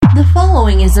The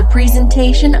following is a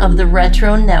presentation of the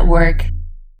Retro Network.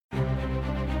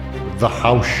 The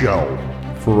House Show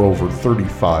for over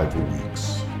 35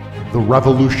 weeks. The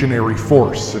revolutionary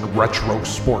force in retro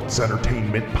sports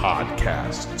entertainment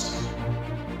podcasts.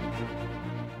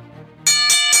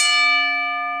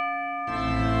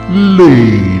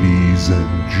 Ladies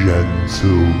and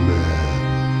gentlemen,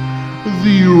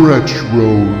 the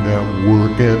Retro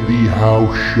Network and the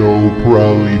House Show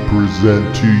proudly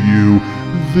present to you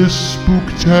this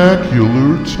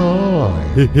spooktacular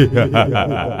time.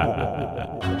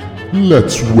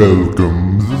 Let's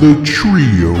welcome the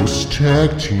Trios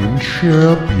Tag Team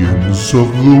Champions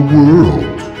of the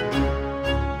world.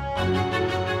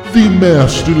 The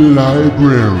Master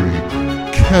Library,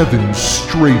 Kevin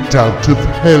Straight Out of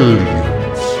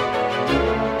Hellions.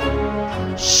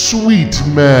 Sweet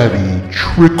Maddie,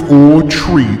 Trick or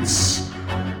Treats.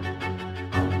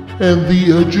 And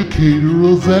the Educator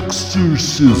of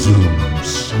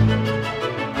Exorcisms.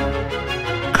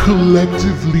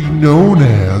 Collectively known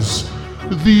as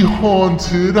the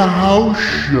Haunted House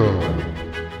Show.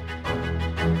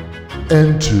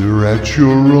 Enter at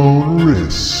your own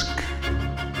risk.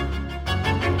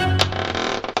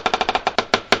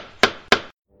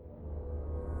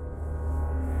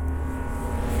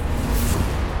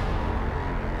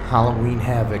 Halloween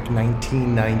Havoc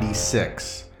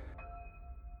 1996.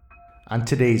 On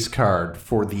today's card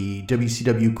for the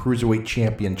WCW Cruiserweight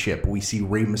Championship, we see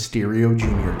Rey Mysterio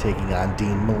Jr. taking on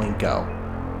Dean Malenko.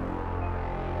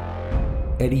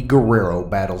 Eddie Guerrero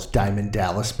battles Diamond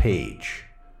Dallas Page.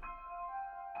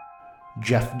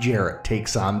 Jeff Jarrett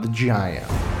takes on the Giant.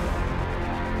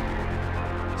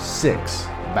 Syxx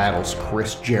battles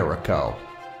Chris Jericho.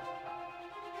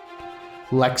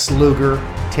 Lex Luger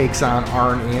takes on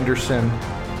Arn Anderson.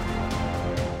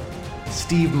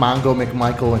 Steve Mongo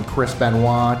McMichael and Chris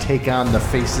Benoit take on the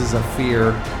Faces of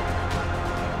Fear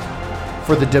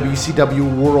for the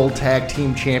WCW World Tag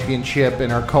Team Championship.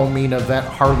 In our co-main event,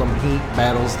 Harlem Heat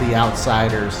battles the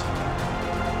Outsiders.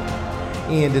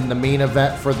 And in the main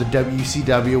event for the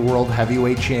WCW World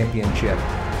Heavyweight Championship,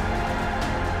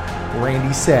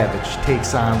 Randy Savage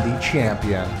takes on the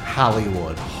champion,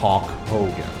 Hollywood Hulk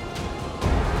Hogan.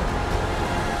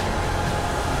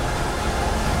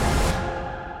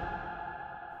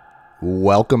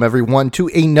 Welcome, everyone, to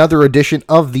another edition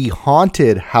of the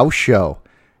Haunted House Show.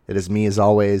 It is me, as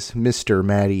always, Mr.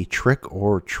 Matty Trick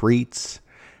or Treats,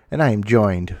 and I am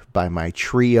joined by my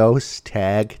Trios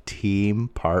Tag Team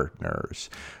partners.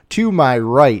 To my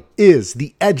right is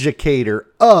the Educator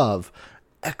of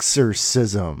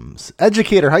Exorcisms.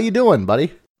 Educator, how you doing,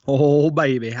 buddy? Oh,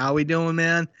 baby. How we doing,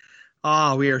 man?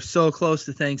 We are so close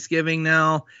to Thanksgiving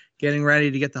now. Getting ready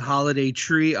to get the holiday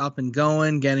tree up and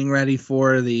going, getting ready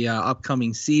for the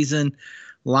upcoming season.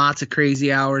 Lots of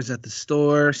crazy hours at the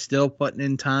store, still putting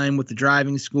in time with the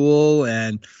driving school,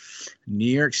 and New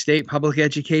York State public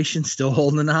education still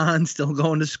holding on, still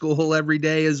going to school every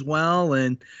day as well,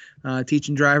 and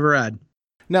teaching driver ed.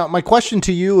 Now, my question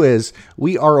to you is,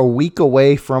 we are a week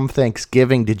away from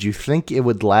Thanksgiving. Did you think it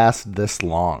would last this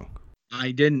long?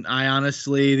 I didn't. I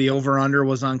honestly, the over-under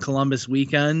was on Columbus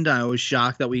weekend. I was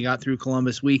shocked that we got through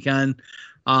Columbus weekend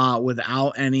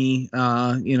without any,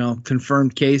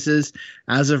 confirmed cases.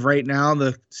 As of right now,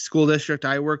 the school district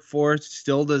I work for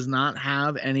still does not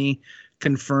have any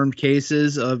confirmed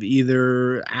cases of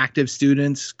either active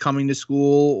students coming to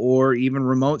school or even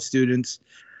remote students.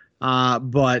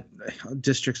 But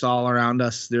districts all around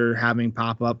us, they're having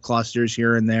pop-up clusters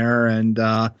here and there, and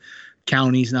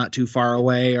counties not too far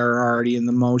away are already in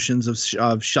the motions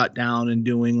of shutdown and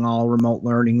doing all remote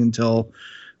learning until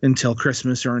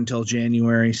Christmas or until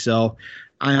January. So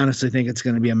I honestly think it's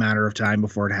going to be a matter of time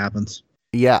before it happens.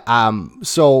 Yeah.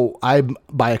 So I'm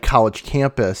by a college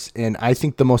campus, and I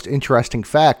think the most interesting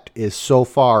fact is so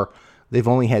far they've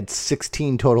only had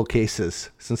 16 total cases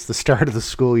since the start of the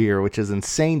school year, which is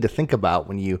insane to think about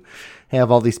when you have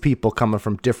all these people coming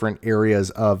from different areas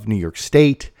of New York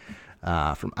State.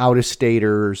 From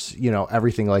out-of-staters,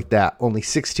 everything like that. Only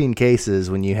 16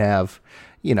 cases when you have,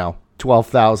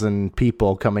 12,000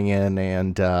 people coming in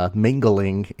and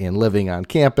mingling and living on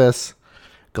campus,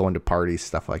 going to parties,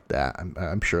 stuff like that.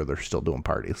 I'm sure they're still doing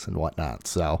parties and whatnot.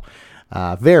 So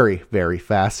very, very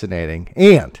fascinating.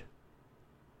 And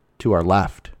to our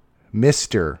left,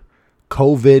 Mr.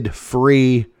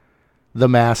 COVID-free, the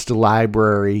Master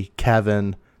Library,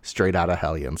 Kevin, straight out of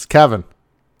Hellions. Kevin,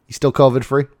 you still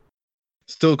COVID-free?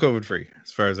 Still COVID-free,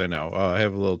 as far as I know. I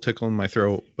have a little tickle in my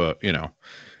throat, but,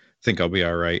 think I'll be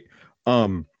all right.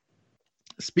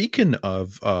 Speaking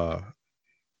of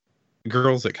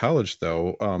girls at college,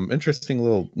 though, interesting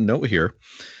little note here.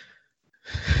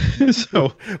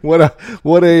 So what a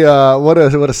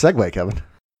segue, Kevin.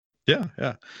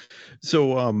 yeah.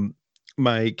 So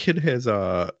my kid has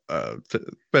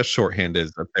best shorthand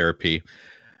is a therapy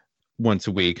once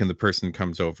a week, and the person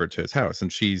comes over to his house,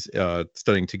 and she's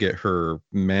studying to get her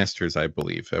master's, I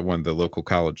believe, at one of the local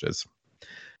colleges.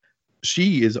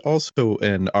 She is also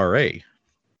an RA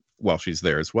while she's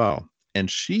there as well. And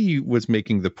she was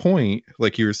making the point,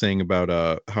 like you were saying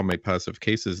about how many positive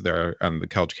cases there are on the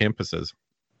college campuses.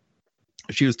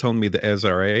 She was telling me that as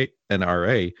an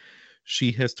RA,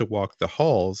 she has to walk the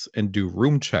halls and do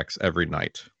room checks every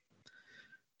night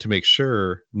to make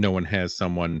sure no one has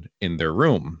someone in their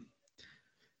room,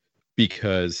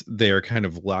 because they are kind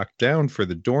of locked down for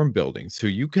the dorm building. So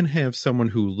you can have someone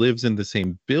who lives in the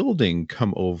same building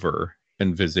come over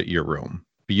and visit your room,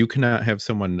 but you cannot have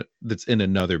someone that's in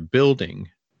another building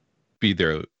be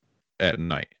there at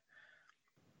night,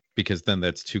 because then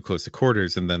that's too close to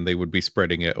quarters, and then they would be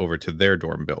spreading it over to their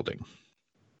dorm building.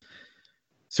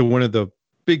 So one of the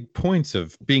big points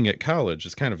of being at college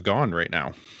is kind of gone right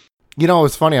now. You know, it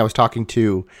was funny. I was talking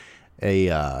to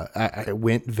I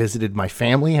visited my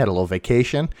family, had a little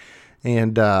vacation,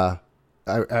 and I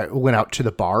went out to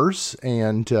the bars,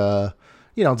 and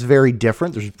it's very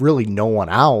different. There's really no one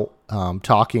out.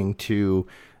 Talking to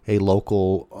a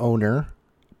local owner,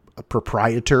 a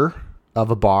proprietor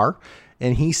of a bar,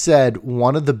 and he said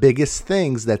one of the biggest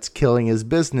things that's killing his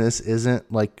business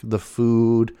isn't like the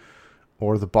food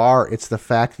or the bar. It's the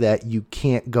fact that you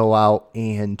can't go out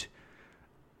and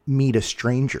meet a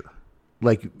stranger.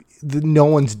 Like no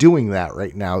one's doing that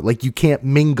right now. Like you can't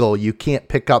mingle. You can't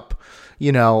pick up,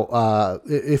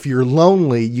 if you're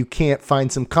lonely, you can't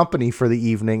find some company for the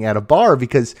evening at a bar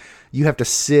because you have to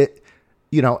sit,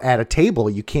 at a table.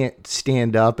 You can't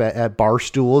stand up at bar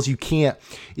stools. You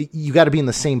got to be in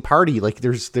the same party. Like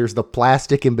there's the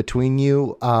plastic in between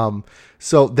you.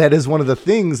 So that is one of the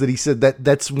things that he said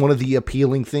that's one of the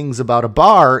appealing things about a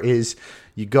bar is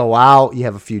you go out, you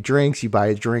have a few drinks, you buy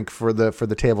a drink for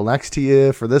the table next to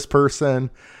you for this person.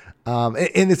 And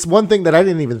it's one thing that I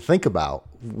didn't even think about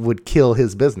would kill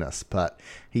his business, but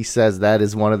he says that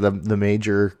is one of the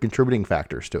major contributing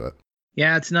factors to it.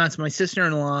 Yeah, it's nuts. My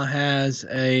sister-in-law has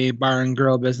a bar and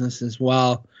grill business as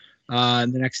well,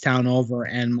 in the next town over,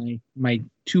 and my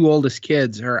two oldest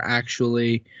kids are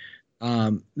actually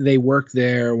they work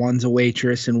there. One's a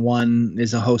waitress and one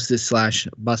is a hostess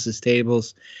 / busses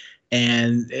tables.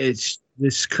 And it's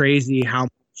this crazy how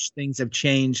much things have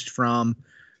changed from,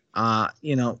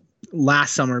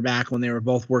 last summer back when they were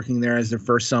both working there as their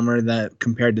first summer that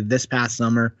compared to this past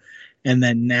summer. And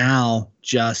then now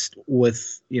just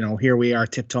with, here we are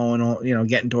tiptoeing,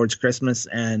 getting towards Christmas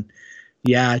and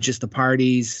just the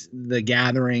parties, the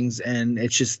gatherings, and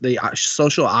it's just the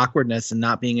social awkwardness and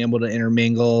not being able to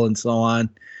intermingle and so on.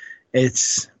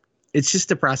 It's just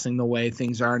depressing the way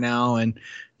things are now. And,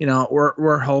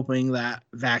 we're hoping that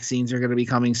vaccines are going to be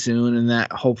coming soon and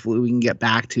that hopefully we can get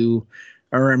back to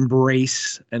or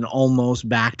embrace and almost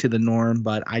back to the norm.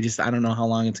 But I don't know how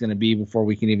long it's going to be before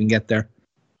we can even get there.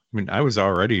 I mean, I was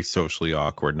already socially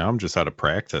awkward. Now I'm just out of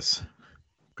practice.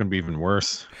 Going to be even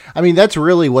worse. I mean, that's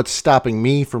really what's stopping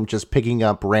me from just picking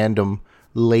up random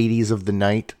ladies of the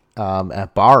night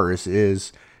at bars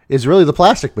is really the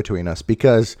plastic between us,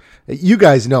 because you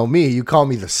guys know me. You call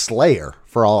me the Slayer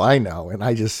for all I know. And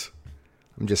I'm just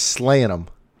slaying them,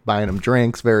 buying them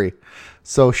drinks, very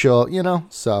social,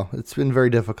 so it's been very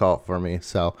difficult for me.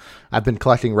 So I've been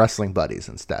collecting wrestling buddies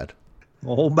instead.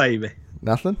 Oh, baby.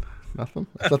 Nothing. I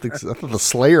thought the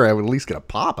Slayer I would at least get a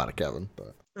pop out of Kevin.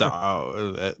 But.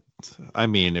 I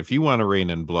mean, if you want to reign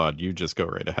in blood, you just go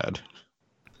right ahead.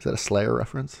 Is that a Slayer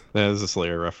reference? That is a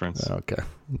Slayer reference. Okay.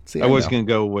 See, I was going to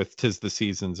go with 'Tis the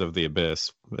Seasons of the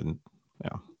Abyss, but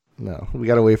no, we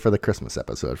got to wait for the Christmas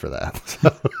episode for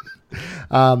that.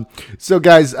 So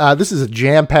guys, this is a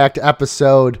jam-packed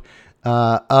episode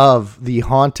of the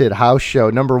Haunted House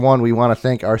Show. Number one, we want to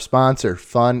thank our sponsor,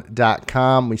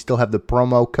 fun.com. We still have the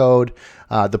promo code,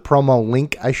 the promo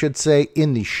link, I should say,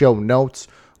 in the show notes.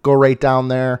 Go right down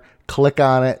there, click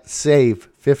on it, save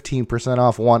 15%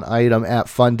 off one item at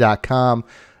fun.com.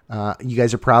 You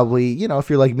guys are probably, if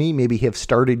you're like me, maybe have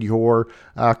started your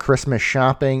Christmas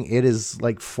shopping. It is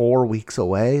like 4 weeks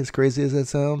away, as crazy as it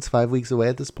sounds, 5 weeks away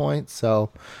at this point. So,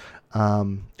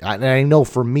 and I know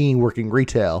for me working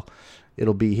retail,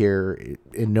 it'll be here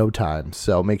in no time.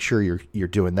 So make sure you're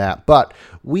doing that. But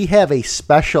we have a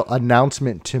special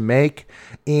announcement to make,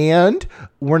 and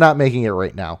we're not making it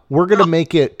right now. We're going to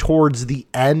make it towards the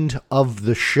end of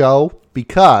the show,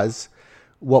 because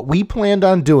what we planned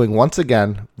on doing, once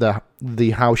again,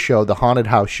 the house show, the Haunted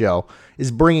House Show,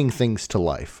 is bringing things to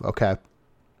life, okay?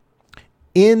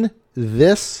 In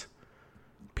this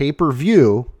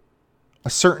pay-per-view, a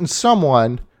certain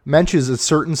someone mentions a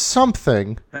certain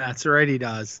something. That's right, he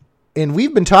does. And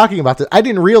we've been talking about this. I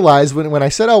didn't realize when I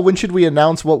said, oh, when should we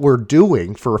announce what we're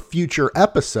doing for a future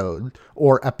episode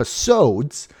or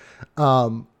episodes?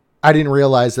 I didn't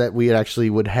realize that we actually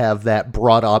would have that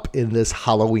brought up in this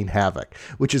Halloween Havoc,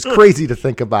 which is crazy to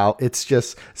think about. It's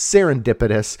just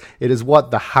serendipitous. It is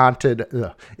what the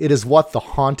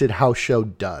haunted house show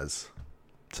does.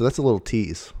 So that's a little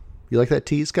tease. You like that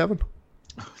tease, Kevin?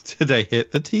 Did I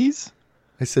hit the tease?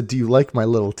 I said, do you like my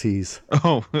little tease?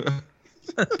 Oh.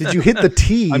 Did you hit the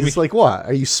tease? Like what?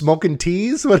 Are you smoking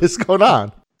teas? What is going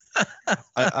on?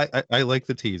 I like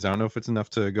the tease. I don't know if it's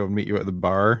enough to go meet you at the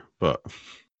bar, but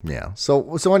yeah.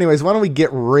 So anyways, why don't we get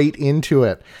right into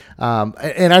it?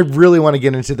 And I really want to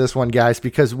get into this one, guys,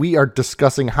 because we are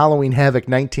discussing Halloween Havoc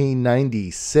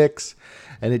 1996,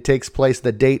 and it takes place.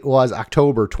 The date was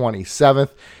October 27th.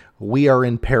 We are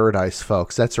in Paradise,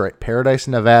 folks. That's right. Paradise,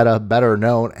 Nevada, better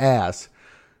known as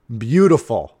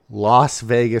beautiful Las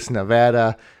Vegas,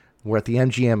 Nevada. We're at the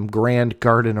MGM Grand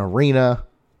Garden Arena.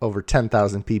 Over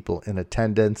 10,000 people in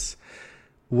attendance.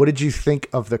 What did you think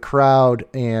of the crowd?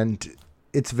 And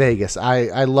it's Vegas.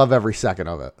 I love every second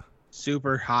of it.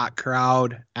 Super hot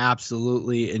crowd.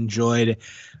 Absolutely enjoyed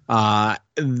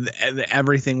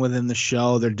everything within the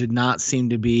show. There did not seem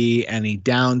to be any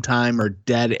downtime or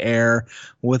dead air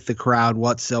with the crowd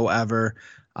whatsoever.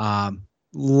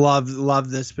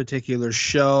 Love this particular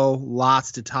show.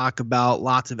 Lots to talk about.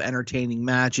 Lots of entertaining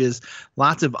matches.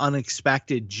 Lots of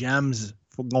unexpected gems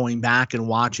for going back and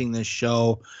watching this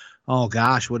show. Oh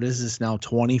gosh, what is this now?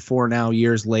 24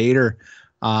 years later.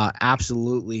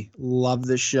 Absolutely love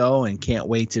this show and can't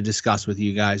wait to discuss with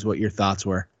you guys what your thoughts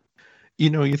were. You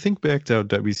know, you think back to how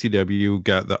WCW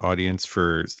got the audience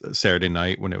for Saturday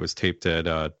night when it was taped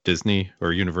at Disney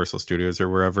or Universal Studios or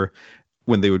wherever,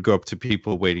 when they would go up to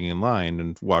people waiting in line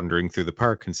and wandering through the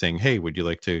park and saying, hey, would you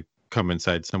like to come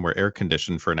inside somewhere air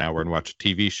conditioned for an hour and watch a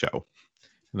TV show?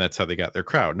 And that's how they got their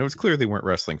crowd. And it was clear they weren't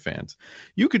wrestling fans.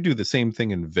 You could do the same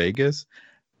thing in Vegas.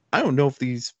 I don't know if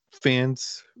these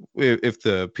fans, if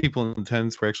the people in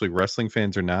attendance were actually wrestling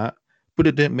fans or not, but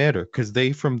it didn't matter because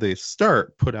they, from the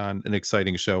start, put on an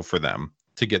exciting show for them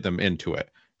to get them into it.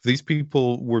 If these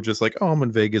people were just like, oh, I'm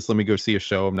in Vegas, let me go see a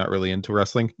show, I'm not really into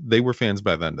wrestling, they were fans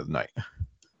by the end of the night.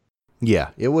 Yeah,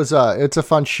 it's a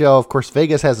fun show. Of course,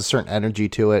 Vegas has a certain energy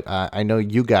to it. I know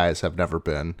you guys have never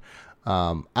been.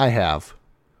 I have.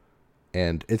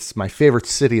 And it's my favorite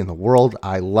city in the world.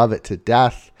 I love it to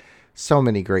death. So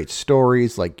many great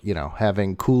stories, like, you know,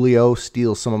 having Coolio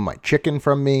steal some of my chicken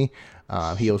from me.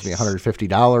 He owes me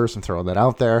 $150. I'm throwing that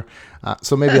out there.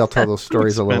 So maybe I'll tell those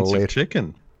stories a little later.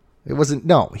 Chicken. It wasn't.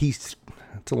 No, it's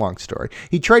a long story.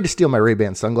 He tried to steal my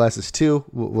Ray-Ban sunglasses too.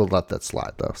 We'll let that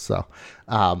slide though. So,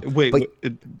 wait,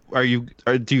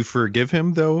 do you forgive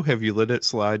him though? Have you let it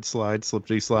slide,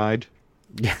 slippity slide?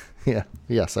 Yeah.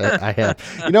 Yes, I have.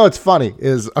 You know what's funny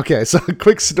is, okay, so a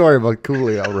quick story about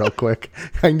Coolio real quick.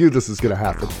 I knew this was going to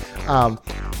happen.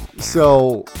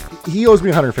 So he owes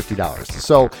me $150.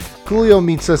 So Coolio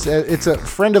meets us. It's a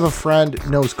friend of a friend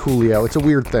knows Coolio. It's a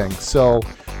weird thing. So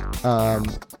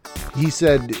he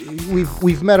said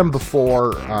we've met him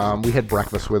before. We had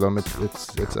breakfast with him.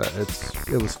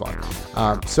 It was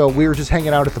fun. So we were just hanging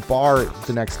out at the bar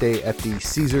the next day at the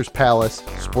Caesar's Palace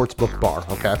Sportsbook Bar.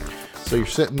 Okay. So you're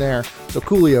sitting there. So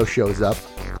Coolio shows up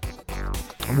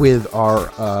with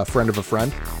our friend of a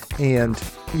friend. And,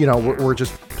 you know, we're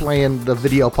just playing the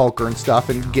video poker and stuff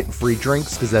and getting free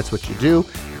drinks because that's what you do.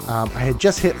 I had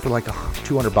just hit for like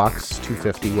 $200,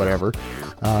 $250, whatever.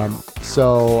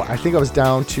 So I think I was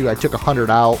down to, I took $100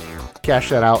 out, cashed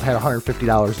that out, had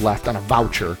 $150 left on a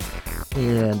voucher.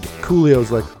 And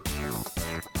Coolio's like,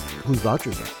 whose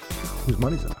voucher's that? Whose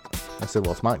money's that? I said,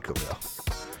 well, it's mine, Coolio.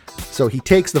 So he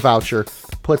takes the voucher,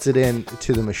 puts it in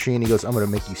to the machine. He goes, I'm going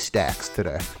to make you stacks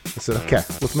today. I said, okay,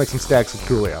 let's make some stacks with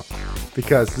Coolio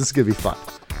because this is going to be fun.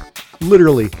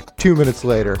 Literally 2 minutes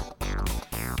later,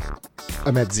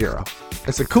 I'm at zero.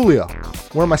 I said, Coolio,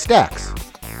 where are my stacks?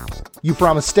 You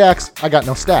promised stacks. I got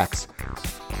no stacks.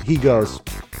 He goes,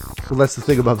 well, that's the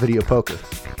thing about video poker.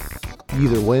 You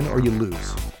either win or you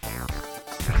lose.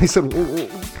 And I said, well,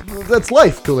 that's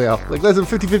life, Coolio. Like, that's a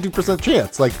 50%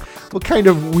 chance. Like, what kind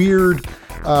of weird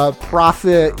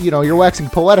profit, you know, you're waxing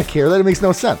poetic here. That makes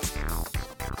no sense.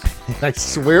 And I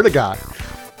swear to God.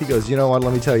 He goes, you know what?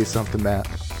 Let me tell you something, Matt.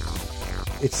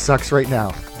 It sucks right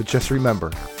now, but just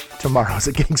remember, tomorrow's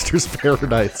a gangster's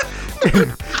paradise.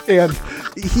 and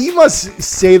he must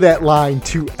say that line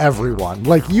to everyone.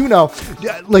 Like, you know,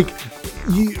 like,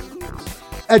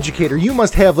 Educator, you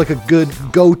must have like a good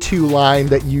go-to line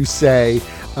that you say,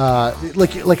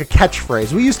 like a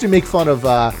catchphrase. We used to make fun of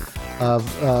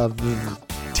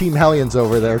Team Hellions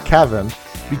over there, Kevin,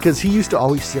 because he used to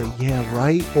always say, "Yeah,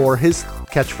 right," or his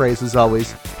catchphrase was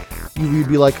always, you'd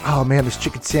be like, "Oh man, this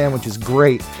chicken sandwich is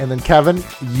great," and then Kevin,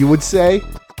 you would say,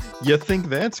 You think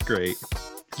that's great?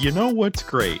 You know what's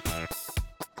great?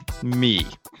 Me.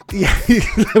 yeah,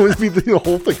 that would be the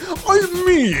whole thing. I'm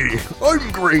me.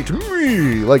 I'm great.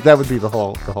 Me. Like that would be the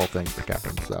whole thing for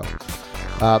Kevin.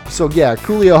 So yeah,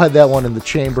 Coolio had that one in the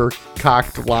chamber,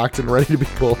 cocked, locked, and ready to be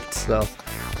pulled. So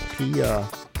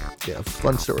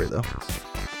fun story though.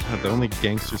 The only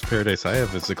Gangster's Paradise I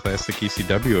have is the classic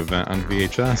ECW event on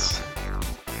VHS.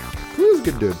 He was a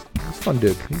good dude. He's a fun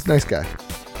dude. He's a nice guy.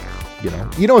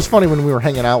 You know, it's funny when we were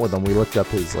hanging out with him, we looked up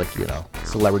his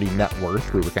celebrity net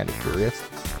worth. We were kind of curious,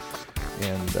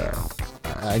 and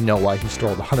I know why he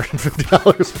stole the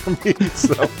 $150 from me.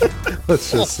 So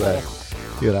let's just say,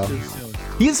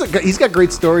 he's got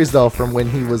great stories though from when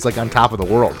he was like on top of the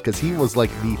world, because he was like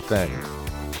the thing.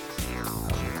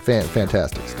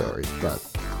 Fantastic story,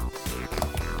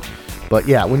 But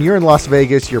yeah, when you're in Las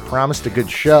Vegas, you're promised a good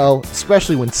show,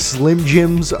 especially when Slim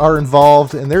Jims are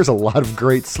involved, and there's a lot of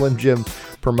great Slim Jim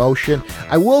promotion.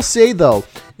 I will say, though,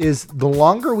 is the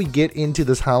longer we get into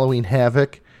this Halloween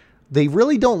Havoc, they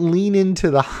really don't lean into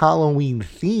the Halloween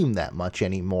theme that much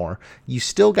anymore. You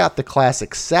still got the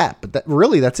classic set, but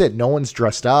that's it. No one's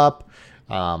dressed up.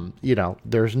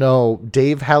 There's no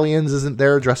Dave Hellions isn't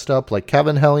there dressed up like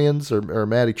Kevin Hellions or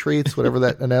Matty Treats, whatever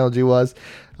that analogy was.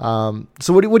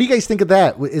 So what do you guys think of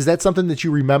that? Is that something that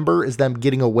you remember? Is them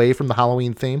getting away from the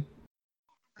Halloween theme?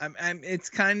 It's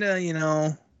kind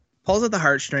of, pulls at the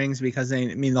heartstrings, because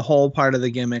the whole part of the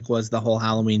gimmick was the whole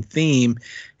Halloween theme,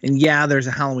 and yeah, there's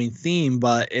a Halloween theme,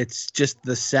 but it's just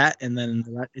the set, and then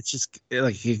it's just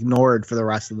like ignored for the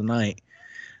rest of the night.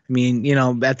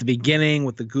 At the beginning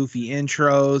with the goofy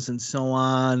intros and so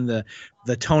on, the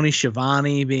Tony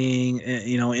Schiavone being,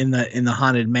 in the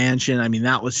Haunted Mansion.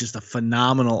 That was just a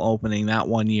phenomenal opening that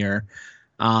one year.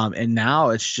 And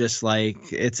now it's just like,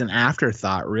 it's an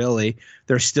afterthought, really.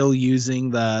 They're still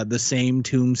using the same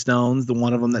tombstones, the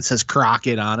one of them that says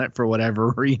Crockett on it for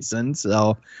whatever reason.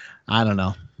 So I don't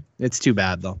know. It's too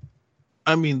bad though.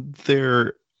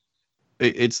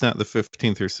 It's not the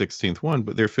 15th or 16th one,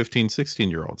 but they're 15,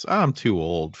 16-year-olds. I'm too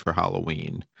old for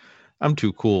Halloween. I'm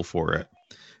too cool for it.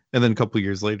 And then a couple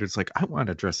years later, it's like, I want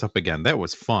to dress up again. That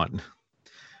was fun.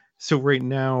 So right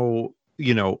now,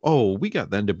 we got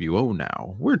the NWO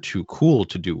now. We're too cool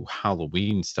to do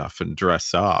Halloween stuff and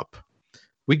dress up.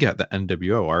 We got the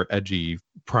NWO, our edgy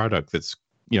product that's,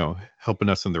 helping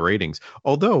us in the ratings.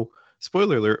 Although,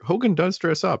 spoiler alert, Hogan does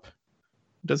dress up.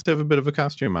 Does have a bit of a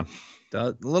costume on.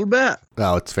 A little bit.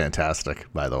 Oh, it's fantastic,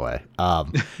 by the way.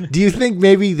 Do you think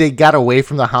maybe they got away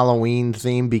from the Halloween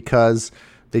theme because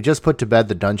they just put to bed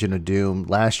the Dungeon of Doom?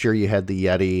 Last year you had the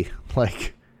Yeti.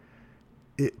 Like,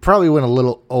 it probably went a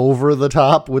little over the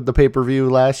top with the pay-per-view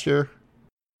last year.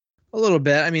 A little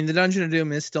bit. The Dungeon of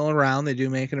Doom is still around. They do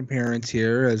make an appearance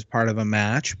here as part of a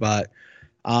match, but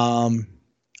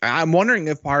I'm wondering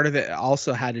if part of it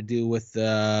also had to do with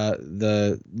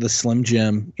the Slim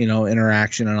Jim,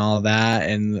 interaction and all of that,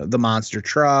 and the monster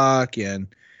truck, and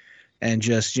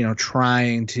just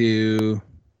trying to,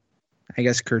 I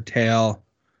guess, curtail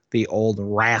the old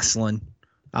wrestling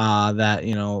that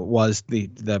was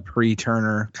the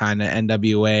pre-Turner kind of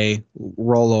NWA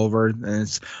rollover, and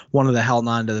it's one of the held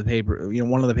on to the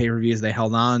one of the pay-per-views they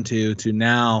held on to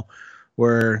now.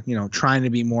 We're, trying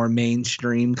to be more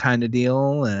mainstream kind of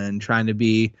deal, and trying to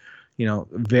be,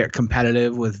 very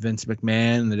competitive with Vince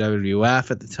McMahon and the WWF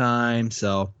at the time.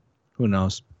 So who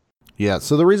knows? Yeah.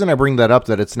 So the reason I bring that up,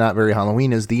 that it's not very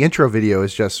Halloween, is the intro video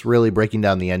is just really breaking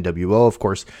down the NWO. Of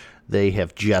course, they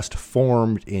have just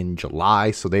formed in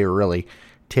July, so they are really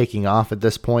taking off at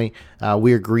this point.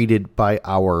 We are greeted by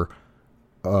our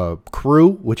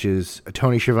crew, which is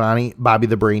Tony Schiavone, Bobby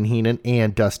the Brain Heenan,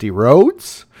 and Dusty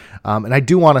Rhodes. And I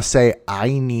do want to say I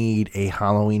need a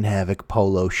Halloween Havoc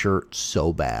polo shirt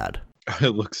so bad. It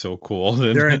looks so cool.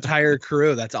 Their entire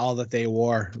crew, that's all that they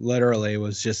wore. Literally,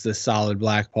 was just this solid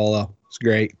black polo. It's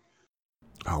great.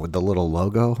 Oh, with the little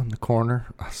logo in the corner.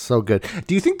 Oh, so good.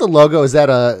 Do you think the logo is that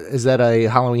a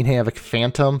Halloween Havoc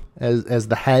Phantom as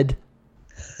the head?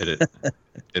 It is.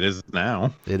 It is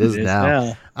now. It is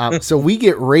now. So we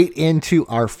get right into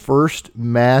our first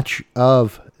match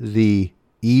of the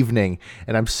evening,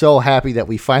 and I'm so happy that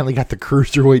we finally got the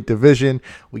cruiserweight division.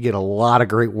 We get a lot of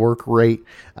great work rate.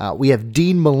 We have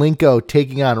Dean Malenko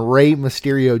taking on Rey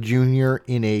Mysterio Jr.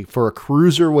 for a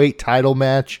cruiserweight title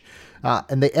match,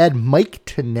 and they add Mike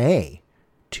Tenay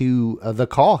to the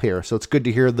call here. So it's good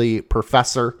to hear the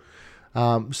professor.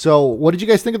 So what did you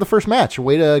guys think of the first match?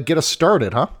 Way to get us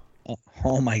started, huh?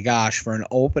 Oh my gosh, for an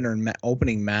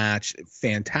opening match,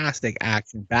 fantastic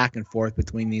action back and forth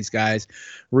between these guys,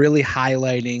 really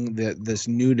highlighting this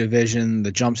new division,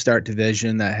 the Jumpstart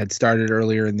division that had started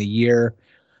earlier in the year.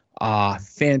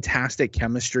 Fantastic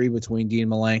chemistry between Dean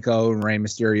Malenko and Rey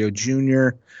Mysterio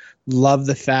Jr. Love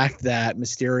the fact that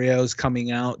Mysterio's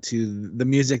coming out to the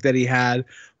music that he had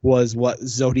was what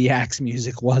Zodiac's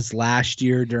music was last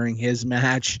year during his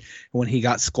match when he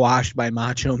got squashed by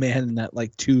Macho Man in that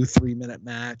like 2-3 minute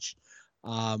match.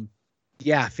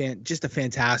 Just a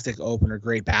fantastic opener,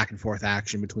 great back and forth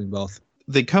action between both.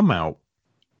 They come out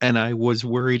and I was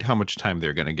worried how much time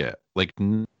they're going to get. Like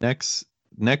next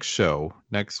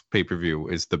pay-per-view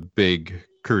is the big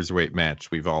cruiserweight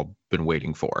match we've all been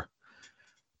waiting for.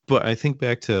 But I think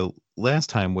back to last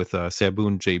time with Sabu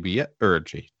and JBL.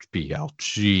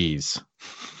 Jeez.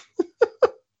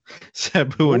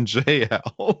 Sabu and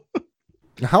JL.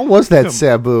 How was that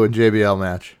Sabu and JBL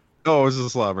match? Oh, it was a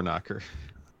slobber knocker.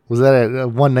 Was that a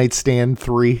one night stand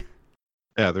 3?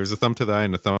 Yeah, there's a thumb to the eye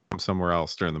and a thumb somewhere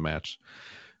else during the match.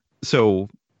 So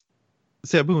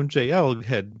Sabu and JL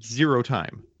had 0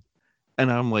 time. And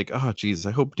I'm like, oh, geez,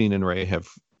 I hope Dean and Ray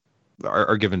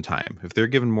are given time. If they're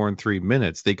given more than 3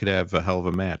 minutes, they could have a hell of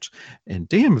a match. And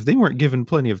damn, if they weren't given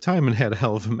plenty of time and had a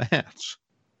hell of a match.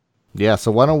 Yeah,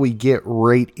 so why don't we get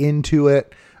right into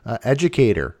it?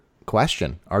 Educator,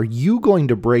 question. Are you going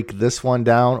to break this one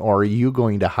down, or are you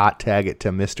going to hot tag it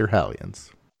to Mr. Hellions?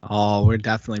 Oh, we're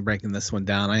definitely breaking this one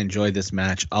down. I enjoyed this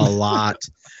match a lot.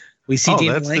 We see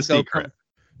Dean Malenko.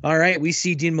 All right, we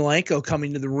see Dean Malenko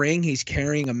coming to the ring. He's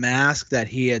carrying a mask that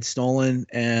he had stolen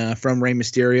from Rey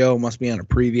Mysterio. It must be on a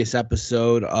previous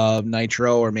episode of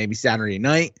Nitro or maybe Saturday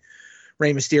Night.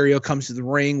 Rey Mysterio comes to the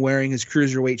ring wearing his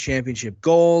Cruiserweight Championship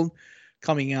gold,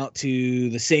 coming out to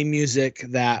the same music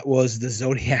that was the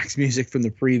Zodiac's music from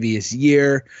the previous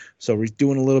year. So we're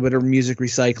doing a little bit of music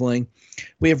recycling.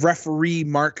 We have referee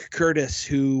Mark Curtis,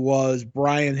 who was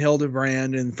Brian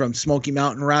Hildebrand and from Smoky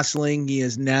Mountain Wrestling. He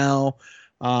is now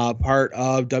part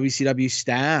of WCW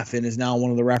staff and is now one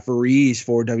of the referees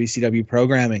for WCW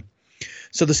programming.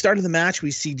 So the start of the match, we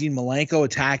see Dean Malenko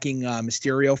attacking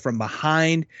Mysterio from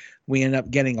behind. We end up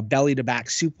getting a belly-to-back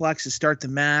suplex to start the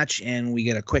match, and we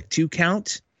get a quick 2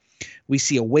 count. We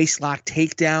see a waistlock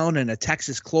takedown and a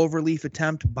Texas Cloverleaf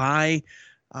attempt by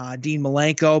Dean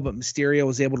Malenko, but Mysterio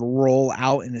was able to roll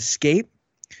out and escape.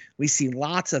 We see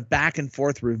lots of back and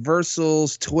forth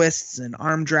reversals, twists, and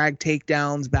arm drag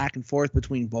takedowns back and forth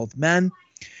between both men.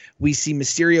 We see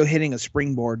Mysterio hitting a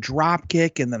springboard drop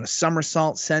kick and then a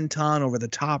somersault senton over the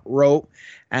top rope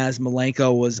as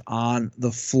Malenko was on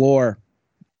the floor.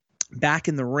 Back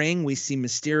in the ring, we see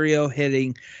Mysterio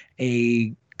hitting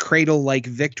a cradle-like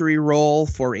victory roll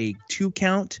for a 2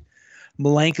 count.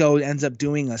 Malenko ends up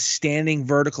doing a standing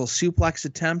vertical suplex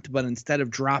attempt, but instead of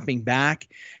dropping back,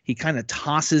 he kind of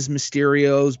tosses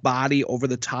Mysterio's body over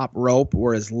the top rope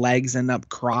where his legs end up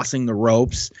crossing the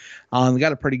ropes. We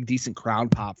got a pretty decent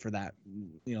crowd pop for that,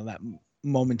 that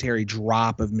momentary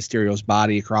drop of Mysterio's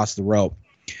body across the rope.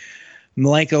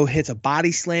 Malenko hits a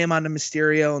body slam onto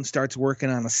Mysterio and starts working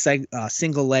on a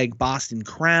single leg Boston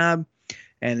Crab,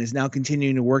 and is now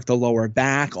continuing to work the lower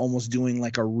back, almost doing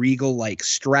like a Regal-like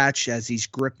stretch as he's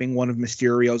gripping one of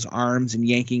Mysterio's arms and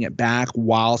yanking it back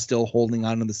while still holding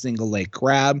onto the single leg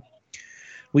crab.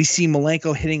 We see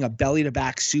Malenko hitting a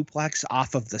belly-to-back suplex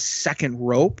off of the second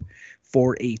rope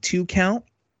for a 2 count.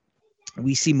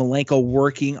 We see Malenko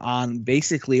working on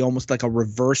basically almost like a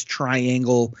reverse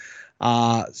triangle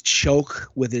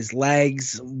choke with his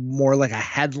legs, more like a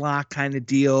headlock kind of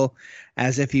deal,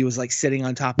 as if he was like sitting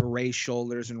on top of Ray's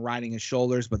shoulders and riding his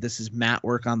shoulders, but this is mat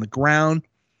work on the ground.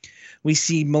 We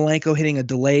see Malenko hitting a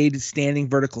delayed standing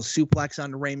vertical suplex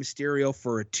onto Rey Mysterio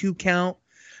for a 2 count.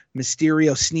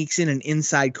 Mysterio sneaks in an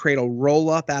inside cradle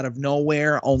roll-up out of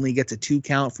nowhere, only gets a 2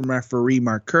 count from referee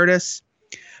Mark Curtis.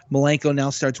 Malenko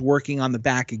now starts working on the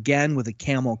back again with a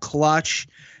camel clutch,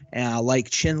 like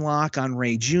chin lock on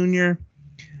Ray Jr.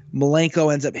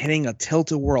 Malenko ends up hitting a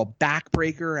tilt-a-whirl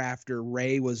backbreaker after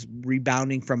Ray was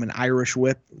rebounding from an Irish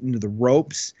whip into the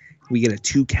ropes. We get a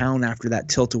 2 count after that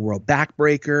tilt-a-whirl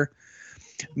backbreaker.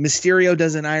 Mysterio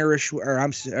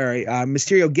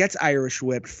gets Irish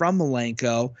whipped from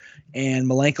Malenko, and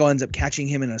Malenko ends up catching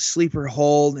him in a sleeper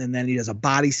hold, and then he does a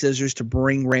body scissors to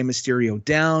bring Rey Mysterio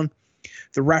down.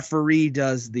 The referee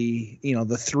does the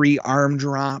 3 arm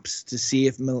drops to see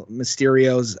if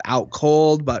Mysterio's out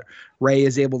cold, but Ray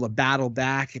is able to battle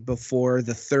back before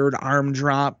the 3rd arm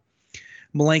drop.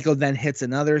 Malenko then hits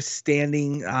another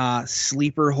standing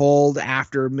sleeper hold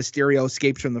after Mysterio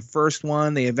escapes from the first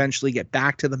one. They eventually get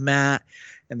back to the mat,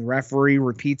 and the referee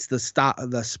repeats the spot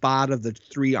of the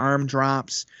 3 arm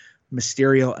drops.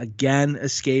 Mysterio again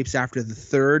escapes after the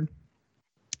third.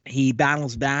 He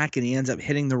battles back, and he ends up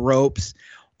hitting the ropes,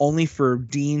 only for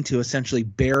Dean to essentially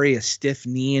bury a stiff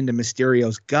knee into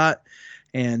Mysterio's gut.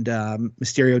 And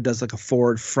Mysterio does like a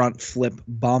forward front flip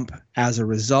bump as a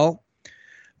result.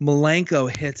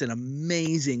 Malenko hits an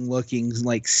amazing looking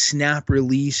like snap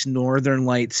release Northern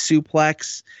Light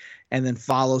suplex, and then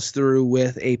follows through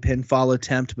with a pinfall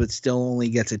attempt, but still only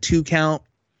gets a 2 count.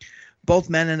 Both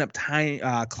men end up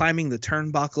climbing the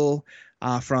turnbuckle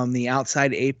from the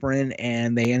outside apron,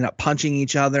 and they end up punching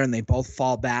each other, and they both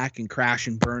fall back and crash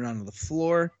and burn onto the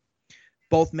floor.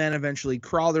 Both men eventually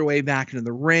crawl their way back into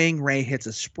the ring. Ray hits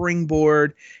a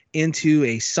springboard into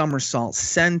a somersault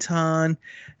senton,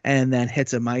 and then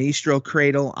hits a maestro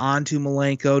cradle onto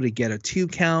Malenko to get a 2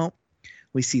 count.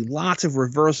 We see lots of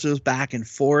reversals back and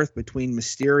forth between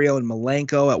Mysterio and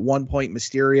Malenko. At one point,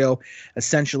 Mysterio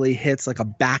essentially hits like a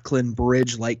Backlund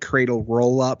Bridge like cradle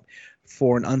roll up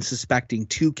for an unsuspecting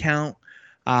 2 count.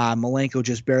 Malenko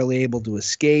just barely able to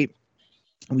escape.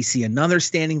 We see another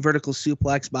standing vertical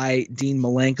suplex by Dean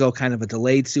Malenko, kind of a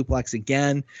delayed suplex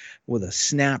again, with a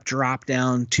snap drop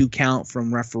down 2 count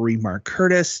from referee Mark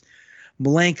Curtis.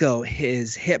 Malenko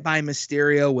is hit by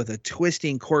Mysterio with a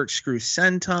twisting corkscrew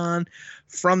senton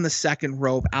from the second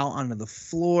rope out onto the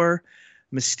floor.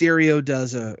 Mysterio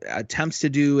attempts to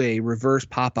do a reverse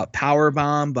pop-up power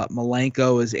bomb, but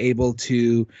Malenko is able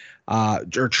to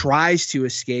or tries to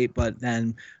escape, but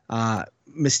then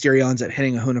Mysterio ends up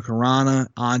hitting a Hurricanrana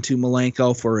onto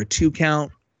Malenko for a 2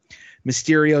 count.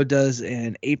 Mysterio does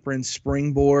an apron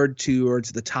springboard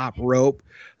towards the top rope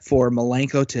for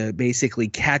Malenko to basically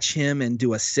catch him and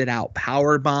do a sit-out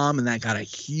power bomb, and that got a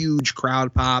huge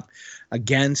crowd pop.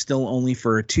 Again, still only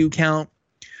for a 2 count.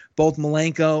 Both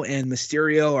Malenko and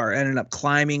Mysterio are ended up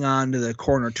climbing onto the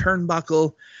corner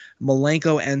turnbuckle.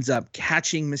 Malenko ends up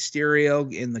catching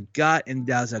Mysterio in the gut and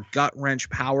does a gut wrench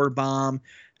power bomb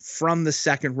from the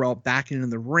second rope back into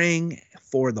the ring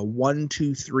for the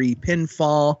 1-2-3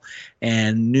 pinfall,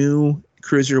 and new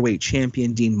cruiserweight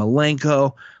champion Dean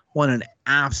Malenko won an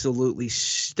absolutely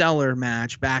stellar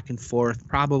match back and forth,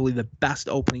 probably the best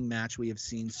opening match we have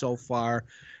seen so far.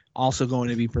 Also going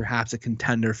to be perhaps a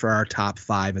contender for our top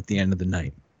 5 at the end of the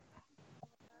night.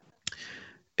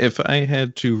 If I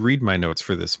had to read my notes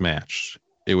for this match,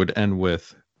 it would end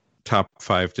with top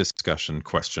 5 discussion ?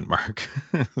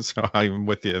 So I'm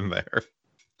with you in there.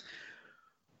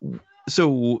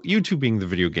 So you two being the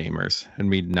video gamers and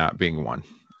me not being one,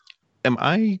 am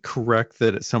I correct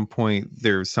that at some point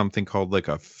there's something called like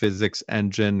a physics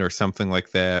engine or something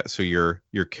like that? So your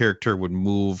character would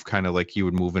move kind of like you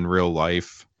would move in real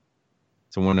life.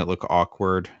 So wouldn't it look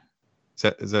awkward?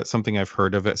 Is that something I've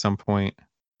heard of at some point?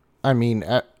 I mean,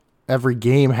 every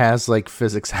game has like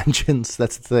physics engines.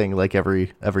 That's the thing. Like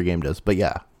every game does. But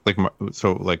yeah.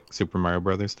 Like Super Mario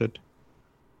Brothers did?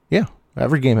 Yeah.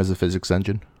 Every game has a physics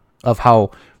engine of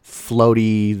how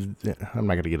floaty. I'm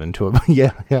not going to get into it. But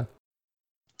yeah.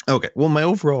 Okay. Well, my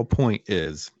overall point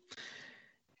is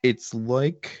it's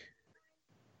like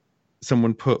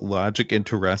someone put logic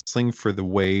into wrestling for the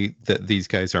way that these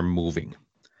guys are moving.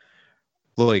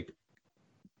 Like,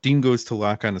 Dean goes to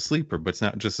lock on a sleeper, but it's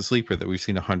not just a sleeper that we've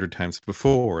seen 100 times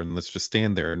before, and let's just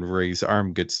stand there, and Ray's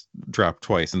arm gets dropped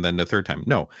twice, and then the third time.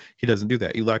 No, he doesn't do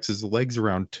that. He locks his legs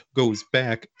around, goes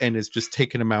back, and is just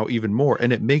taking him out even more,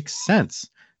 and it makes sense.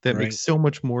 That makes so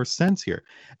much more sense here.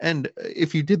 And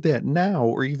if you did that now,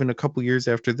 or even a couple years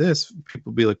after this,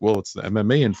 people be like, well, it's the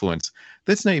MMA influence.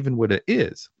 That's not even what it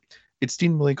is. It's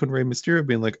Dean Malenko and Rey Mysterio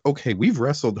being like, okay, we've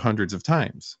wrestled hundreds of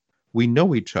times. We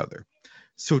know each other.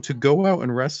 So to go out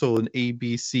and wrestle an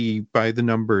ABC by the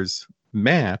numbers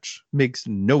match makes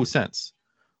no sense.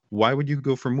 Why would you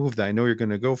go for a move that I know you're going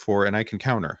to go for and I can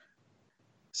counter?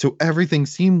 So everything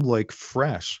seemed like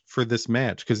fresh for this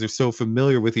match because they're so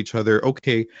familiar with each other.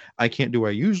 Okay, I can't do what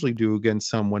I usually do against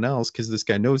someone else because this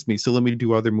guy knows me, so let me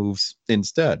do other moves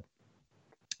instead.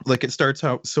 Like, it starts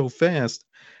out so fast,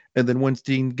 and then once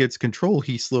Dean gets control,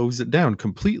 he slows it down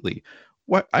completely.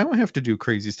 What? I don't have to do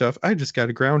crazy stuff. I just got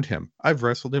to ground him. I've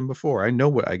wrestled him before. I know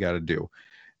what I got to do.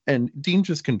 And Dean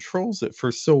just controls it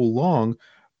for so long.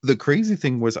 The crazy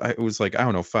thing was, I was like, I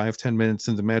don't know, 5-10 minutes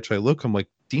into the match, I'm like,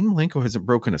 Dean Malenko hasn't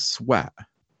broken a sweat.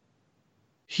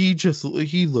 He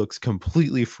looks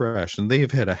completely fresh, and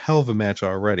they've had a hell of a match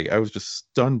already. I was just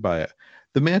stunned by it.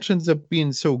 The match ends up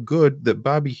being so good that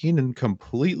Bobby Heenan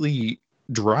completely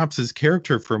drops his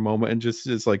character for a moment and just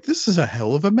is like, this is a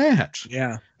hell of a match.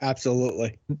 Yeah,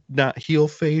 absolutely. Not heel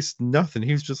face, nothing.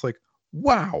 He was just like,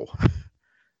 wow.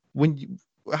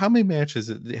 How many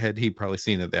matches had he probably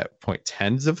seen at that point?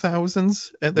 Tens of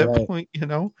thousands at that Right. point,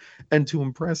 and to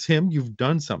impress him, you've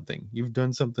done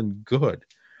something good.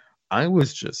 I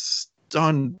was just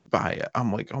stunned by it.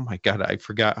 I'm like, oh my God, I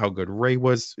forgot how good Ray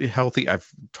was healthy. I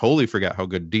totally forgot how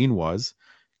good Dean was,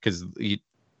 because he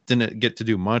didn't get to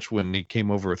do much when he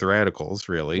came over with Radicals,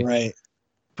 really. Right.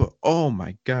 But oh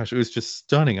my gosh, it was just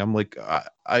stunning. I'm like,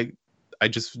 I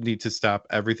just need to stop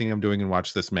everything I'm doing and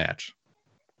watch this match.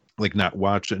 Like, not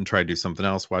watch it and try to do something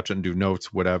else, watch it and do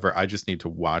notes, whatever. I just need to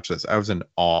watch this. I was in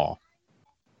awe.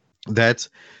 That's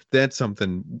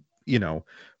something,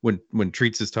 when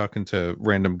Treats is talking to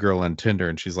random girl on Tinder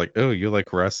and she's like, oh, you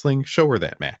like wrestling? Show her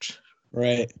that match.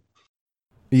 Right.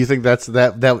 You think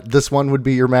that this one would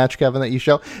be your match, Kevin, that you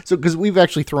show? So, because we've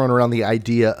actually thrown around the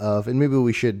idea of, and maybe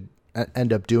we should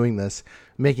end up doing this,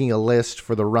 making a list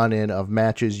for the run-in of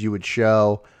matches you would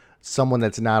show someone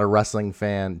that's not a wrestling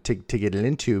fan to get it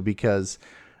into, because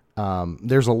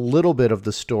there's a little bit of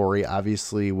the story,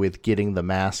 obviously, with getting the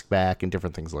mask back and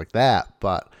different things like that.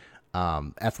 But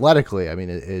athletically, I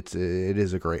mean, it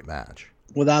is a great match,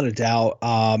 without a doubt.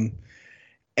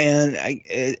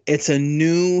 It's a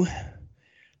new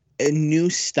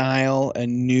style, a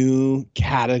new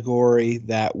category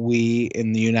that we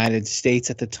in the United States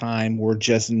at the time were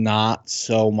just not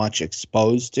so much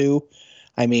exposed to.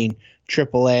 I mean,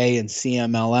 AAA and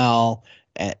CMLL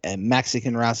and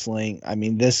Mexican wrestling. I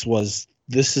mean, this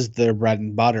is their bread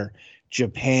and butter.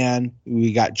 Japan,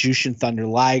 we got Jushin Thunder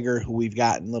Liger, who we've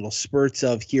gotten little spurts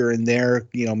of here and there,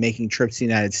 making trips to the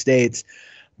United States.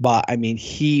 But I mean,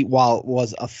 while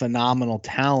was a phenomenal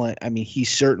talent, I mean, he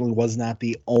certainly was not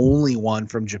the only one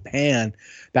from Japan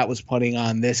that was putting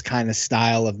on this kind of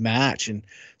style of match. And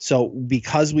so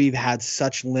because we've had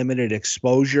such limited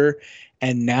exposure,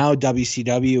 and now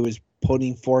WCW is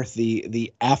putting forth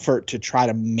the effort to try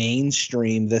to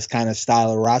mainstream this kind of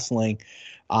style of wrestling,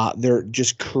 they're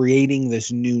just creating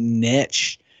this new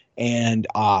niche, and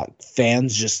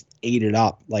fans just ate it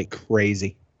up like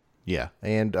crazy. Yeah,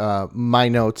 and my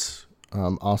notes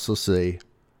also say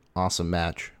awesome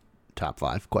match, top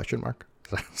 5 ?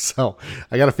 So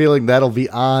I got a feeling that'll be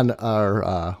on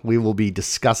our. We will be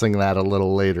discussing that a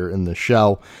little later in the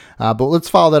show, but let's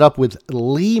follow that up with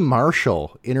Lee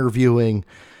Marshall interviewing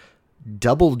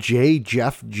Double J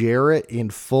Jeff Jarrett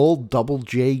in full Double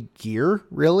J gear.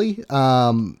 Really,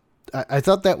 I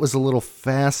thought that was a little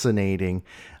fascinating.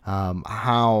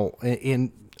 How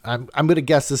I'm going to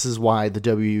guess this is why the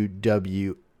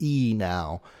WWE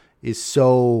now is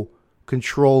so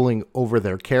controlling over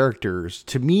their characters.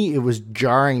 To me, it was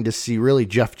jarring to see really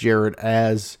Jeff Jarrett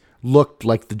as looked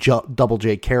like the Double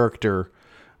J character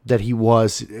that he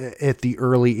was at the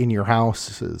early In Your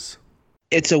Houses.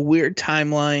 It's a weird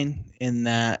timeline in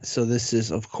that. So this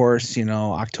is, of course,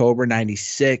 October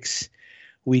 96.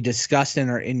 We discussed in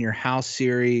our In Your House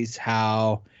series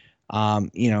how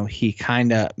he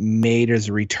kind of made his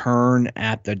return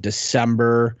at the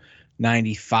December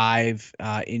 95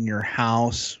 In Your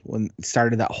House, when it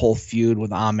started that whole feud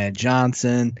with Ahmed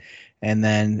Johnson. And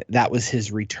then that was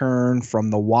his return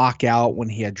from the walkout when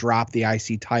he had dropped the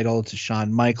IC title to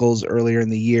Shawn Michaels earlier in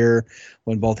the year,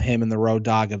 when both him and the Road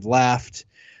Dogg had left.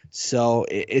 So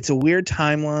it's a weird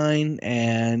timeline.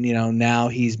 And, now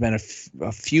he's been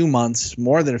a few months,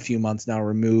 more than a few months now,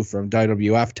 removed from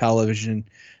WWF television,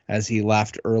 as he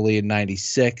left early in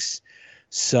 96.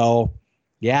 So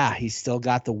yeah, he's still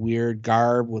got the weird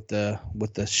garb with the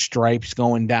stripes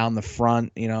going down the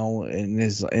front, in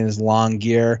his long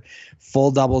gear,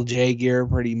 full Double J gear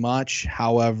pretty much.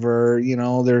 However,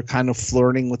 they're kind of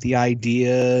flirting with the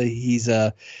idea he's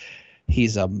a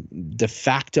de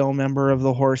facto member of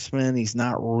the Horsemen. He's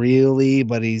not really,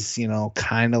 but he's,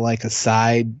 kind of like a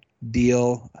side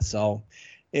deal. So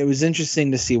it was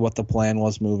interesting to see what the plan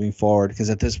was moving forward,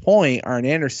 because at this point, Arn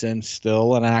Anderson,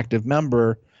 still an active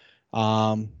member,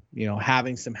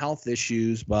 having some health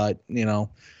issues, but,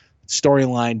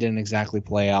 storyline didn't exactly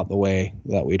play out the way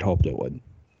that we'd hoped it would.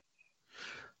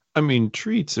 I mean,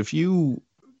 Treats, if you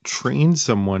train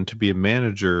someone to be a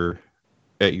manager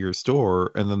at your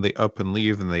store and then they up and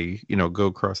leave and they, go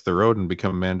across the road and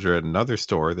become a manager at another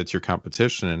store that's your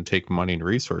competition and take money and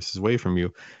resources away from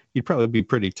you, you'd probably be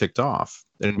pretty ticked off,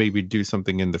 and maybe do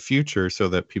something in the future so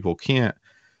that people can't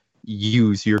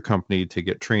use your company to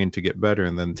get trained to get better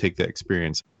and then take that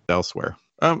experience elsewhere.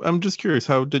 I'm just curious,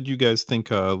 how did you guys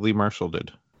think Lee Marshall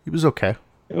did? He was okay.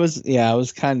 It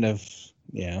was kind of,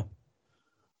 yeah.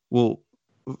 Well,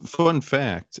 Fun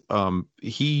fact,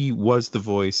 he was the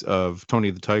voice of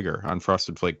Tony the Tiger on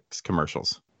Frosted Flakes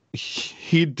commercials.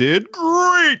 He did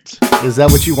great. Is that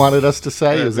what you wanted us to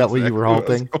say? That's Is that what you were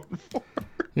exactly what I hoping? was going for.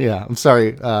 Yeah, I'm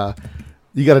sorry.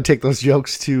 You got to take those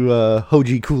jokes to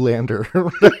Hoji Koolander.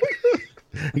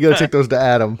 You got to take those to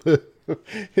Adam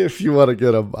if you want to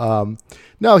get them.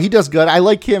 No, he does good. I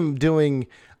like him doing.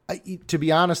 To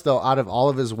be honest, though, out of all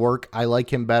of his work, I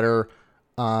like him better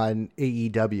on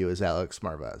AEW as Alex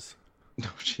Marvez.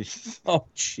 Oh, jeez. Oh,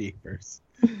 jeepers.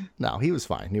 No, he was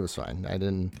fine. He was fine. I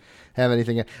didn't have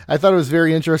anything. I thought it was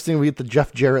very interesting. We get the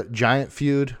Jeff Jarrett Giant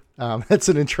feud. That's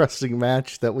an interesting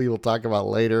match that we will talk about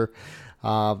later.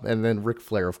 And then Ric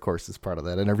Flair, of course, is part of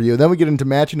that interview. Then we get into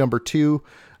match number 2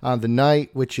 on the night,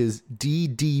 which is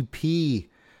DDP,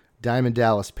 Diamond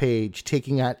Dallas Page,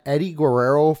 taking on Eddie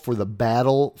Guerrero for the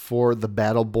Battle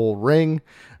Bowl ring.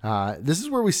 This is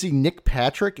where we see Nick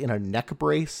Patrick in a neck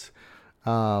brace.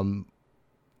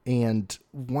 And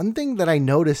one thing that I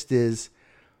noticed is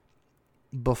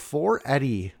before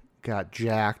Eddie got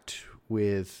jacked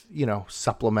with,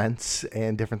 supplements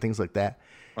and different things like that,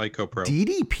 IcoPro.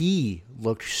 DDP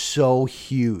looked so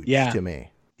huge to me.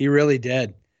 He really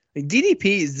did.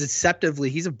 DDP is deceptively,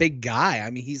 he's a big guy. I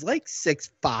mean, he's like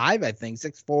 6'5", I think,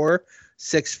 6'4",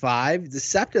 6'5",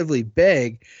 deceptively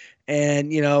big.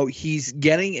 And, he's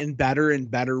getting in better and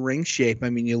better ring shape. I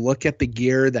mean, you look at the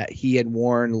gear that he had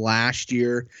worn last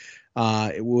year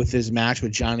with his match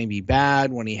with Johnny B.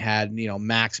 Bad when he had,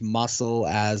 Max Muscle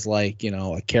as like,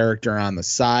 a character on the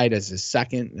side as his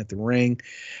second at the ring.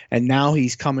 And now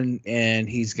he's coming and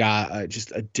he's got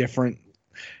just a different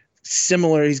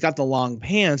similar. He's got the long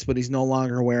pants, but he's no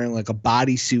longer wearing like a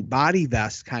bodysuit, body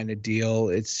vest kind of deal.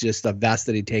 It's just a vest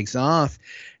that he takes off.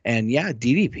 And yeah,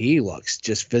 DDP looks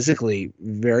just physically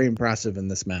very impressive in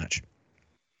this match.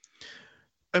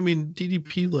 I mean,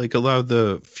 DDP, like a lot of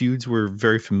the feuds we're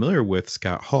very familiar with,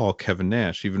 Scott Hall, Kevin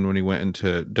Nash, even when he went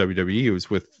into WWE, it was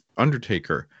with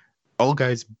Undertaker, all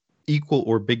guys equal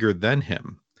or bigger than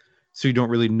him. So you don't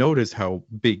really notice how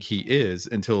big he is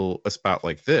until a spot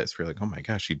like this, where you're like, oh my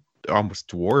gosh, he almost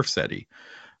dwarfs Eddie.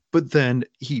 But then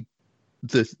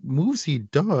the moves he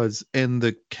does and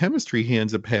the chemistry he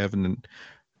ends up having, and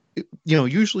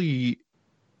usually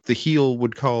the heel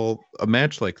would call a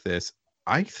match like this.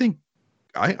 I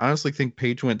honestly think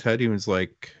Paige went to Eddie and was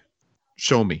like,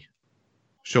 show me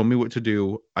what to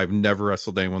do. I've never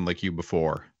wrestled anyone like you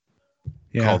before.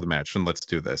 Yeah. Call the match and let's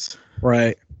do this.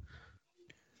 Right.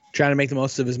 Trying to make the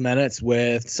most of his minutes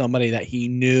with somebody that he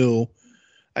knew.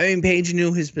 I mean, Paige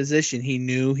knew his position. He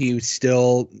knew he was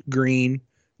still green,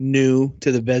 new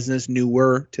to the business,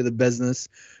 newer to the business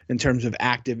in terms of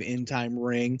active in-time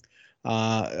ring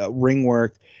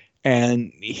work.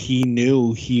 And he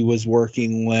knew he was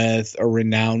working with a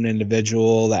renowned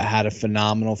individual that had a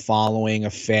phenomenal following, a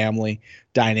family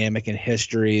dynamic and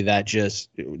history that just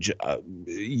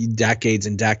decades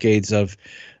and decades of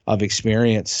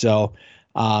experience. So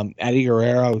Eddie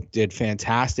Guerrero did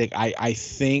fantastic. I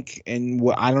think, and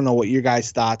I don't know what your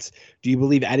guys' thoughts. Do you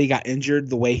believe Eddie got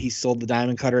injured the way he sold the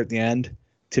diamond cutter at the end?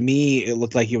 To me, it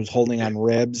looked like he was holding on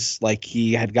ribs, like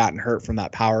he had gotten hurt from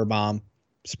that power bomb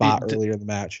spot earlier in the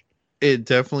match. It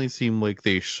definitely seemed like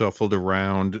they shuffled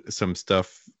around some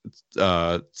stuff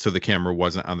so the camera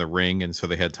wasn't on the ring, and so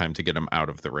they had time to get him out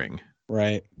of the ring.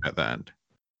 Right. At the end.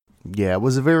 Yeah, it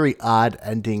was a very odd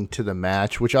ending to the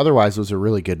match, which otherwise was a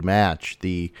really good match.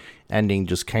 The ending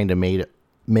just kind of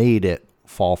made it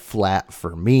fall flat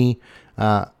for me.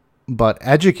 But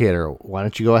Educator, why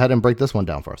don't you go ahead and break this one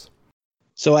down for us?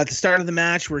 So at the start of the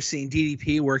match, we're seeing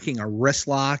DDP working a wrist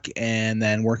lock and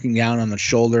then working down on the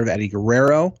shoulder of Eddie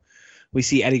Guerrero. We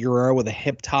see Eddie Guerrero with a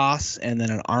hip toss and then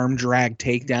an arm drag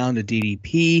takedown to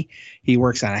DDP. He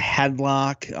works on a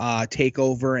headlock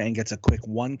takeover and gets a quick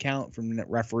 1 count from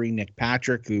referee Nick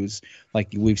Patrick, who's, like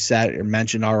we've said or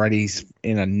mentioned already, he's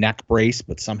in a neck brace,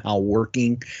 but somehow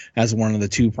working as one of the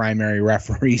 2 primary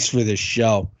referees for this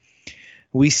show.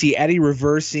 We see Eddie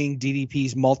reversing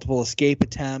DDP's multiple escape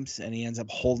attempts, and he ends up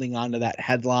holding onto that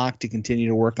headlock to continue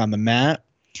to work on the mat.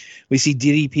 We see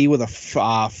DDP with a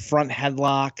front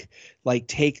headlock like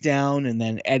takedown, and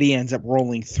then Eddie ends up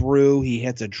rolling through. He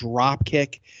hits a drop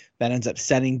kick that ends up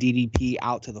sending DDP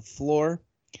out to the floor.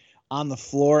 On the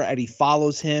floor, Eddie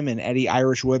follows him, and Eddie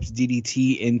Irish whips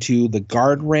DDT into the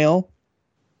guardrail.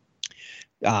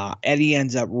 Eddie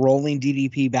ends up rolling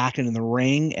DDP back into the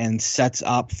ring and sets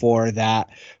up for that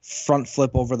front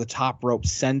flip over the top rope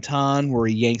senton, where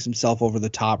he yanks himself over the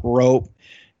top rope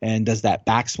and does that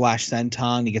backsplash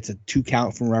senton. He gets a 2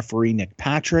 count from referee Nick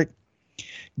Patrick.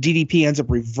 DDP ends up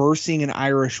reversing an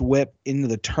Irish whip into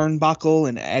the turnbuckle,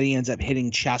 and Eddie ends up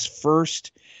hitting chest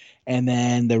first. And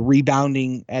then the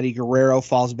rebounding Eddie Guerrero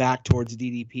falls back towards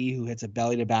DDP, who hits a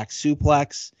belly-to-back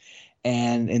suplex.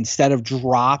 And instead of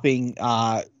dropping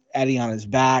Eddie on his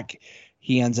back,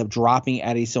 he ends up dropping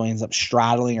Eddie, so he ends up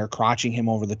straddling or crotching him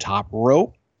over the top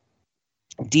rope.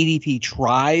 DDP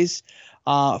tries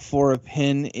for a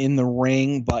pin in the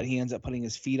ring, but he ends up putting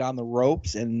his feet on the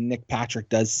ropes, and Nick Patrick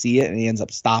does see it, and he ends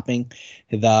up stopping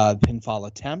the pinfall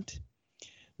attempt.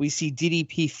 We see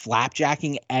DDP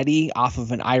flapjacking Eddie off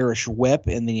of an Irish whip,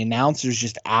 and the announcers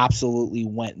just absolutely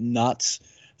went nuts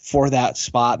for that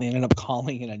spot. They ended up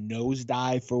calling it a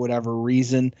nosedive for whatever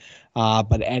reason,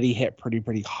 but Eddie hit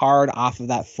pretty hard off of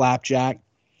that flapjack.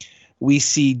 We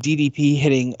see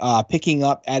DDP picking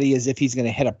up Eddie as if he's going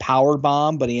to hit a power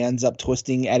bomb, but he ends up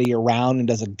twisting Eddie around and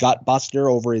does a gut buster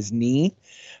over his knee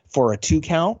for a 2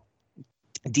 count.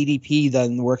 DDP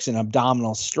then works an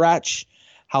abdominal stretch.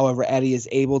 However, Eddie is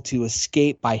able to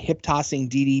escape by hip tossing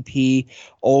DDP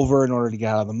over in order to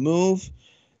get out of the move.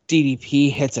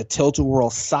 DDP hits a tilt-a-whirl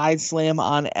side slam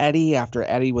on Eddie after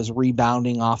Eddie was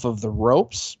rebounding off of the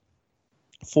ropes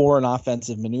for an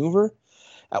offensive maneuver.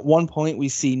 At one point, we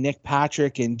see Nick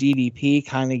Patrick and DDP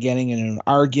kind of getting in an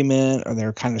argument, or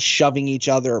they're kind of shoving each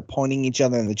other or pointing each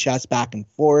other in the chest back and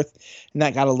forth. And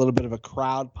that got a little bit of a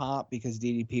crowd pop because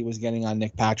DDP was getting on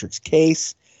Nick Patrick's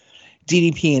case.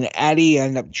 DDP and Eddie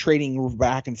end up trading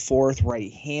back and forth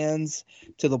right hands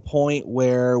to the point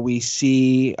where we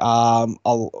see a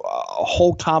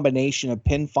whole combination of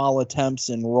pinfall attempts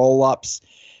and roll-ups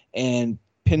and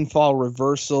pinfall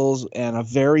reversals, and a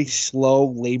very slow,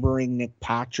 laboring Nick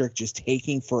Patrick just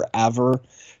taking forever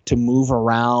to move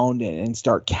around and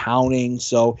start counting.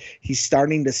 So he's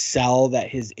starting to sell that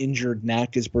his injured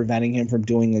neck is preventing him from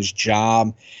doing his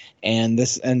job. And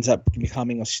this ends up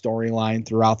becoming a storyline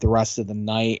throughout the rest of the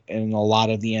night in a lot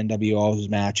of the NWO's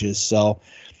matches. So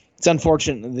it's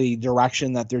unfortunate the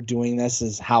direction that they're doing this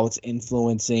is how it's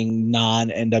influencing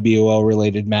non-NWO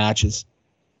related matches.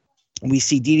 We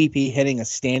see DDP hitting a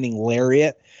standing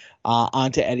lariat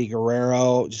onto Eddie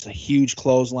Guerrero, just a huge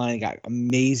clothesline. Got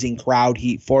amazing crowd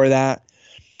heat for that.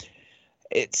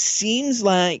 It seems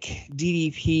like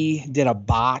DDP did a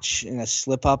botch and a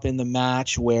slip up in the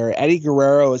match where Eddie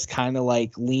Guerrero is kind of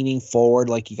like leaning forward,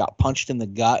 like he got punched in the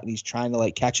gut and he's trying to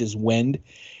like catch his wind.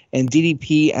 And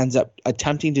DDP ends up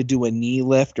attempting to do a knee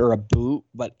lift or a boot,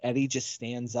 but Eddie just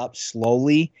stands up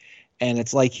slowly. And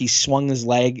it's like he swung his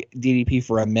leg, DDP,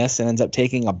 for a miss and ends up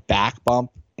taking a back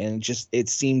bump. And it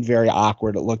seemed very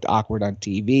awkward. It looked awkward on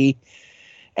TV.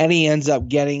 And he ends up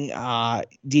getting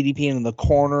DDP into the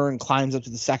corner and climbs up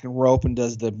to the second rope and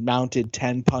does the mounted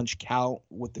 10-punch count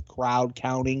with the crowd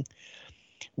counting.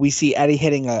 We see Eddie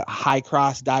hitting a high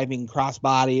cross diving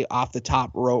crossbody off the top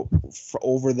rope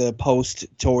over the post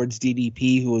towards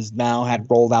DDP, who has now had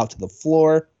rolled out to the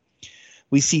floor.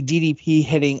 We see DDP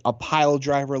hitting a pile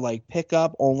driver like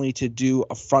pickup, only to do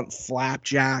a front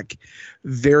flapjack.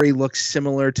 Very looks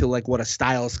similar to like what a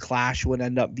Styles Clash would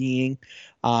end up being.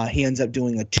 He ends up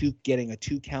doing getting a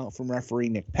 2 count from referee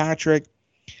Nick Patrick.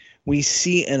 We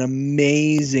see an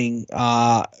amazing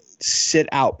sit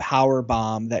out power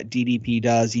bomb that DDP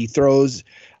does. He throws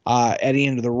Eddie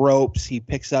into the ropes. He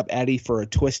picks up Eddie for a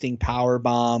twisting power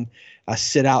bomb, a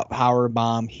sit out power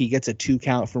bomb. He gets a 2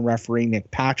 count from referee Nick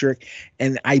Patrick.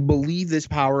 And I believe this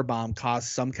power bomb caused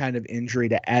some kind of injury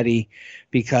to Eddie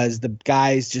because the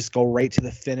guys just go right to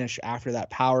the finish after that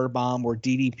power bomb where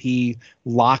DDP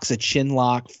locks a chin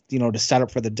lock, to set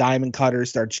up for the diamond cutter,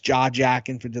 starts jaw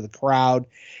jacking into the crowd,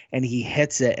 and he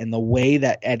hits it. And the way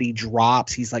that Eddie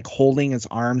drops, he's like holding his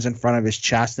arms in front of his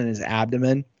chest and his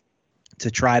abdomen to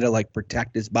try to like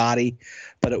protect his body.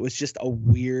 But it was just a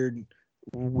weird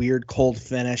cold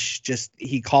finish. Just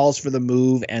he calls for the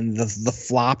move and the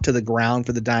flop to the ground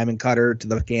for the diamond cutter to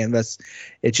the canvas.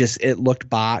 It looked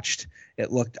botched.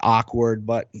 It looked awkward,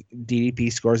 but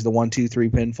DDP scores the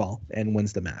 1-2-3 pinfall and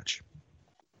wins the match.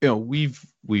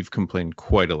 We've complained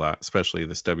quite a lot, especially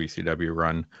this WCW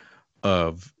run,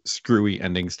 of screwy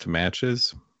endings to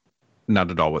matches. Not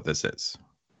at all what this is.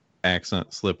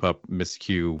 Accident, slip up,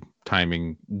 miscue,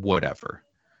 timing, whatever.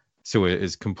 So it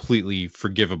is completely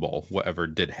forgivable, whatever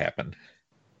did happen.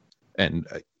 And,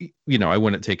 I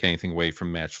wouldn't take anything away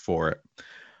from match 4.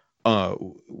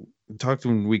 Talked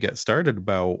when we get started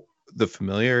about the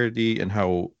familiarity and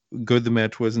how good the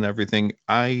match was and everything.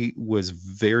 I was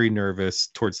very nervous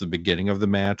towards the beginning of the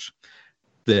match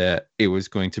that it was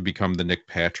going to become the Nick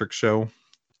Patrick show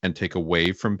and take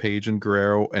away from Page and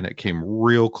Guerrero. And it came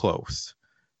real close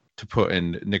to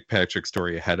putting Nick Patrick's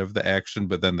story ahead of the action,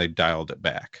 but then they dialed it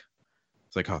back.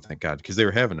 It's like, oh, thank God, because they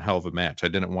were having a hell of a match. I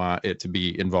didn't want it to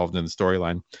be involved in the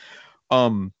storyline.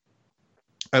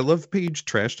 I love Paige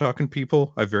trash talking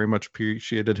people. I very much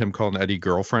appreciated him calling Eddie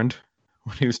girlfriend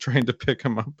when he was trying to pick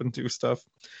him up and do stuff.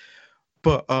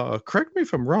 But correct me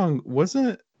if I'm wrong, weren't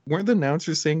the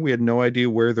announcers saying we had no idea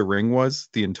where the ring was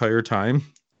the entire time?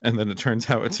 And then it turns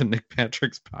out it's in Nick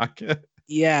Patrick's pocket.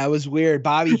 Yeah, it was weird.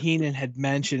 Bobby Heenan had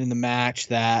mentioned in the match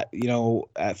that,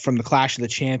 from the Clash of the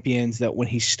Champions, that when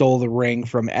he stole the ring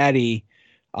from Eddie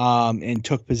and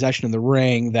took possession of the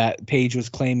ring, that Paige was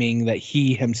claiming that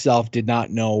he himself did not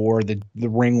know where the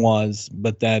ring was.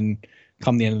 But then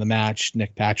come the end of the match,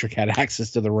 Nick Patrick had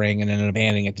access to the ring and ended up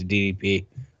handing it to DDP. It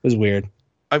was weird.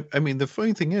 I mean, the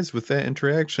funny thing is with that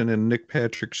interaction and Nick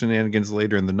Patrick shenanigans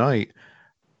later in the night,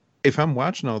 if I'm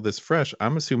watching all this fresh,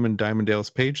 I'm assuming Diamond Dallas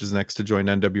Page is next to join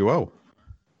NWO.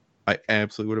 I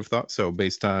absolutely would have thought so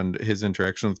based on his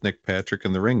interaction with Nick Patrick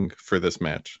in the ring for this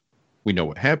match. We know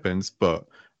what happens, but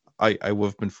I would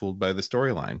have been fooled by the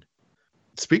storyline.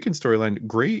 Speaking storyline,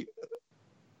 great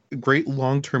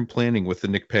long-term planning with the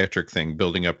Nick Patrick thing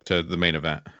building up to the main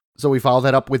event. So we follow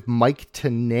that up with Mike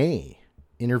Tenay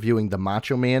interviewing the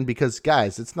Macho Man, because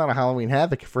guys, it's not a Halloween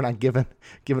Havoc if we're not giving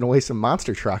away some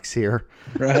monster trucks here.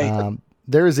 Right.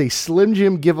 There is a Slim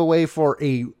Jim giveaway for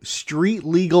a street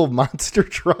legal monster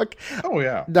truck. Oh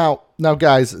yeah. Now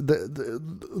guys, the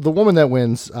woman that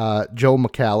wins, Joe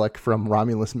McCallick from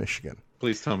Romulus, Michigan.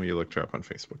 Please tell me you looked her up on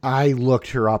Facebook. I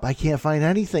looked her up. I can't find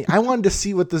anything. I wanted to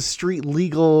see what the street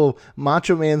legal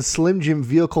Macho Man Slim Jim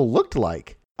vehicle looked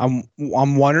like. I'm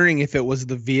wondering if it was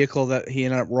the vehicle that he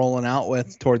ended up rolling out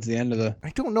with towards the end of the...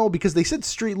 I don't know, because they said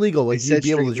street legal, like you'd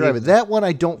be able to drive it. That one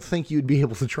I don't think you'd be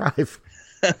able to drive.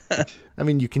 I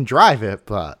mean, you can drive it,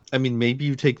 but... I mean, maybe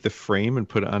you take the frame and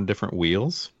put it on different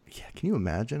wheels. Yeah, can you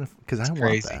imagine? Because I want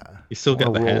crazy. that. You still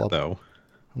got the hat, though.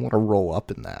 I want to roll up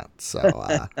in that,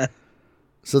 so...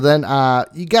 So then,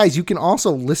 you guys, you can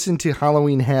also listen to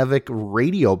Halloween Havoc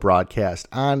radio broadcast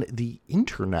on the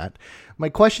internet. My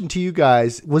question to you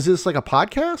guys, was this like a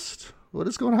podcast? What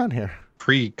is going on here?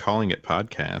 Pre-calling it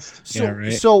podcast. So, yeah,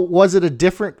 right. So was it a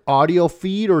different audio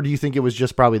feed, or do you think it was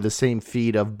just probably the same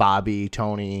feed of Bobby,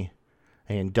 Tony,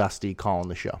 and Dusty calling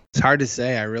the show? It's hard to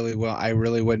say. I really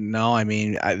wouldn't know. I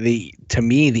mean, to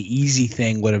me, the easy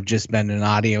thing would have just been an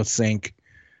audio sync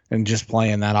and just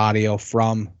playing that audio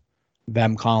from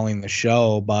them calling the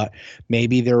show, but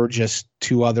maybe there were just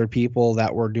two other people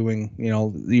that were doing,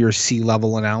 your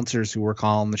C-level announcers who were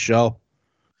calling the show.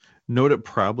 Know what it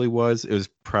probably was? It was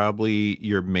probably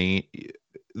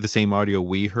the same audio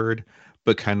we heard,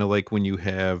 but kind of like when you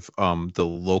have the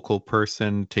local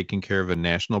person taking care of a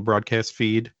national broadcast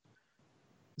feed.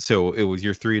 So it was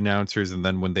your three announcers, and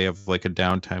then when they have like a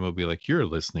downtime, it'll be like, you're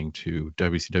listening to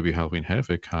WCW Halloween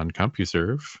Havoc on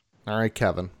CompuServe. All right,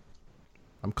 Kevin.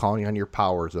 I'm calling on your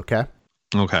powers, okay?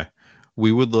 Okay.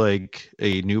 We would like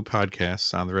a new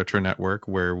podcast on the Retro Network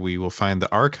where we will find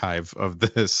the archive of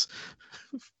this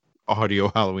audio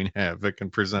Halloween Havoc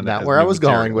and present it. Not where I was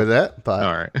going with it, but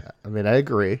all right. I mean, I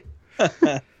agree.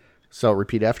 So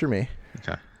repeat after me.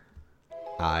 Okay.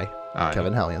 I,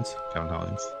 Kevin Hellions. Kevin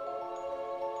Hellions.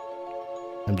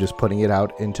 I'm just putting it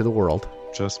out into the world.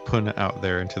 Just putting it out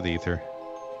there into the ether.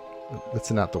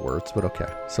 That's not the words, but okay.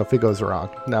 So if it goes wrong,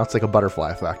 now it's like a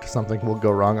butterfly effect. Something will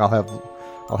go wrong. I'll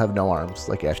have no arms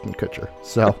like Ashton Kutcher.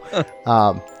 So,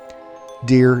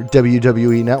 dear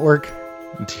WWE Network,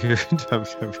 dear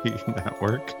WWE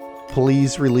Network,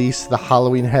 please release the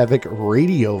Halloween Havoc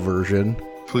radio version.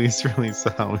 Please release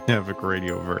the Halloween Havoc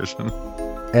radio version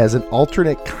as an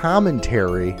alternate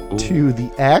commentary to the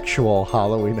actual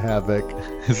Halloween Havoc.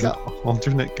 As an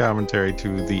alternate commentary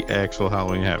to the actual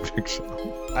Halloween Havoc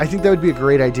show. I think that would be a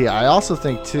great idea. I also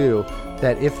think, too,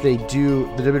 that if they do,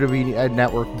 the WWE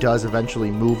Network does eventually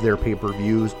move their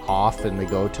pay-per-views off and they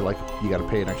go to, like, you got to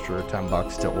pay an extra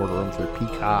 $10 to order them through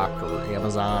Peacock or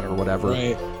Amazon or whatever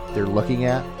they're looking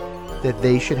at, that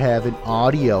they should have an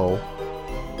audio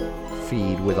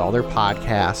feed with all their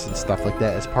podcasts and stuff like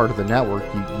that as part of the network.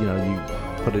 You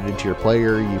put it into your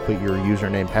player, you put your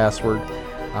username, password.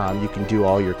 You can do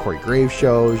all your Corey Graves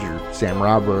shows, your Sam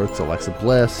Roberts, Alexa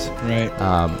Bliss. Right.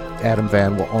 Adam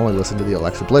Van will only listen to the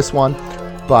Alexa Bliss one.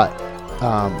 But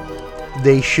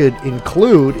they should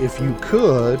include, if you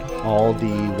could, all the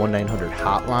 1-900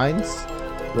 hotlines.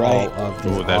 Right. All of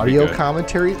the audio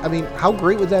commentary. I mean, how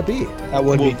great would that be? That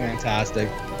would be fantastic.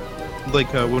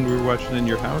 Like when we were watching in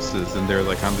your houses and they're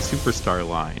like on the Superstar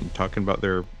line talking about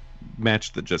their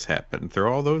match that just happened.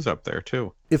 Throw all those up there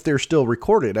too. If they're still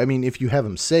recorded. I mean, if you have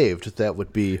them saved, that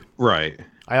would be... Right.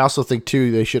 I also think,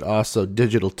 too, they should also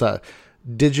digitize?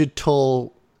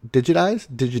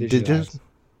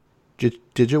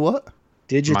 Did you what?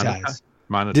 Digitize.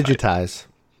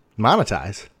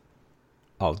 Monetize.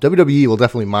 Oh, WWE will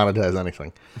definitely monetize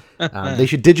anything. They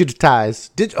should digitize.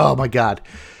 Oh my God.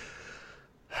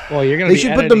 Well, you're gonna. They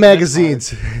should put the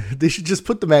magazines. They should just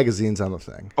put the magazines on the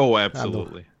thing. Oh,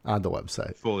 absolutely. On the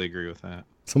website. Fully agree with that.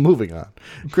 So moving on.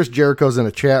 Chris Jericho's in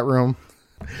a chat room.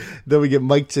 Then we get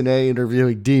Mike Tenay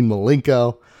interviewing Dean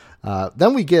Malenko.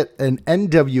 Then we get an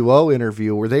NWO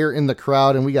interview where they are in the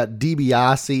crowd, and we got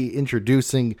DiBiase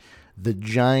introducing the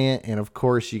Giant, and of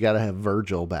course you got to have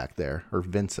Virgil back there, or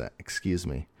Vincent, excuse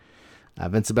me.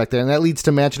 Vincent back there, and that leads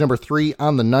to match number 3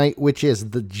 on the night, which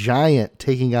is the Giant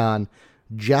taking on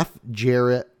Jeff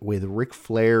Jarrett with Ric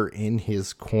Flair in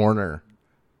his corner.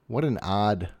 What an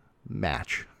odd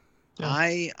match.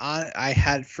 I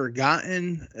had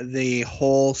forgotten the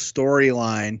whole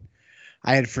storyline.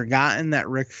 I had forgotten that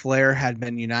Ric Flair had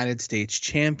been United States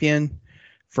champion,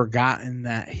 forgotten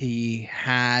that he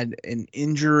had an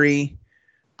injury.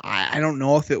 I don't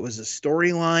know if it was a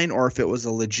storyline or if it was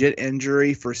a legit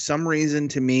injury. For some reason,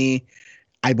 to me,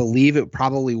 I believe it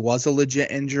probably was a legit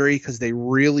injury because they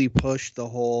really pushed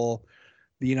the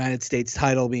United States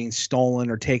title being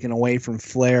stolen or taken away from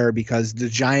Flair because the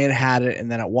Giant had it,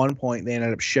 and then at one point they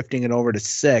ended up shifting it over to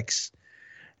Six.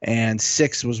 And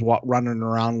Six was running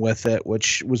around with it,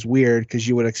 which was weird because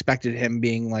you would have expected him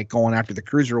being like going after the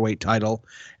cruiserweight title.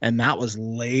 And that was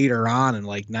later on in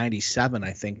like 97,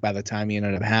 I think, by the time he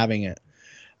ended up having it.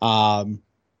 But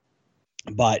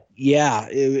yeah,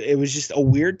 it was just a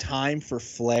weird time for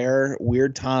Flair,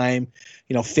 weird time,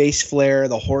 face Flair,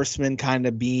 the Horsemen kind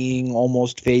of being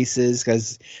almost faces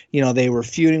because, they were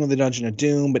feuding with the Dungeon of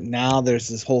Doom, but now there's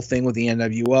this whole thing with the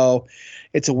NWO.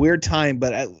 It's a weird time,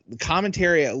 but the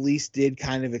commentary at least did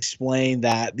kind of explain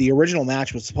that the original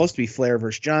match was supposed to be Flair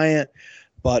versus Giant,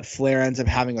 but Flair ends up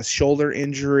having a shoulder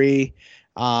injury.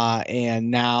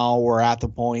 And now we're at the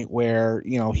point where,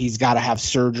 he's got to have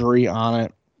surgery on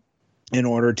it in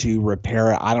order to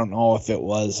repair it. I don't know if it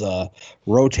was a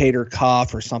rotator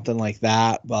cuff or something like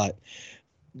that, but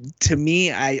to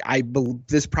me, I believe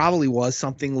this probably was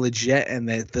something legit, and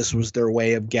that this was their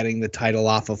way of getting the title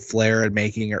off of Flair and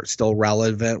making it still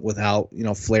relevant without,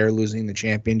 Flair losing the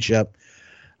championship.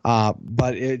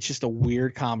 But it's just a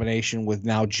weird combination with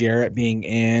now Jarrett being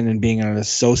in and being an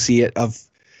associate of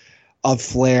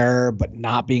Flair, but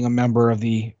not being a member of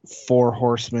the Four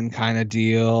Horsemen kind of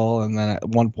deal. And then at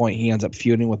one point he ends up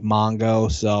feuding with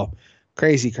Mongo. So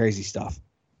crazy, crazy stuff.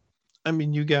 I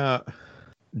mean, you got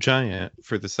Giant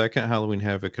for the second Halloween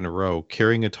Havoc in a row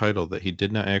carrying a title that he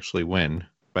did not actually win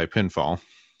by pinfall.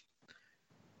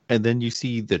 And then you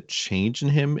see the change in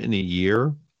him in a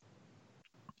year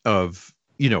of,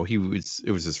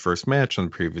 it was his first match on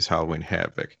the previous Halloween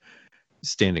Havoc,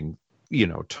 standing,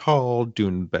 tall,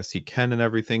 doing the best he can and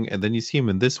everything. And then you see him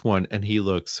in this one and he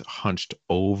looks hunched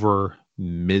over,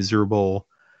 miserable,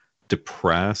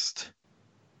 depressed.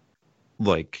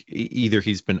 Like either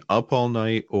he's been up all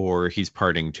night or he's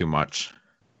partying too much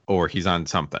or he's on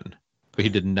something, but he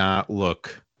did not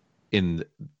look in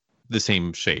the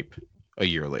same shape a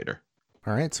year later.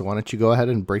 All right. So why don't you go ahead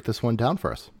and break this one down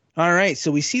for us? All right. So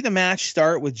we see the match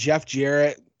start with Jeff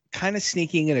Jarrett kind of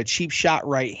sneaking in a cheap shot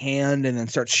right hand and then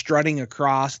start strutting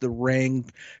across the ring,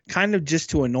 kind of just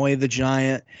to annoy the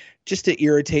Giant, just to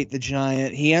irritate the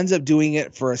Giant. He ends up doing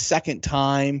it for a second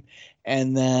time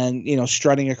and then,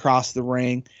 strutting across the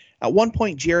ring. At one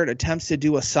point, Jarrett attempts to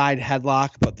do a side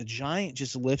headlock, but the Giant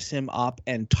just lifts him up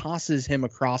and tosses him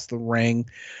across the ring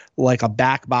like a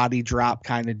back body drop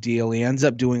kind of deal. He ends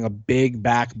up doing a big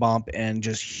back bump and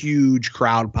just huge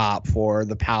crowd pop for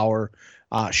the power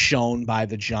shown by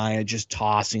the Giant, just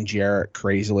tossing Jarrett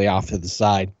crazily off to the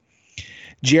side.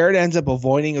 Jarrett ends up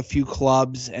avoiding a few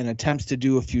clubs and attempts to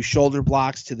do a few shoulder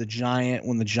blocks to the Giant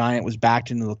when the Giant was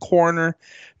backed into the corner.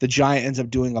 The Giant ends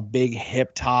up doing a big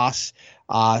hip toss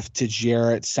to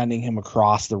Jarrett, sending him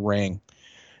across the ring.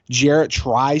 Jarrett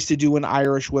tries to do an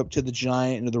Irish whip to the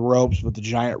Giant into the ropes, but the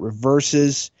Giant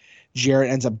reverses. Jarrett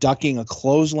ends up ducking a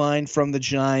clothesline from the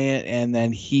Giant, and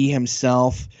then he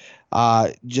himself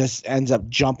just ends up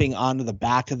jumping onto the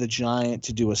back of the Giant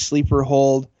to do a sleeper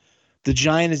hold. The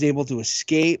Giant is able to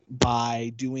escape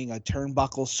by doing a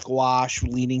turnbuckle squash,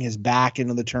 leaning his back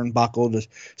into the turnbuckle to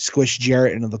squish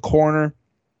Jarrett into the corner.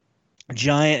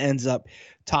 Giant ends up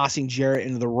tossing Jarrett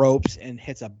into the ropes and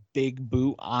hits a big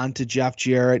boot onto Jeff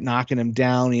Jarrett, knocking him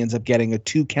down. He ends up getting a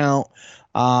 2 count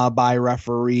by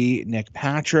referee Nick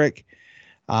Patrick.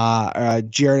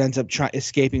 Jarrett ends up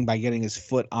escaping by getting his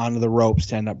foot onto the ropes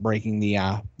to end up breaking the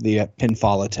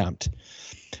pinfall attempt.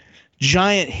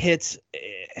 Giant hits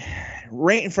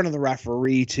right in front of the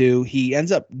referee too. He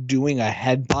ends up doing a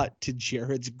headbutt to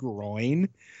Jared's groin.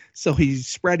 So he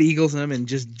spread eagles him and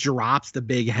just drops the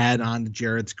big head onto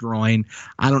Jarrett's groin.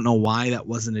 I don't know why that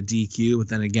wasn't a DQ, but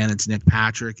then again, it's Nick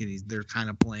Patrick, and they're kind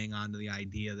of playing onto the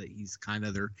idea that he's kind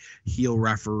of their heel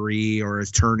referee or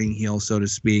his turning heel, so to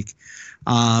speak.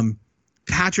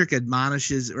 Patrick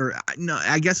admonishes, or no,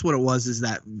 I guess what it was is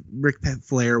that Ric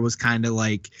Flair was kind of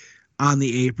like on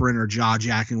the apron or jaw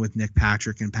jacking with Nick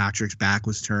Patrick, and Patrick's back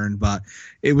was turned, but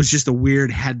it was just a weird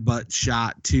headbutt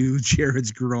shot to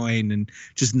Jared's groin, and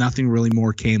just nothing really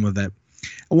more came of it.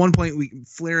 At one point,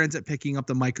 Flair ends up picking up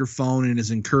the microphone and is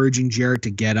encouraging Jared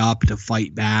to get up, to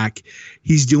fight back.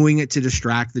 He's doing it to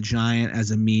distract the Giant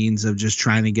as a means of just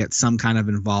trying to get some kind of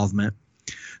involvement.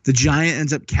 The Giant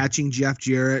ends up catching Jeff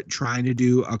Jarrett, trying to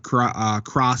do a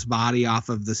cross body off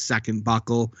of the second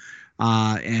buckle.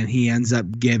 And he ends up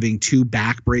giving 2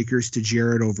 backbreakers to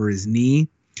Jarrett over his knee.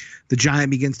 The Giant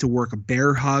begins to work a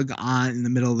bear hug in the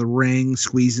middle of the ring,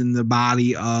 squeezing the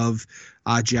body of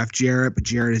Jeff Jarrett, but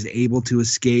Jarrett is able to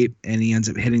escape, and he ends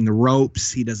up hitting the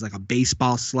ropes. He does like a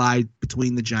baseball slide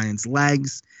between the Giant's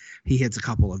legs. He hits a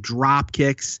couple of drop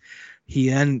kicks. He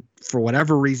then, for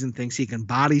whatever reason, thinks he can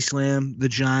body slam the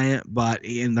Giant, but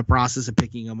in the process of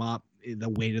picking him up, the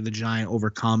weight of the Giant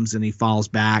overcomes and he falls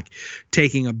back,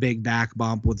 taking a big back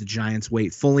bump with the Giant's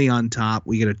weight fully on top.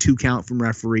 We get a 2 count from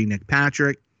referee Nick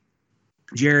Patrick.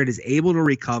 Jarrett is able to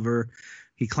recover.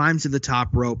 He climbs to the top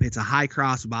rope, hits a high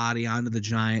cross body onto the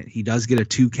Giant. He does get a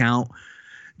 2 count.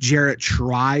 Jarrett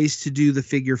tries to do the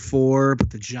figure 4, but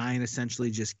the Giant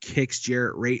essentially just kicks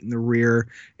Jarrett right in the rear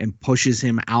and pushes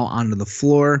him out onto the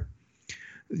floor.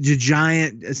 The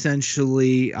Giant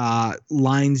essentially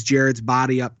lines Jarrett's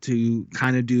body up to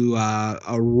kind of do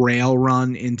a rail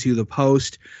run into the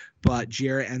post, but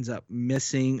Jarrett ends up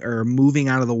missing or moving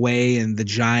out of the way, and the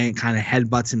Giant kind of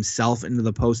headbutts himself into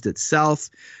the post itself,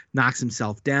 knocks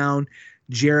himself down.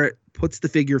 Jarrett puts the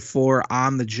figure 4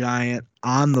 on the Giant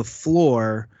on the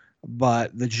floor,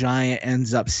 but the Giant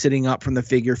ends up sitting up from the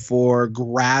figure 4,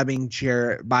 grabbing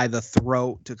Jarrett by the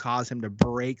throat to cause him to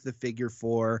break the figure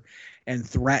 4, and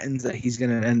threatens that he's going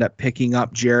to end up picking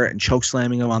up Jarrett and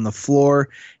chokeslamming him on the floor.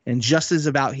 And just as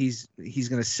about he's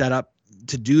going to set up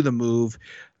to do the move,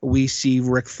 we see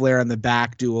Ric Flair in the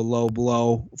back do a low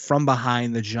blow from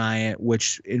behind the Giant,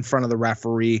 which in front of the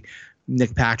referee,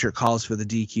 Nick Patrick calls for the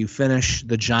DQ finish.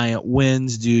 The Giant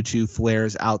wins due to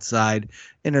Flair's outside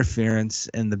interference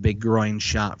and the big groin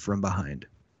shot from behind.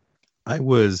 I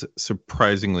was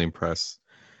surprisingly impressed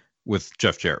with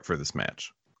Jeff Jarrett for this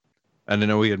match. And I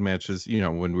know we had matches,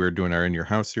 when we were doing our In Your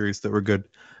House series that were good,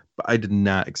 but I did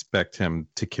not expect him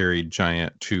to carry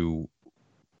Giant to,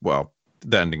 well,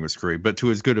 the ending was screwy, but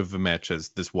to as good of a match as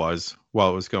this was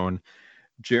while it was going.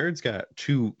 Jared's got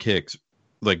 2 kicks,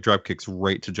 like drop kicks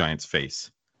right to Giant's face.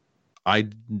 I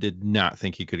did not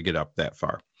think he could get up that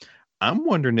far. I'm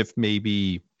wondering if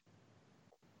maybe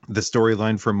the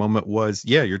storyline for a moment was,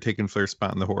 you're taking Flair's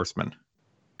spot in the Horseman.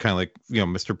 Kind of like,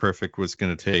 Mr. Perfect was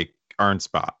going to take Arn's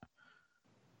spot.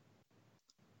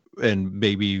 And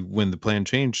maybe when the plan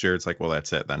changed, Jared's like, well,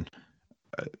 that's it then.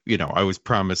 I was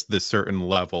promised this certain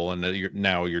level, and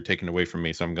now you're taken away from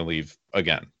me, so I'm going to leave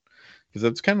again. Because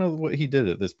that's kind of what he did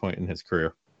at this point in his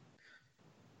career.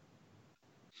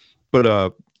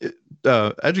 But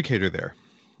educator there.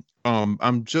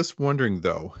 I'm just wondering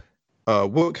though,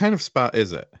 what kind of spot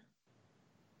is it?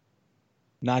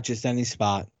 Not just any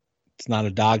spot. It's not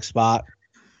a dog spot.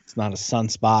 It's not a sun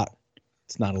spot.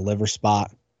 It's not a liver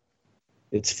spot.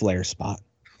 It's Flair spot.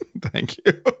 Thank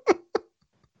you.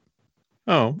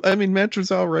 Oh, I mean, match was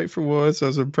all right for was. I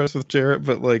was impressed with Jarrett,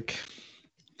 but like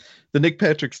the Nick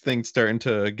Patrick's thing's starting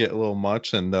to get a little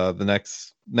much, and the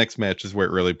next match is where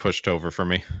it really pushed over for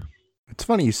me. It's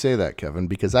funny you say that, Kevin,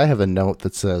 because I have a note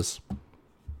that says,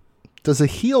 does a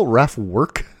heel ref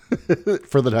work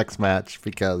for the next match?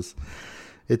 Because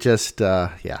it just,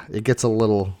 it gets a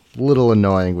little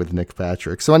annoying with Nick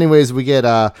Patrick. So anyways, we get,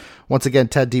 once again,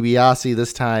 Ted DiBiase,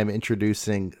 this time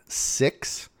introducing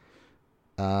Six,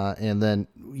 and then,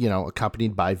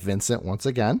 accompanied by Vincent once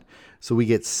again. So we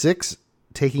get Six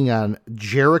taking on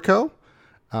Jericho.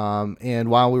 And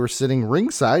while we were sitting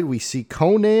ringside, we see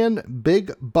Conan, Big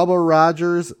Bubba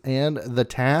Rogers, and the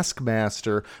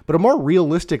Taskmaster, but a more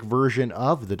realistic version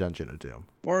of the Dungeon of Doom.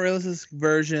 More realistic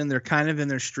version. They're kind of in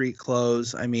their street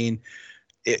clothes. I mean,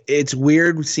 it's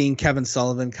weird seeing Kevin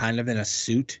Sullivan kind of in a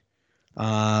suit.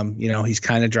 He's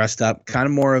kind of dressed up, kind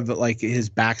of more of like his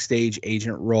backstage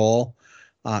agent role.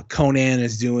 Conan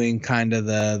is doing kind of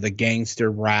the gangster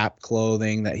rap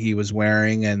clothing that he was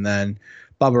wearing, and then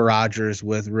Bubba Rogers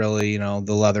with really,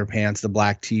 the leather pants, the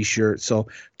black T-shirt. So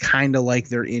kind of like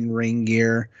their in-ring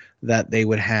gear that they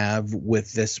would have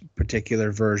with this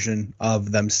particular version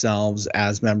of themselves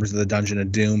as members of the Dungeon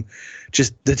of Doom.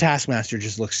 Just the Taskmaster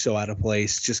just looks so out of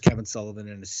place. Just Kevin Sullivan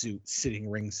in a suit sitting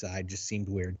ringside just seemed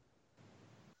weird.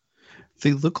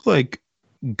 They look like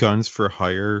guns for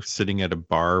hire sitting at a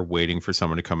bar waiting for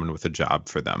someone to come in with a job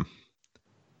for them.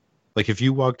 Like if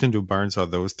you walked into a bar and saw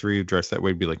those three dressed that way,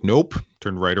 you'd be like, nope,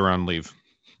 turn right around, leave.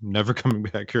 Never coming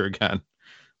back here again.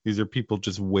 These are people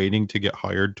just waiting to get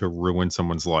hired to ruin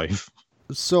someone's life.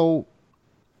 So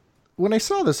when I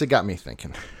saw this, it got me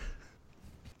thinking.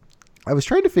 I was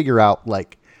trying to figure out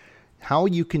like how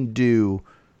you can do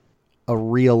a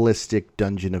realistic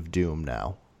Dungeon of Doom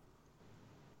now.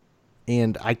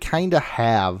 And I kind of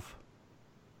have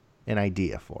an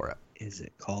idea for it. Is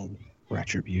it called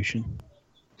Retribution?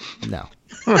 No.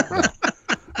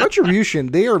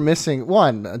 Retribution, they are missing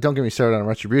one. Don't get me started on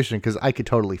Retribution because I could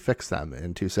totally fix them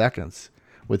in 2 seconds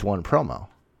with one promo.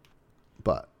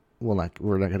 But we're not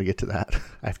going to get to that.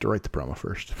 I have to write the promo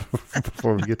first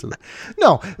before we get to that.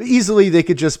 No, easily they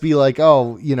could just be like,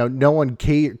 oh, no one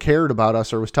cared about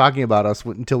us or was talking about us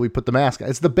until we put the mask on.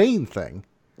 It's the Bane thing.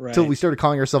 Right. Until we started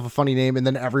calling ourselves a funny name and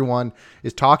then everyone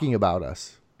is talking about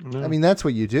us. No. I mean, that's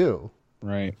what you do.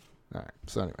 Right. All right.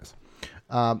 So anyways.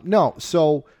 No,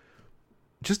 so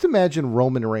just imagine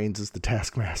Roman Reigns as the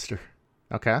Taskmaster.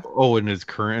 Okay. Oh, in his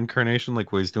current incarnation,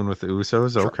 like what he's doing with the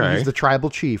Usos? Okay. He's the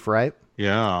tribal chief, right?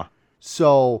 Yeah.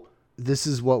 So this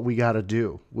is what we got to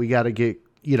do. We got to get,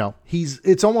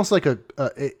 it's almost like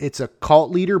it's a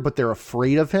cult leader, but they're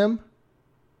afraid of him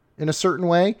in a certain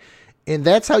way. And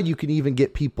that's how you can even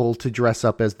get people to dress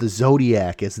up as the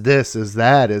Zodiac, as this, as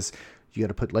that, as you got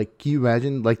to put, like, can you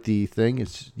imagine, like, the thing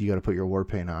is you got to put your war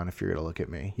paint on if you're going to look at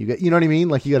me. You know what I mean?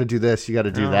 Like, you got to do this, you got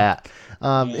to do that.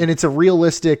 And it's a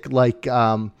realistic, like,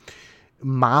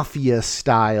 mafia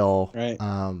style, right.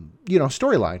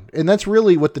 Storyline. And that's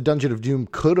really what the Dungeon of Doom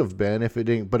could have been if it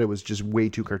didn't, but it was just way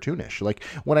too cartoonish. Like,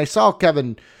 when I saw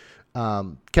Kevin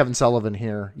Sullivan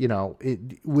here,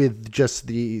 with just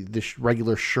the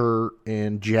regular shirt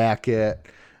and jacket,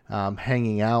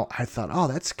 hanging out, I thought, oh,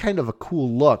 that's kind of a cool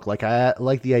look. Like, I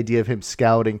like the idea of him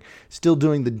scouting, still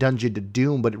doing the Dungeon of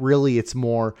Doom, but really it's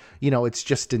more, it's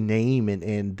just a name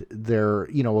and they're, a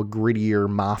grittier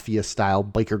mafia style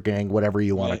biker gang, whatever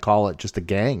you want to call it, just a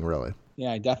gang, really.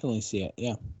 Yeah, I definitely see it.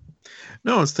 Yeah.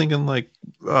 No, I was thinking like,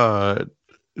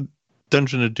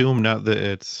 Dungeon of Doom, not that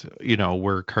it's,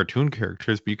 we're cartoon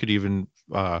characters, but you could even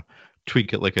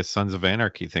tweak it like a Sons of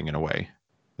Anarchy thing in a way.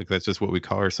 Like that's just what we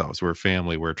call ourselves. We're a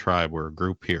family, we're a tribe, we're a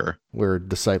group here. We're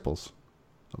disciples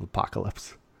of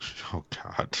Apocalypse. Oh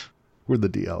God. We're the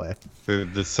DOA. The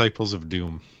disciples of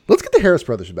Doom. Let's get the Harris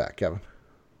brothers back, Kevin.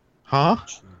 Huh?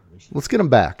 Let's get them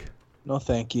back. No,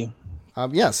 thank you.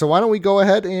 So why don't we go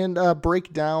ahead and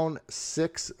break down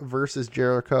Syxx versus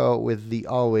Jericho with the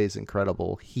always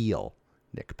incredible heel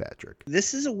Nick Patrick.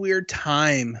 This is a weird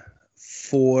time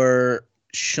for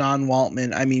Sean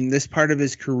Waltman. I mean, this part of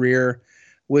his career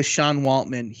with Sean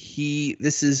Waltman,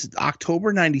 this is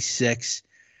October 96.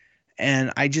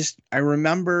 And I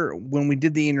remember when we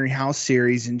did the In Your House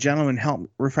series, and gentlemen,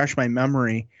 help refresh my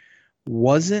memory.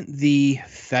 Wasn't the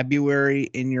February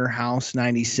In Your House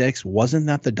 96, wasn't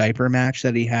that the diaper match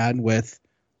that he had with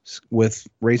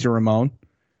Razor Ramon?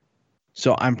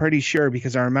 So I'm pretty sure,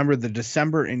 because I remember the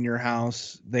December In Your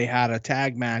House, they had a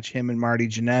tag match, him and Marty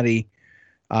Jannetty,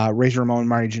 Razor Ramon and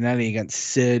Marty Jannetty against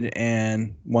Sid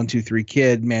and 1-2-3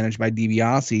 Kid, managed by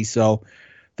DiBiase. So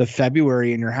the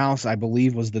February In Your House, I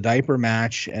believe, was the diaper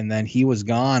match, and then he was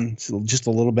gone just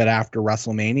a little bit after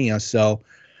WrestleMania. So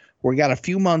we got a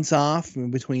few months off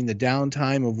in between the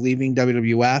downtime of leaving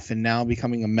WWF and now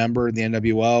becoming a member of the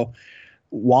NWO.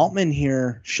 Waltman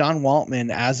here, Sean Waltman,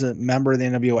 as a member of the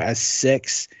NWO as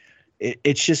Syxx,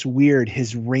 it's just weird.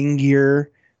 His ring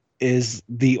gear is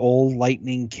the old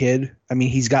Lightning Kid. I mean,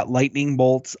 he's got lightning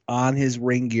bolts on his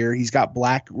ring gear. He's got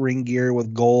black ring gear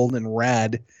with gold and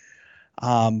red.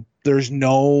 There's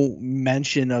no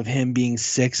mention of him being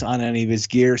Syxx on any of his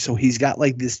gear. So he's got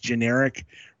like this generic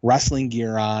wrestling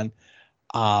gear on.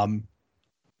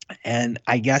 And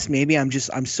I guess maybe I'm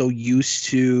so used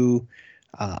to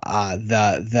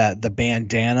the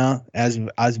bandana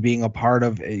as being a part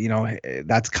of,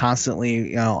 that's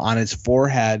constantly, on his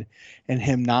forehead, and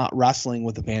him not wrestling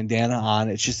with the bandana on.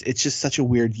 It's just such a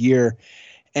weird year.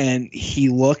 And he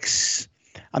looks,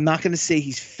 I'm not going to say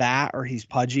he's fat or he's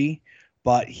pudgy,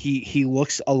 but he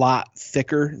looks a lot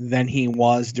thicker than he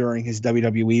was during his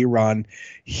WWE run.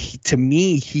 To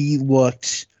me, he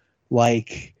looked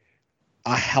like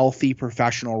a healthy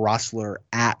professional wrestler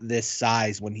at this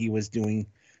size when he was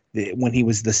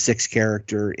the sixth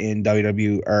character in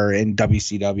WW or in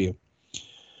WCW.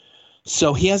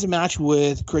 So he has a match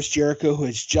with Chris Jericho, who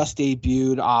has just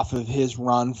debuted off of his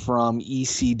run from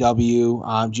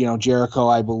ECW. Jericho,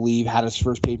 I believe, had his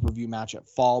first pay-per-view match at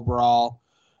Fall Brawl,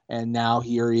 and now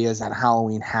here he is at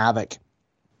Halloween Havoc.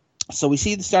 So we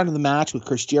see the start of the match with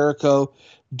Chris Jericho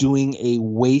doing a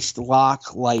waist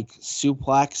lock like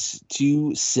suplex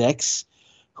to Six,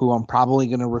 who I'm probably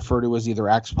going to refer to as either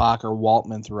X-Pac or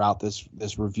Waltman throughout this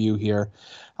review here.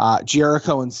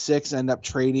 Jericho and Six end up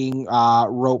trading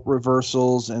rope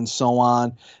reversals and so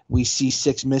on. We see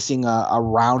Six missing a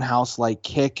roundhouse-like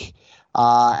kick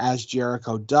as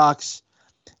Jericho ducks.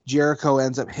 Jericho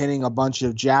ends up hitting a bunch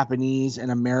of Japanese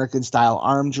and American-style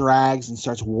arm drags and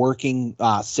starts working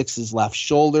Six's left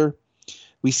shoulder.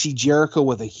 We see Jericho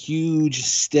with a huge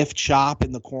stiff chop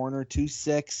in the corner to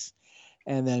Six,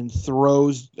 and then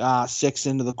throws Six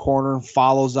into the corner and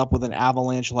follows up with an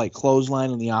avalanche-like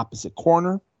clothesline in the opposite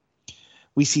corner.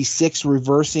 We see Six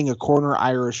reversing a corner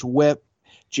Irish whip.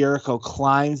 Jericho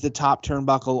climbs the top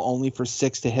turnbuckle only for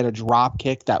Six to hit a drop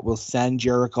kick that will send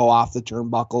Jericho off the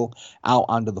turnbuckle out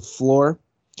onto the floor.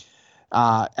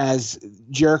 As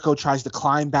Jericho tries to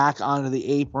climb back onto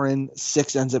the apron,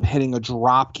 Six ends up hitting a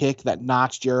drop kick that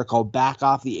knocks Jericho back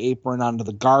off the apron onto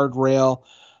the guardrail,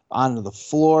 onto the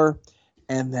floor.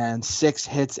 And then Six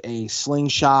hits a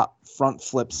slingshot front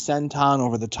flip senton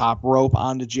over the top rope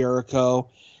onto Jericho,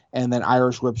 and then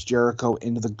Irish whips Jericho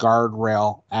into the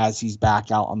guardrail as he's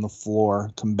back out on the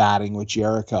floor combating with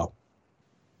Jericho.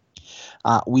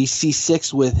 We see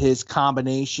Six with his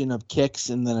combination of kicks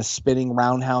and then a spinning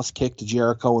roundhouse kick to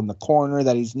Jericho in the corner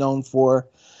that he's known for.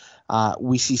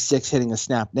 We see Six hitting a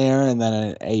snap there and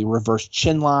then a reverse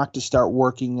chin lock to start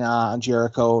working on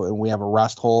Jericho, and we have a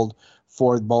rest hold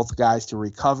for both guys to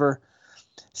recover.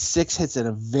 Six hits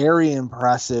a very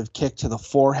impressive kick to the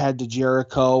forehead to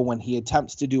Jericho when he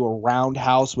attempts to do a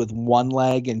roundhouse with one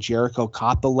leg, and Jericho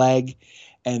caught the leg,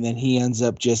 and then he ends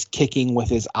up just kicking with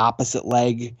his opposite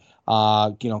leg,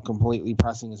 completely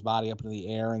pressing his body up into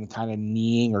the air and kind of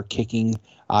kneeing or kicking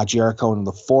Jericho into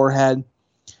the forehead.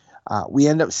 We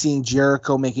end up seeing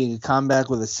Jericho making a comeback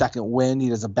with a second win. He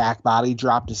does a back body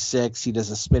drop to Six. He does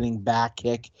a spinning back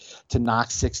kick to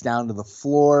knock Six down to the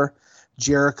floor.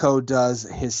 Jericho does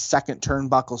his second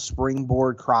turnbuckle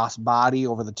springboard cross body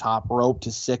over the top rope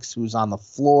to Six, who's on the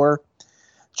floor.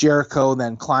 Jericho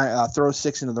then throws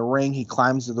Six into the ring. He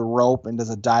climbs to the rope and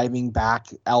does a diving back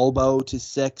elbow to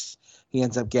Six. He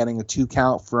ends up getting a 2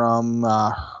 count from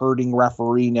hurting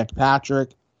referee Nick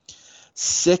Patrick.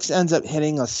 Six ends up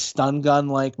hitting a stun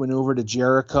gun-like maneuver to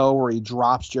Jericho where he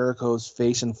drops Jericho's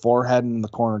face and forehead in the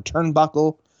corner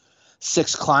turnbuckle.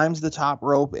 Six climbs the top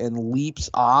rope and leaps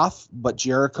off, but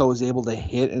Jericho is able to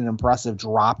hit an impressive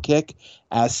drop kick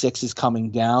as Six is coming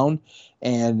down.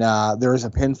 And there is a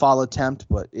pinfall attempt,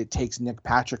 but it takes Nick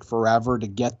Patrick forever to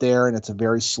get there, and it's a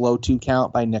very slow 2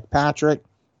 count by Nick Patrick.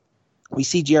 We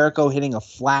see Jericho hitting a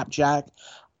flapjack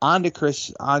onto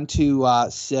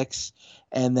Six,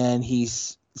 and then he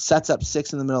sets up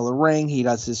Six in the middle of the ring. He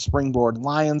does his springboard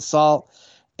lion salt.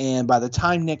 And by the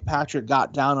time Nick Patrick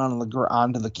got down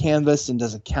onto the canvas and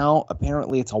does a count,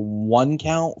 apparently it's a 1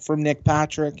 count from Nick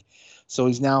Patrick. So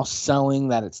he's now selling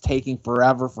that it's taking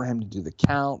forever for him to do the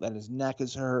count, that his neck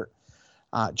is hurt.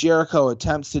 Jericho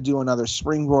attempts to do another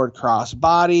springboard cross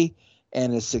body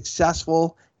and is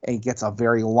successful and gets a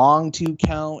very long 2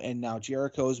 count. And now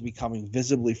Jericho is becoming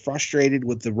visibly frustrated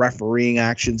with the refereeing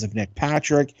actions of Nick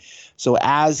Patrick. So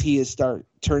as he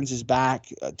turns his back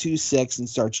to Six and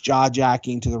starts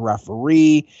jaw-jacking to the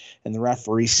referee, and the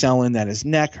referee selling that his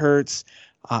neck hurts,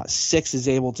 Six is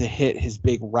able to hit his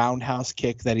big roundhouse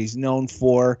kick that he's known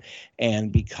for,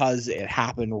 and because it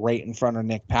happened right in front of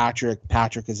Nick Patrick,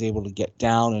 Patrick is able to get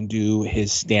down and do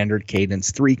his standard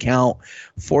cadence 3 count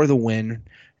for the win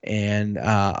and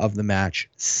of the match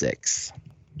 6.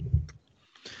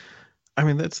 I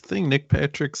mean, that's the thing. Nick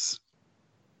Patrick's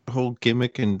whole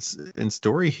gimmick and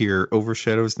story here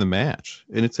overshadows the match,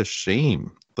 and it's a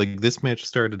shame. Like, this match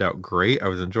started out great. I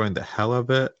was enjoying the hell of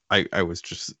it. I was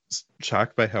just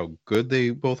shocked by how good they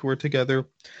both were together.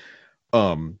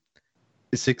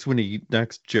 Six, when he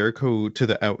knocks Jericho to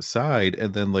the outside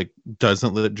and then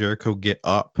doesn't let Jericho get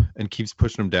up and keeps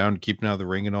pushing him down, keeping out of the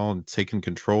ring and all, and taking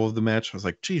control of the match. I was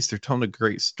like, geez, they're telling a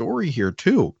great story here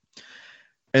too.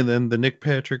 And then the Nick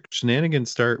Patrick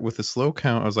shenanigans start with a slow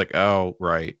count. I was like, oh,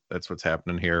 right, that's what's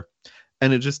happening here.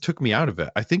 And it just took me out of it.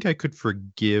 I think I could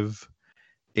forgive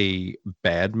a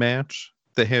bad match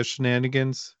that has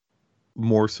shenanigans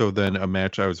more so than a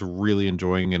match I was really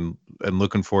enjoying and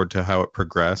looking forward to how it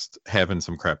progressed, having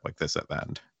some crap like this at the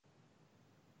end.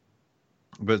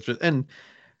 But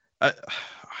I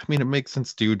mean, it makes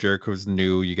sense to you. Jericho's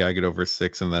new. You gotta get over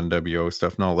 6 and then WO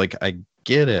stuff. No, like I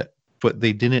get it, but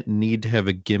they didn't need to have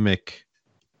a gimmick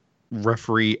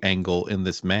referee angle in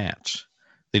this match.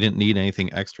 They didn't need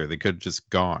anything extra. They could have just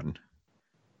gone.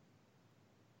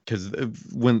 Because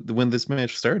when this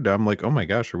match started, I'm like, oh my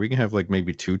gosh, are we gonna have like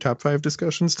maybe 2 top 5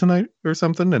 discussions tonight or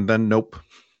something? And then nope,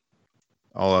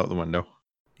 all out the window.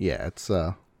 Yeah, it's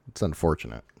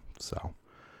unfortunate. So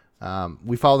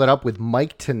we followed that up with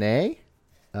Mike Tenay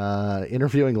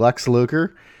interviewing Lex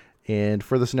Luger. And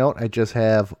for this note, I just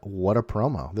have what a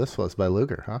promo. This was by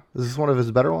Luger, huh? Is this one of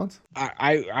his better ones?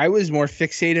 I was more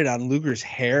fixated on Luger's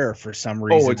hair for some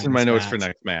reason. Oh, it's in my notes for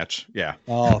next match. Yeah.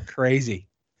 Oh, crazy.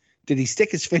 Did he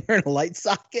stick his finger in a light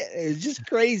socket? It was just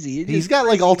crazy. He's got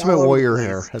like Ultimate Warrior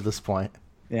hair at this point.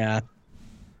 Yeah.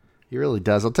 He really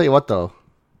does. I'll tell you what, though.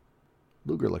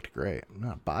 Luger looked great. I'm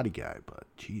not a body guy, but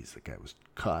geez, the guy was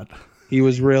cut. He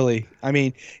was really, I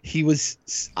mean, he was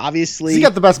obviously. He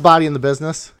got the best body in the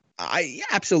business. Yeah,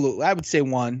 absolutely. I would say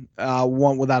one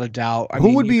without a doubt.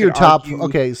 Who would be your top?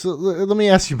 Okay, so let me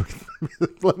ask you.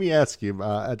 Let me ask you,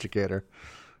 educator.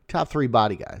 Top 3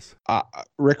 body guys.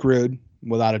 Rick Rude,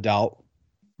 without a doubt.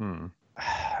 I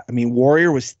mean,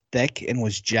 Warrior was thick and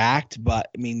was jacked, but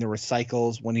I mean, there were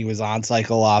cycles when he was on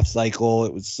cycle, off cycle.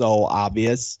 It was so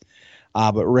obvious.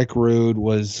 But Rick Rude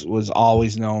was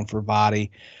always known for body.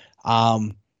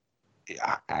 John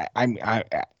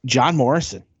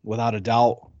Morrison, without a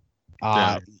doubt.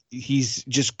 He's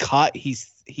just cut.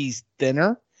 He's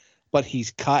thinner, but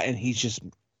he's cut and he's just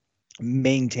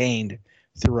maintained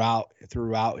throughout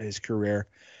his career.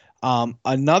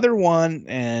 Another one,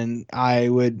 and I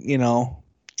would,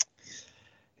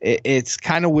 it's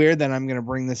kind of weird that I'm going to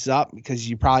bring this up because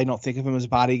you probably don't think of him as a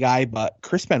body guy, but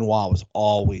Chris Benoit was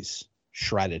always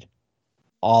shredded,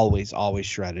 always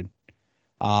shredded.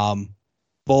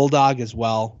 Bulldog as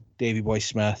well. Davey Boy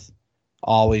Smith,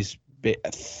 always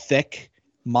thick,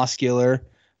 muscular,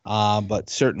 but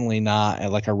certainly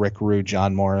not like a Rick Rude,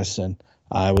 John Morrison.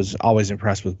 I was always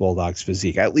impressed with Bulldog's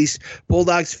physique. At least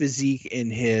Bulldog's physique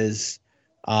in his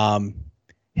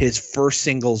first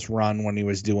singles run when he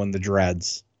was doing the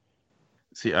dreads.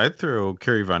 See, I'd throw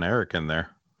Kerry Von Erich in there.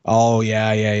 Oh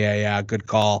yeah. Good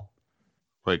call.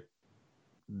 Like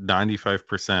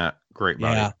 95% great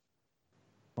body. Yeah.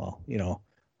 Well,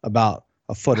 about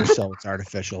a foot or so it's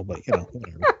artificial, but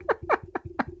whatever.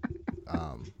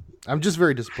 I'm just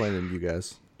very disappointed in you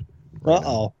guys.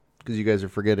 Because you guys are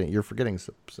forgetting. You're forgetting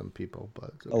some people,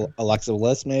 but okay. Alexa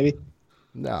Bliss, maybe.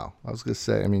 No, I was gonna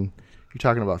say. I mean, you're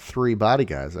talking about 3 body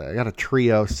guys. I got a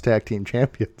trio tag team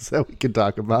champions that we can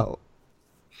talk about.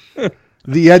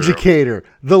 The educator,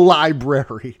 the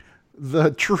library,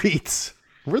 the treats.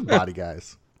 We're the body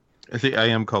guys. I think I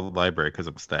am called the library because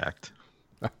I'm stacked.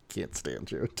 I can't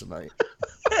stand you tonight.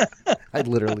 I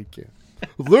literally can't.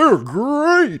 They're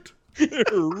great. They're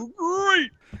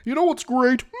great. You know what's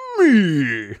great?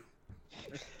 Me.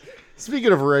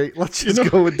 Speaking of great, let's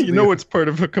just go with it's part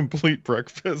of a complete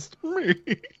breakfast. Me.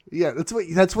 Yeah,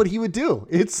 that's what he would do.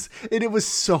 It was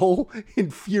so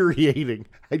infuriating.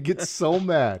 I'd get so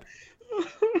mad.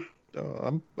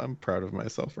 Oh, I'm proud of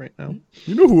myself right now.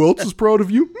 You know who else is proud of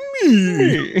you?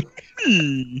 Me.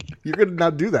 You're gonna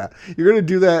not do that. You're gonna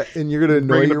do that, and you're gonna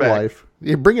annoy your wife.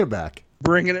 You're bringing it back.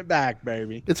 Bringing it back,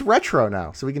 baby. It's retro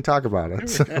now, so we can talk about it.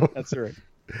 So. That's right.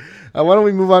 Why don't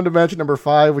we move on to match number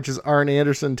 5, which is Arn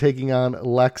Anderson taking on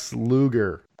Lex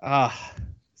Luger.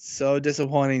 So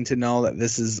disappointing to know that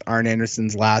this is Arn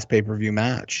Anderson's last pay-per-view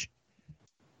match.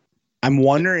 I'm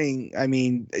wondering, I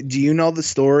mean, do you know the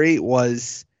story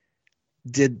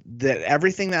did that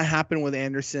everything that happened with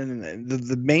Anderson,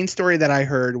 the main story that I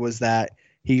heard was that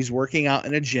he's working out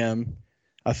in a gym,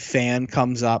 a fan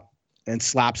comes up and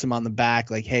slaps him on the back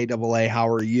like, "Hey, Double A, how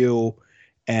are you?"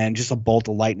 And just a bolt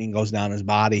of lightning goes down his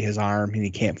body, his arm, and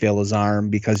he can't feel his arm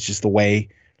because just the way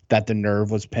that the nerve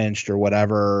was pinched or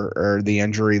whatever, or the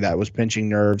injury that was pinching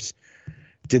nerves.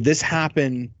 Did this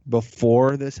happen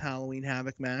before this Halloween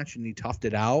Havoc match and he toughed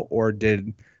it out, or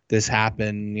did this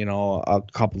happen, a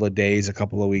couple of days, a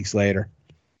couple of weeks later?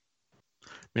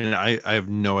 I mean, I have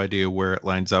no idea where it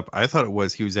lines up. I thought it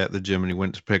was he was at the gym and he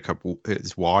went to pick up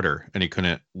his water and he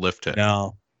couldn't lift it.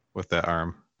 No, with that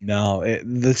arm. No,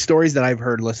 the stories that I've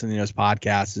heard listening to his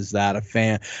podcast is that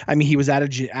he was at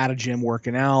a gym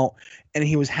working out and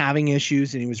he was having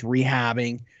issues and he was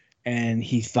rehabbing and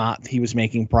he thought he was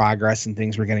making progress and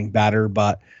things were getting better.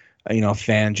 But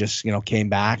fan just, came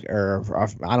back, or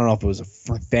I don't know if it was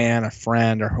a fan, a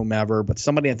friend, or whomever, but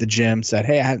somebody at the gym said,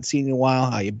 "Hey, I hadn't seen you in a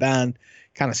while. How you been?"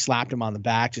 Kind of slapped him on the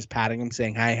back, just patting him,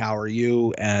 saying, "Hi, how are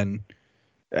you?" And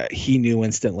he knew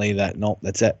instantly that, nope,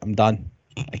 that's it. I'm done.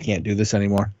 I can't do this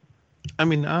anymore. I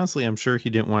mean, honestly, I'm sure he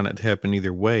didn't want it to happen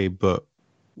either way, but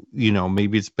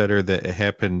maybe it's better that it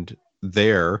happened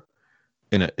there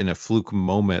in a fluke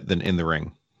moment than in the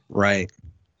ring. Right.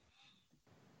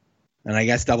 And I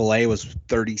guess Double A was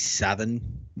 37,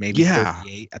 maybe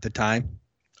 38 at the time.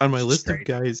 On my list of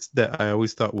guys that I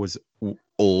always thought was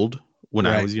old when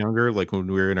I was younger, like when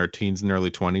we were in our teens and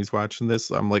early 20s watching this,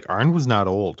 I'm like, Arn was not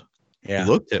old. Yeah.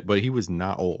 He looked it, but he was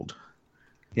not old.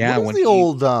 Yeah. What was the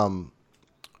old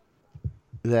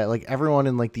that like everyone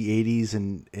in like the 80s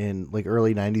and like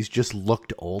early 90s just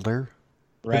looked older?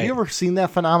 Right. Have you ever seen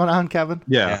that phenomenon, Kevin?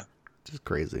 Yeah. Just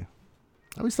crazy.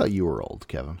 I always thought you were old,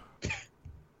 Kevin.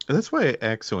 That's why I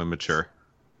act so immature.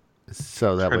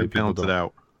 So that way people balance it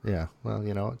out. Yeah,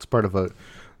 well, it's part of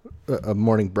a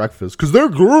morning breakfast because they're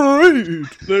great.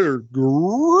 They're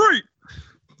great.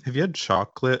 Have you had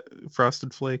chocolate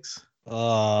Frosted Flakes?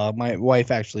 My wife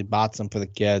actually bought some for the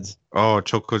kids. Oh,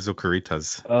 Choco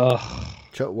Zucaritas.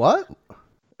 What?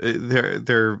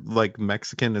 They're like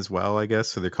Mexican as well, I guess.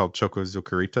 So they're called Choco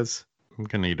Zucaritas. I'm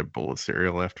gonna eat a bowl of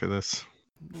cereal after this.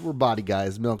 We're body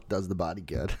guys. Milk does the body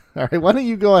good. All right, why don't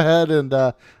you go ahead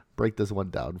and break this one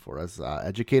down for us,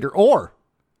 educator, or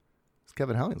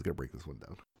Kevin Helling's going to break this one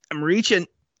down. I'm reaching.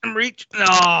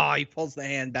 Oh, he pulls the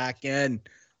hand back in.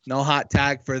 No hot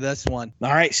tag for this one. All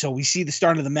right, so we see the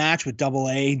start of the match with Double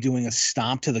A doing a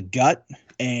stomp to the gut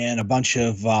and a bunch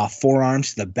of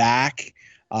forearms to the back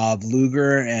of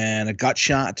Luger and a gut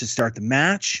shot to start the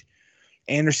match.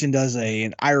 Anderson does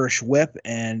an Irish whip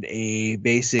and a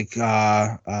basic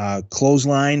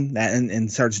clothesline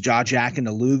and starts jaw-jacking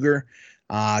to Luger,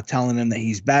 telling him that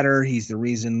he's better. He's the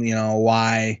reason,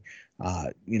 why,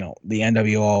 the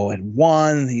NWO had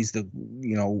won. He's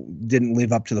didn't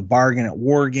live up to the bargain at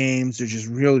War Games. They're just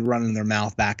really running their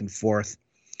mouth back and forth.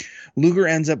 Luger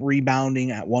ends up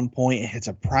rebounding at one point and hits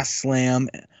a press slam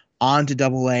onto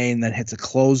Double A and then hits a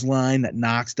clothesline that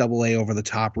knocks Double A over the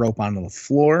top rope onto the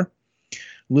floor.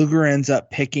 Luger ends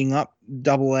up picking up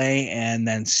Double A and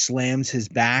then slams his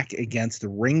back against the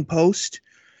ring post.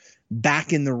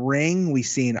 Back in the ring, we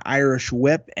see an Irish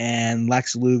whip, and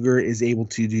Lex Luger is able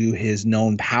to do his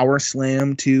known power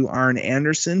slam to Arn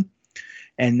Anderson.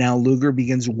 And now Luger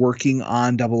begins working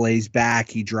on Double A's back.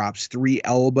 He drops 3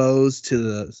 elbows to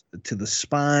the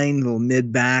spine, the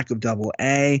mid back of Double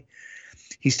A.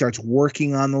 He starts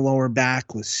working on the lower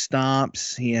back with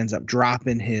stomps. He ends up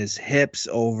dropping his hips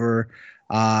over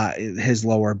his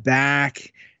lower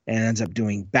back and ends up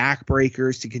doing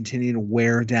backbreakers to continue to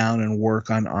wear down and work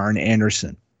on Arn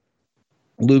Anderson.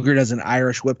 Luger does an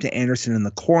Irish whip to Anderson in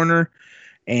the corner,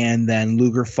 and then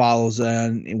Luger follows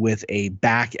on with a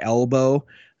back elbow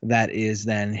that is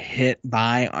then hit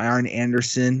by Arn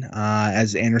Anderson.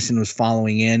 As Anderson was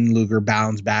following in, Luger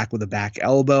bounds back with a back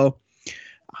elbow.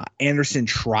 Anderson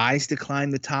tries to climb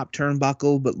the top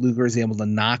turnbuckle, but Luger is able to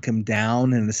knock him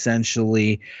down and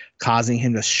essentially causing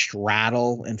him to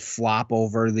straddle and flop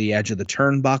over the edge of the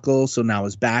turnbuckle. So now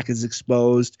his back is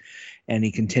exposed and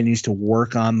he continues to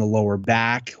work on the lower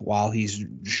back while he's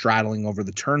straddling over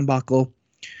the turnbuckle.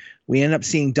 We end up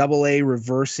seeing Double A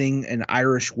reversing an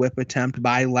Irish whip attempt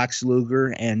by Lex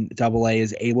Luger, and Double A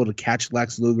is able to catch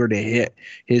Lex Luger to hit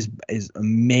his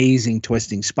amazing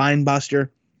twisting spine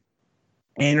buster.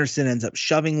 Anderson ends up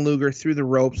shoving Luger through the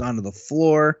ropes onto the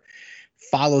floor,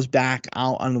 follows back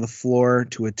out onto the floor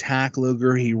to attack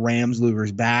Luger. He rams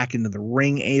Luger's back into the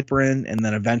ring apron and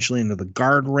then eventually into the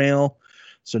guardrail.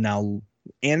 So now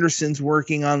Anderson's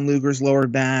working on Luger's lower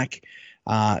back.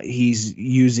 He's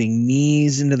using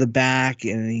knees into the back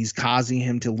and he's causing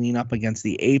him to lean up against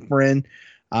the apron.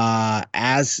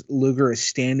 As Luger is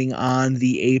standing on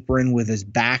the apron with his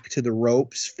back to the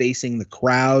ropes facing the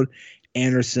crowd,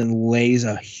 Anderson lays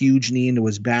a huge knee into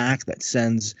his back that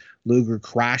sends Luger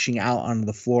crashing out onto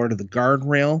the floor to the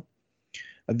guardrail.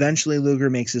 Eventually, Luger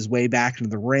makes his way back into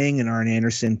the ring, and Arn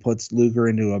Anderson puts Luger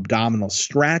into an abdominal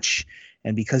stretch.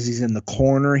 And because he's in the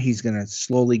corner, he's going to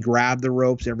slowly grab the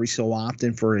ropes every so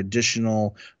often for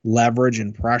additional leverage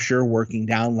and pressure, working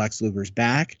down Lex Luger's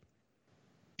back.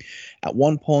 At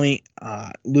one point,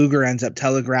 Luger ends up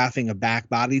telegraphing a back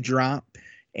body drop,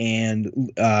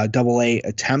 and Double A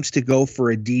attempts to go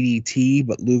for a DDT,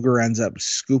 but Luger ends up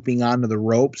scooping onto the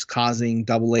ropes, causing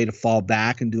Double A to fall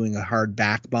back and doing a hard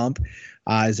back bump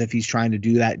as if he's trying to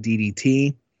do that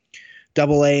DDT.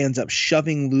 Double A ends up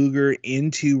shoving Luger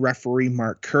into referee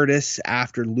Mark Curtis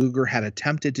after Luger had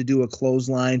attempted to do a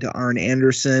clothesline to Arn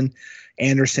Anderson.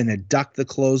 Anderson had ducked the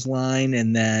clothesline,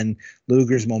 and then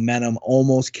Luger's momentum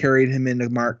almost carried him into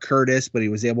Mark Curtis, but he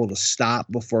was able to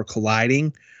stop before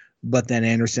colliding. But then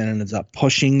Anderson ends up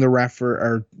pushing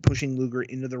Luger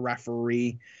into the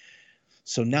referee.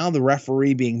 So now the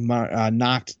referee being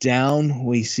knocked down,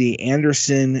 we see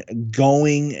Anderson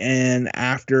going and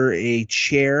after a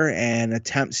chair and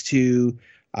attempts to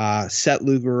set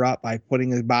Luger up by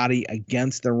putting his body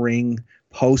against the ring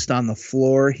post on the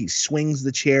floor. He swings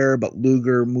the chair, but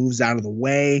Luger moves out of the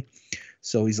way.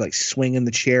 So he's like swinging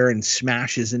the chair and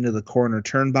smashes into the corner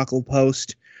turnbuckle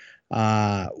post.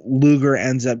 Luger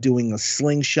ends up doing a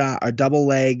slingshot, a double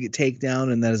leg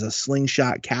takedown, and that is a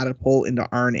slingshot catapult into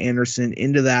Arn Anderson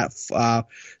into that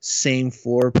same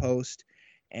floor post.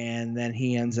 And then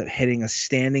he ends up hitting a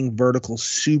standing vertical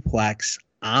suplex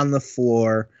on the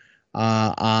floor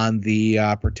on the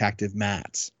protective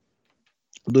mats.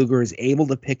 Luger is able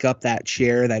to pick up that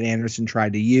chair that Anderson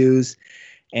tried to use,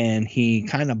 and he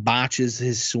kind of botches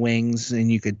his swings,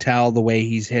 and you could tell the way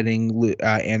he's hitting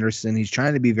Anderson. He's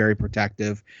trying to be very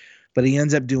protective, but he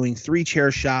ends up doing 3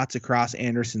 chair shots across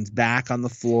Anderson's back on the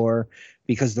floor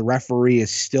because the referee is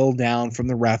still down from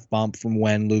the ref bump from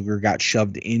when Luger got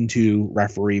shoved into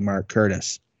referee Mark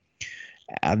Curtis.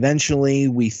 Eventually,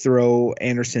 we throw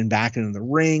Anderson back into the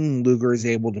ring. Luger is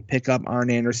able to pick up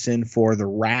Arn Anderson for the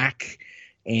rack,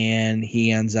 and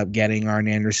he ends up getting Arn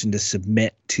Anderson to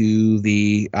submit to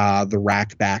the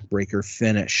rack backbreaker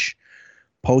finish.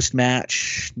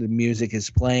 Post-match, the music is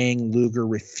playing. Luger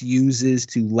refuses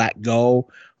to let go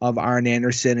of Arn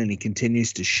Anderson, and he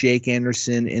continues to shake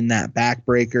Anderson in that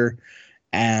backbreaker.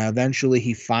 Eventually,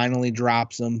 he finally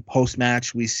drops him.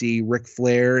 Post-match, we see Ric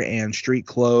Flair and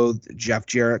street-clothed Jeff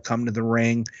Jarrett come to the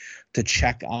ring to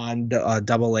check on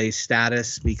Double A's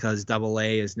status because Double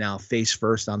A is now face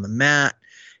first on the mat.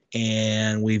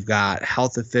 And we've got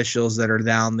health officials that are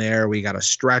down there. We got a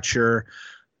stretcher.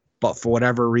 But for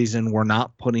whatever reason, we're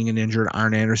not putting an injured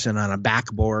Arn Anderson on a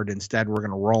backboard. Instead, we're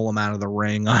going to roll him out of the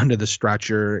ring onto the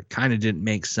stretcher. It kind of didn't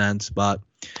make sense, but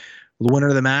the winner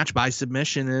of the match by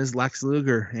submission is Lex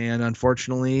Luger. And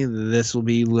unfortunately, this will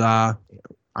be Arn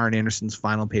Anderson's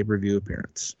final pay-per-view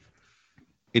appearance.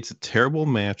 It's a terrible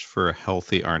match for a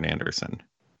healthy Arn Anderson.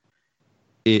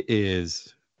 It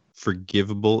is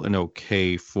forgivable and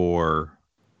okay for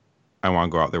I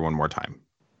want to go out there one more time.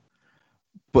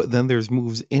 But then there's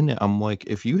moves in it. I'm like,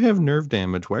 if you have nerve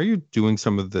damage, why are you doing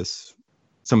some of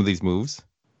these moves?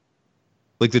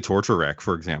 Like the torture rack,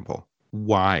 for example.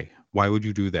 Why? Why would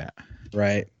you do that?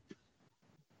 Right.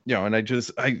 And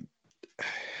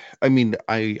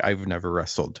I've never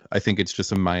wrestled. I think it's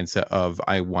just a mindset of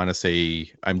I want to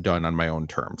say I'm done on my own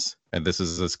terms. And this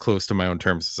is as close to my own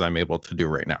terms as I'm able to do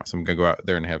right now. So I'm going to go out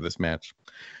there and have this match.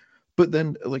 But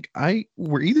then,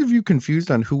 were either of you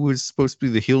confused on who was supposed to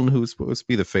be the heel and who was supposed to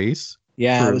be the face?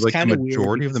 Yeah, for it was kind of the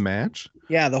majority of the match.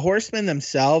 Yeah, the Horsemen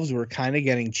themselves were kind of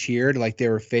getting cheered like they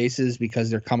were faces because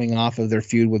they're coming off of their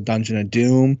feud with Dungeon of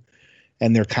Doom,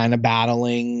 and they're kind of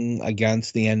battling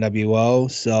against the NWO.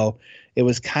 So it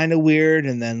was kind of weird.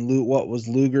 And then what was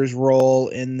Luger's role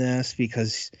in this?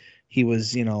 Because he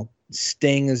was,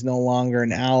 Sting is no longer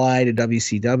an ally to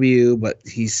WCW, but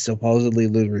he's supposedly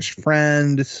Luger's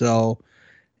friend. So,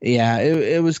 yeah,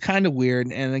 it was kind of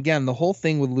weird. And again, the whole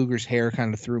thing with Luger's hair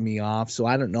kind of threw me off. So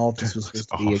I don't know if this was supposed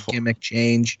to be a gimmick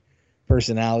change,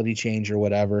 personality change, or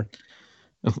whatever.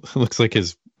 It looks like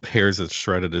his hair's as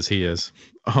shredded as he is.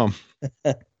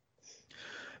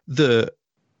 The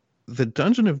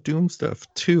Dungeon of Doom stuff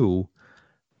too.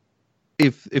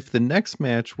 If the next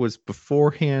match was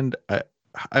beforehand,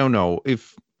 I don't know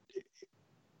if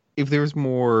there's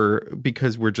more,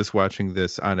 because we're just watching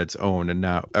this on its own and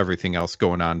not everything else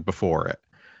going on before it,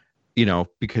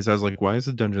 because I was like, why is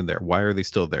the dungeon there? Why are they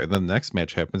still there? Then the next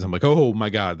match happens. I'm like, oh my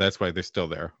God, that's why they're still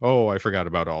there. Oh, I forgot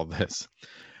about all this.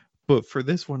 But for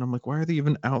this one, I'm like, why are they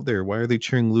even out there? Why are they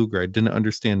cheering Luger? I didn't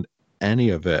understand any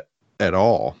of it at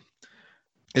all.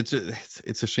 It's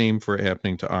a shame for it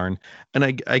happening to Arn, and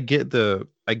I get the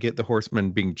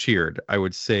Horsemen being cheered. I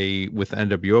would say with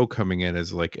NWO coming in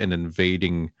as like an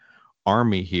invading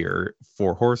army here,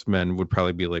 for Horsemen would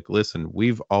probably be like, listen,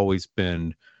 we've always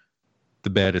been the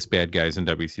baddest bad guys in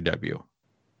WCW,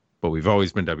 but we've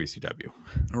always been WCW.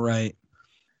 Right.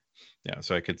 Yeah,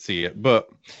 so I could see it, but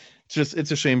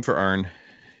it's a shame for Arn.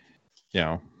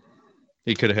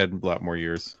 He could have had a lot more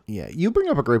years. Yeah, you bring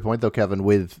up a great point, though, Kevin,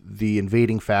 with the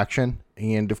invading faction.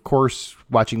 And, of course,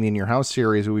 watching the In Your House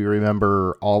series, we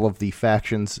remember all of the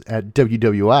factions at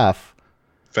WWF.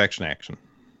 Faction action.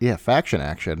 Yeah, faction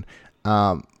action.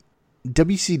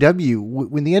 WCW,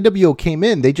 when the NWO came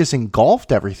in, they just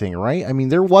engulfed everything, right? I mean,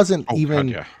 there wasn't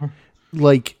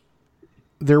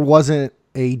there wasn't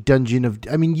a Dungeon of,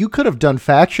 I mean, you could have done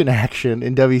faction action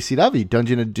in WCW,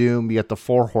 Dungeon of Doom. You got the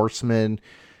Four Horsemen,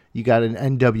 you got an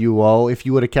NWO. If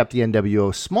you would have kept the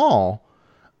NWO small,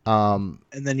 and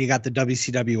then you got the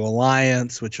WCW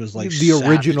Alliance, which was like the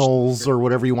originals or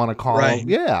whatever you want to call them.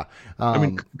 Yeah. I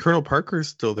mean, Colonel Parker's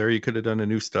still there. You could have done a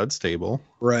new stud stable.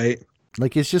 Right.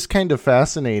 Like, it's just kind of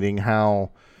fascinating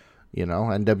how,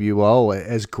 NWO,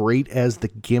 as great as the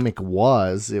gimmick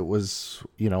was, it was,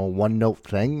 a one-note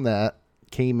thing that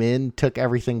came in, took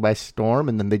everything by storm,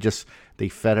 and then they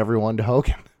fed everyone to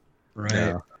Hogan. Right.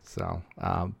 Yeah. So,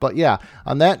 but yeah,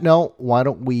 on that note, why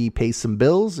don't we pay some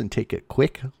bills and take a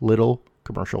quick little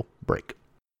commercial break?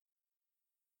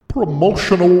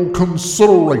 Promotional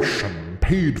consideration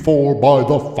paid for by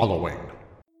the following.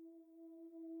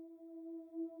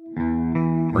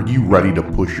 Are you ready to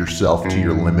push yourself to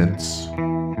your limits?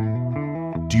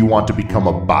 Do you want to become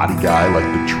a body guy like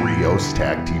the Trios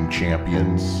Tag Team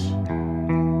Champions?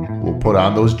 We'll put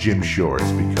on those gym shorts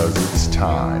because it's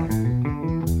time.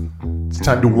 It's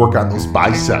time to work on those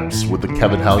biceps with the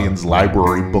Kevin Hellions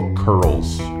Library Book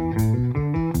Curls.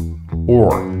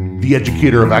 Or the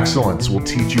Educator of Excellence will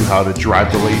teach you how to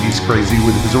drive the ladies crazy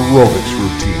with his aerobics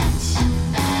routines.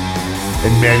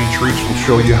 And Manny Treach will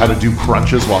show you how to do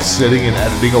crunches while sitting and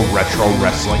editing a retro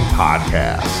wrestling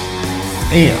podcast.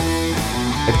 And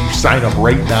if you sign up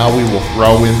right now, we will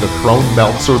throw in the Crone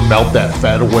Meltzer Melt That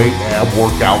Fat Away ab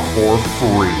workout for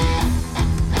free.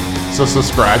 So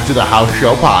subscribe to the House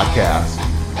Show Podcast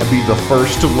and be the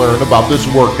first to learn about this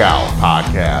workout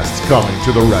podcast coming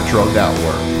to the Retro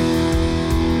Network.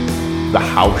 The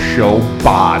House Show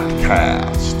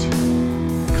Podcast,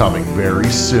 coming very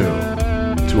soon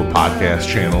to a podcast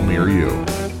channel near you.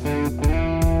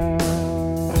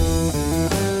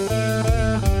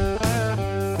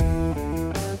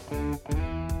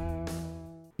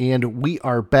 And we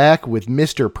are back with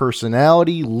Mr.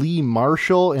 Personality, Lee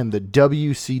Marshall, and the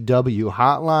WCW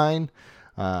hotline.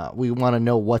 We want to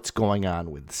know what's going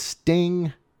on with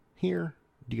Sting here.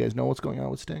 Do you guys know what's going on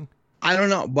with Sting? I don't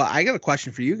know, but I got a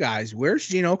question for you guys. Where's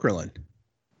Gene Okerlund?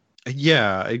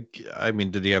 Yeah, I mean,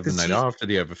 did he have the night off?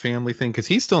 Did he have a family thing? Because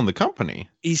he's still in the company.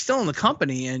 He's still in the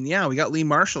company, and yeah, we got Lee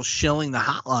Marshall shilling the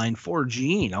hotline for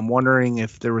Gene. I'm wondering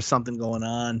if there was something going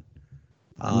on.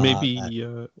 Maybe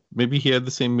he had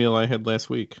the same meal I had last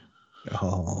week.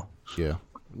 Oh, yeah.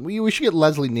 We should get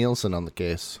Leslie Nielsen on the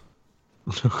case.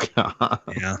 Oh, God.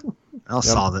 Yeah, I'll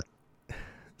solve it.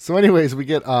 So anyways, we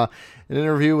get an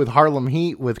interview with Harlem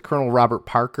Heat with Colonel Robert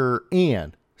Parker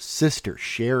and Sister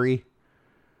Sherry.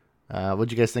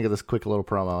 What'd you guys think of this quick little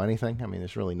promo? Anything? I mean,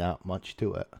 there's really not much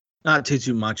to it. Not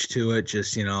too much to it.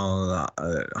 Just,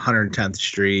 110th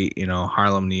Street,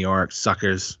 Harlem, New York,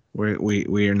 suckers.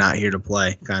 We are not here to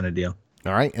play kind of deal.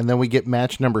 All right. And then we get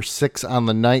match number 6 on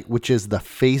the night, which is the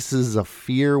Faces of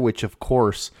Fear, which of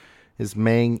course is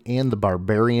Mang and the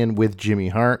Barbarian with Jimmy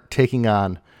Hart taking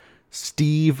on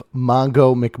Steve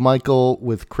Mongo McMichael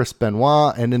with Chris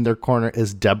Benoit. And in their corner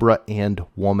is Deborah and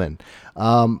Woman.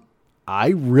 I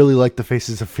really like the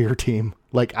Faces of Fear team.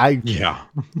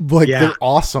 They're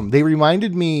awesome. They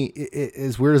reminded me,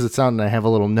 as weird as it sounds, and I have a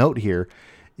little note here,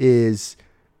 is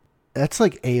that's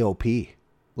like AOP.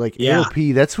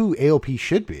 AOP, that's who AOP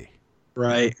should be.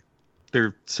 Right.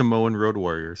 They're Samoan Road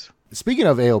Warriors. Speaking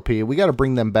of AOP, we got to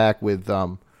bring them back with,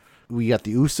 we got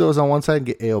the Usos on one side and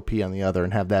get AOP on the other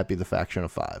and have that be the faction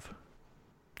of 5.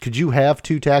 Could you have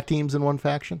 2 tag teams in one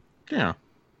faction? Yeah.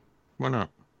 Why not?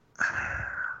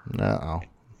 No.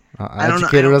 I don't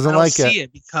see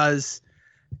it because,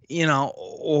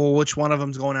 which one of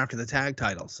them's going after the tag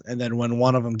titles? And then when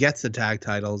one of them gets the tag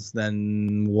titles,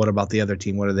 then what about the other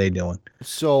team? What are they doing?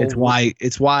 So it's why,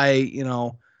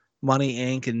 Money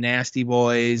Inc. and Nasty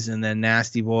Boys, and then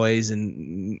Nasty Boys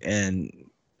and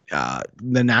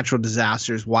the Natural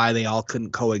Disasters, why they all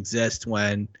couldn't coexist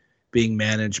when being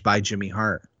managed by Jimmy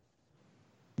Hart.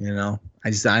 I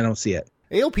don't see it.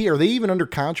 AOP, are they even under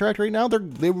contract right now?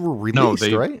 They were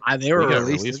released, right? They were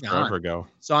released forever ago.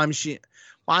 So I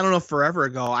don't know if forever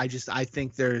ago. I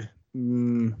think they're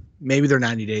maybe their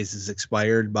 90 days is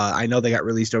expired, but I know they got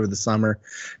released over the summer.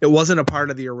 It wasn't a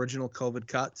part of the original COVID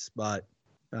cuts, but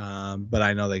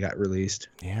I know they got released.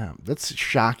 Yeah, that's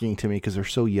shocking to me because they're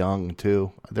so young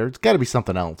too. There's got to be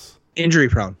something else. Injury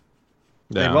prone.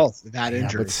 Yeah. They both that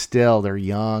injury. But still, they're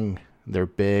young. They're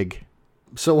big.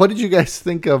 So, what did you guys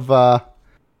think of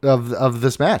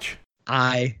this match?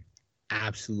 I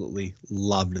absolutely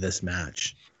loved this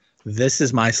match. This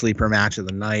is my sleeper match of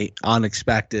the night.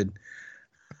 Unexpected.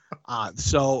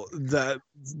 So the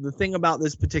thing about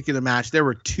this particular match, there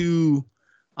were two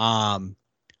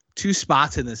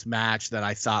spots in this match that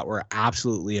I thought were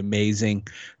absolutely amazing.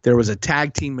 There was a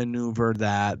tag team maneuver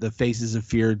that the Faces of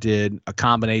Fear did, a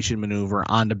combination maneuver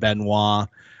onto Benoit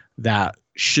that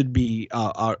should be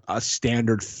a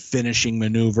standard finishing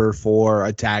maneuver for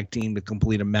a tag team to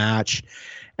complete a match.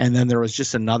 And then there was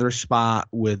just another spot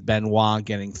with Benoit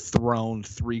getting thrown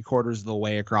 3/4 of the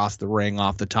way across the ring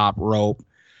off the top rope.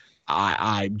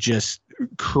 I'm just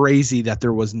crazy that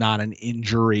there was not an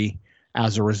injury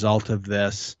as a result of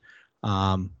this.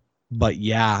 But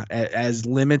yeah, as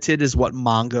limited as what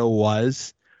Mongo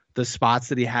was, the spots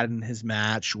that he had in his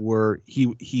match were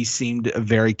he seemed a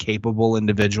very capable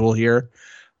individual here.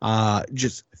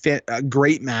 Just a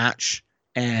great match,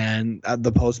 and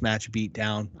the post-match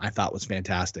beatdown I thought was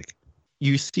fantastic.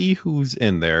 You see who's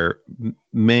in there.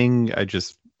 Ming, I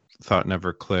just thought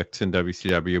never clicked in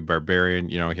WCW. Barbarian,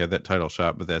 he had that title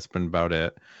shot, but that's been about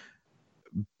it.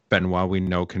 Benoit, we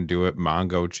know, can do it.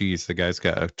 Mongo, geez, the guy's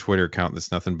got a Twitter account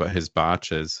that's nothing but his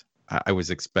botches. I was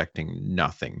expecting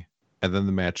nothing. And then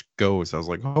the match goes. I was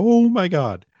like, oh my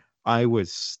God. I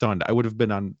was stunned. I would have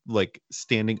been on,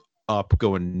 standing up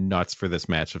going nuts for this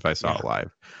match if I saw it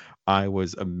live. I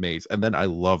was amazed. And then I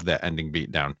love that ending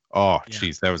beatdown. Oh,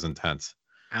 geez, that was intense.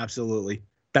 Absolutely.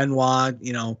 Benoit,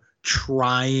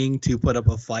 trying to put up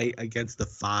a fight against the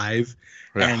Five,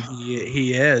 and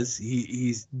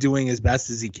he's doing as best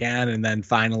as he can, and then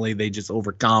finally they just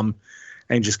overcome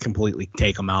and just completely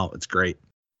take him out. It's great.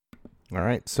 All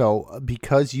right, so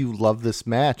because you love this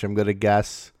match, I'm gonna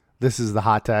guess this is the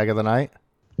hot tag of the night.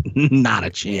 Not a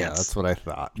chance. Yeah, that's what I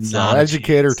thought. So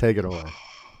educator, take it away.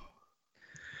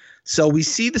 So we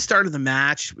see the start of the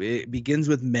match. It begins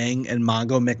with Meng and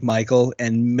Mongo McMichael,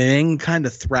 and Meng kind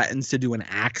of threatens to do an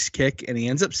axe kick, and he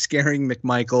ends up scaring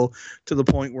McMichael to the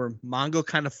point where Mongo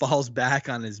kind of falls back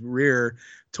on his rear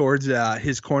towards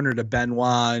his corner to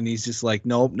Benoit, and he's just like,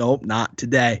 nope, not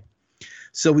today.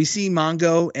 So we see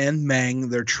Mongo and Meng.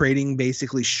 They're trading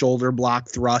basically shoulder block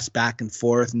thrusts back and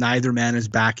forth. Neither man is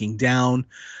backing down.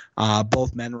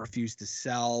 Both men refuse to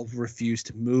sell, refuse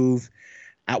to move.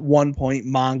 At one point,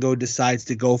 Mongo decides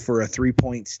to go for a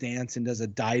 3-point stance and does a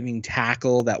diving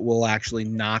tackle that will actually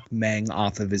knock Meng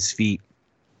off of his feet.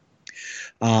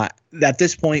 At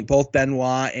this point, both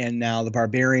Benoit and now the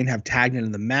Barbarian have tagged into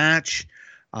the match.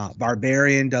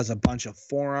 Barbarian does a bunch of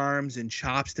forearms and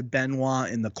chops to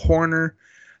Benoit in the corner.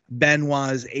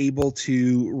 Benoit is able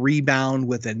to rebound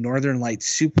with a Northern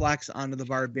Lights suplex onto the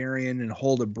Barbarian and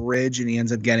hold a bridge, and he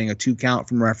ends up getting a 2 count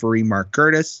from referee Mark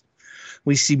Curtis.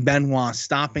 We see Benoit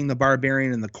stopping the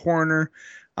Barbarian in the corner,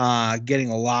 getting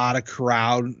a lot of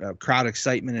crowd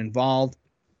excitement involved.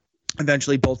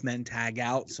 Eventually, both men tag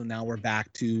out, so now we're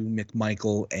back to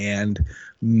McMichael and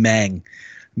Meng.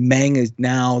 Meng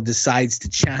decides to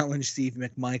challenge Steve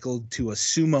McMichael to a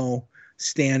sumo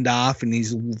standoff, and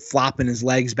he's flopping his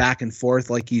legs back and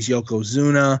forth like he's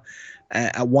Yokozuna.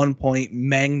 At one point,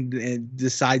 Meng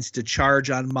decides to charge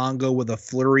on Mongo with a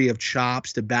flurry of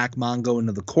chops to back Mongo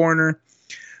into the corner.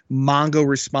 Mongo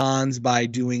responds by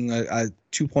doing a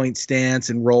 2-point stance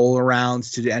and roll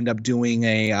arounds to end up doing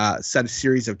a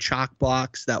series of chalk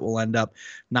blocks that will end up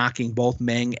knocking both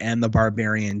Meng and the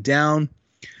Barbarian down.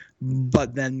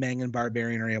 But then Meng and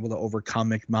Barbarian are able to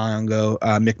overcome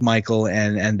McMichael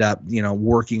and end up,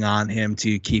 working on him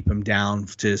to keep him down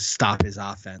to stop his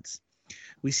offense.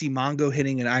 We see Mongo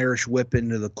hitting an Irish whip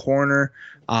into the corner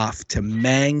off to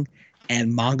Meng,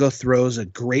 and Mongo throws a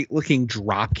great-looking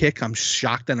drop kick. I'm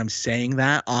shocked that I'm saying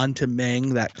that, onto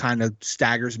Meng. That kind of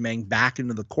staggers Meng back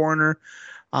into the corner.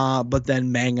 But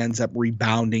then Meng ends up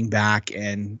rebounding back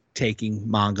and taking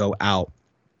Mongo out.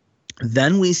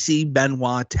 Then we see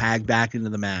Benoit tag back into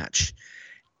the match.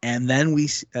 And then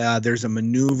there's a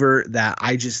maneuver that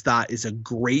I just thought is a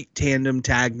great tandem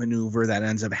tag maneuver that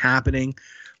ends up happening,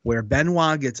 where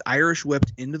Benoit gets Irish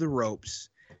whipped into the ropes,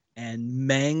 and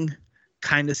Meng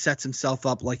kind of sets himself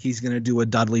up like he's going to do a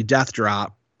Dudley Death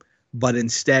Drop, but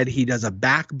instead he does a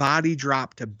back body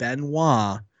drop to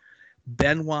Benoit.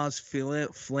 Benoit's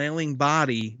flailing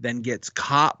body then gets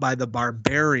caught by the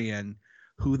Barbarian,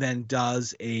 who then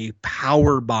does a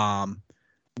power bomb,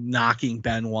 knocking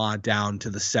Benoit down to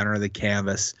the center of the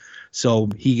canvas. So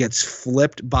he gets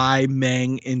flipped by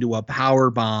Meng into a power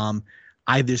bomb.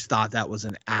 I just thought that was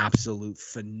an absolute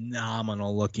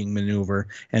phenomenal looking maneuver,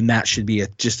 and that should be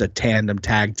just a tandem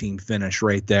tag team finish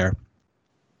right there.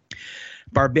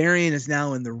 Barbarian is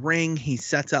now in the ring. He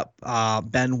sets up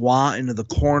Benoit into the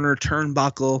corner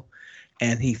turnbuckle,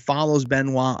 and he follows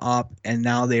Benoit up, and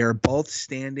now they are both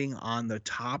standing on the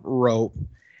top rope,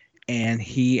 and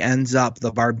he ends up,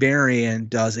 the Barbarian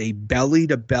does a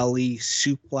belly-to-belly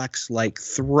suplex-like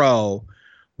throw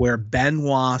where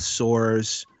Benoit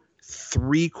soars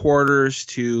 3/4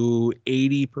 to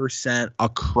 80%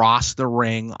 across the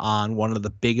ring on one of the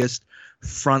biggest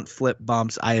front flip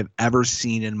bumps I have ever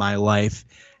seen in my life.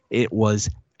 It was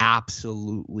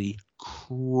absolutely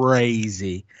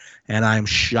crazy, and I'm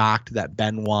shocked that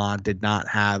Benoit did not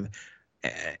have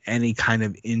any kind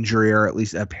of injury, or at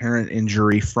least apparent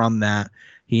injury from that.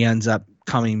 He ends up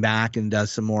coming back and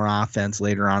does some more offense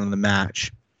later on in the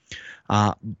match.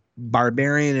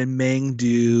 Barbarian and Meng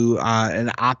do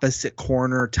an opposite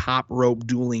corner top rope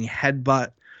dueling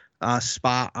headbutt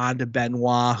spot onto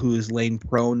Benoit, who is laying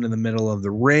prone in the middle of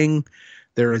the ring.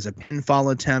 There is a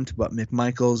pinfall attempt, but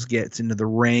McMichaels gets into the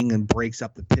ring and breaks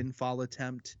up the pinfall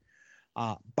attempt.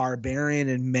 Barbarian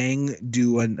and Meng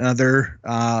do another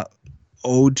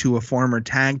ode to a former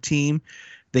tag team.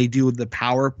 They do the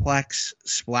Powerplex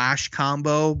splash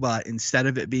combo, but instead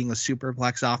of it being a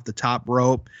superplex off the top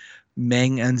rope,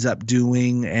 Meng ends up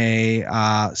doing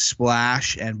a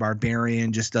splash, and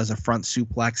Barbarian just does a front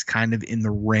suplex kind of in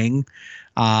the ring.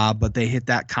 But they hit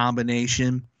that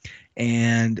combination.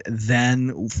 And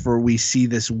then we see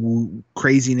this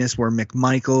craziness where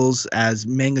McMichaels, as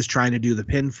Meng is trying to do the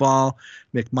pinfall,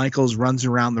 McMichaels runs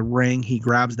around the ring. He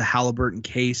grabs the Halliburton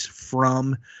case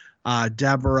from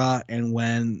Deborah, and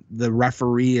when the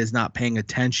referee is not paying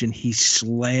attention, he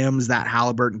slams that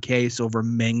Halliburton case over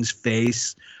Meng's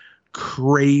face.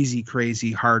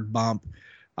 Crazy hard bump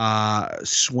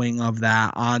swing of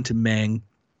that onto Meng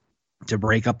to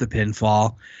break up the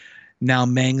pinfall. Now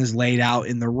Meng is laid out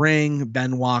in the ring.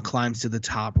 Benoit climbs to the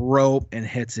top rope and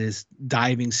hits his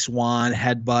diving swan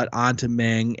headbutt onto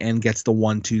Meng and gets the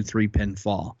 1-2-3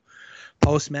 pinfall.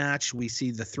 Post-match, we see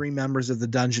the three members of the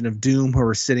Dungeon of Doom who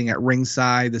are sitting at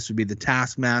ringside. This would be the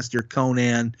Taskmaster,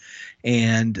 Conan,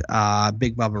 and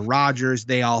Big Bubba Rogers.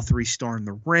 They all three storm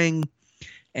the ring,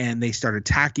 and they start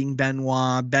attacking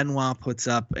Benoit. Benoit puts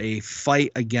up a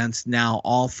fight against now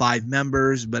all five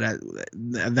members, but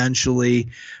eventually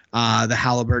the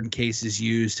Halliburton case is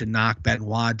used to knock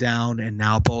Benoit down, and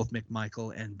now both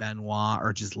McMichael and Benoit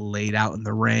are just laid out in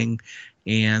the ring,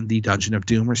 and the Dungeon of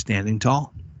Doom are standing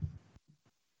tall.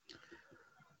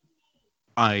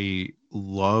 I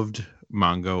loved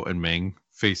Mongo and Meng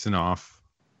facing off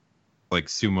like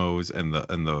sumos and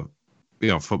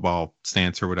the football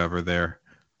stance or whatever there.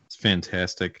 It's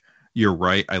fantastic. You're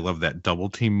right. I love that double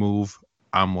team move.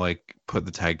 I'm like, put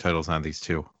the tag titles on these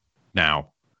two now.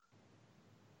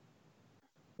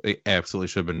 It absolutely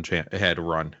should have been had a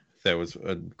run. That was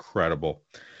incredible.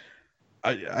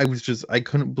 I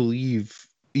couldn't believe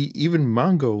even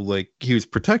Mongo, like, he was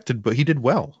protected, but he did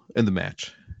well in the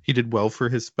match. He did well for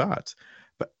his spots,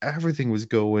 but everything was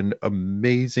going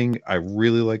amazing. I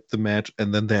really liked the match.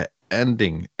 And then that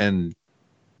ending, and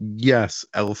yes,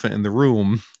 elephant in the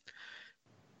room.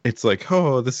 It's like,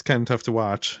 oh, this is kind of tough to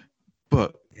watch,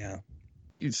 but yeah,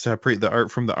 you separate the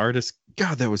art from the artist.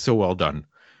 God, that was so well done.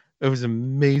 It was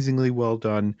amazingly well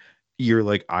done. You're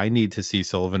like, I need to see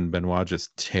Sullivan and Benoit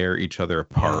just tear each other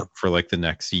apart for like the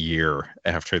next year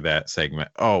after that segment.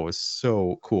 Oh, it was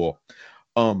so cool.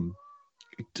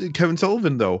 Kevin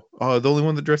Sullivan, though, the only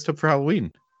one that dressed up for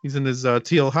Halloween. He's in his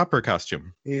TL Hopper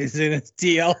costume. He's in his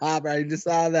TL Hopper. I just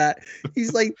saw that.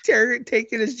 He's like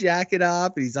taking his jacket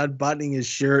off, and he's unbuttoning his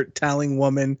shirt, telling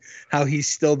woman how he's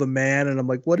still the man. And I'm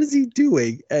like, what is he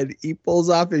doing? And he pulls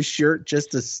off his shirt just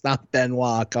to stop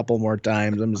Benoit a couple more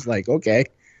times. I'm just like, okay,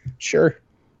 sure.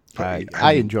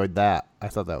 I enjoyed that. I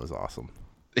thought that was awesome.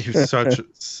 It was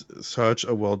such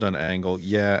a well done angle.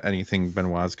 Yeah, anything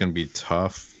Benoit's going to be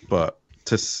tough, but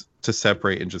to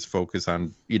separate and just focus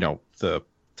on, the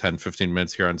 10-15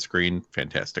 minutes here on screen,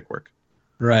 fantastic work.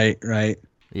 Right.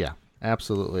 Yeah,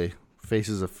 absolutely.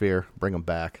 Faces of Fear, bring them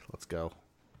back. Let's go.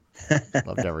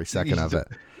 Loved every second of it.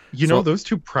 Those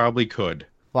two probably could.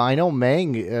 Well, I know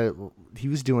Meng, he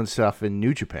was doing stuff in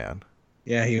New Japan.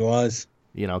 Yeah, he was.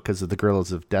 Because of the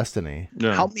Gorillas of Destiny.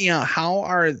 Yeah. Help me out. How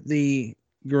are the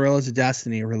Gorillas of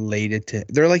Destiny related to...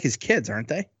 They're like his kids, aren't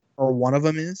they? Or one of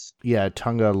them is? Yeah,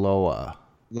 Tunga Loa.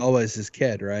 Loa is his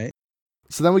kid, right?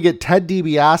 So then we get Ted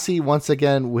DiBiase once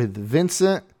again with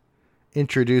Vincent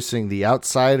introducing the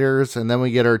Outsiders. And then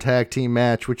we get our tag team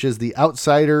match, which is the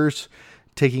Outsiders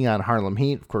taking on Harlem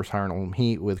Heat. Of course, Harlem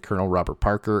Heat with Colonel Robert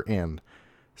Parker and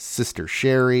Sister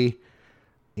Sherry.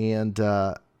 And,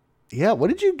 what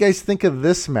did you guys think of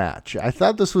this match? I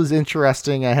thought this was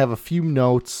interesting. I have a few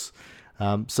notes,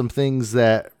 some things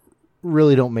that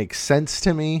really don't make sense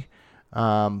to me.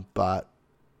 But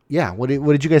yeah, what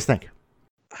did you guys think?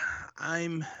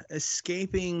 I'm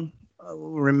escaping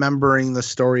remembering the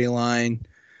storyline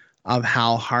of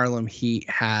how Harlem Heat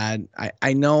had.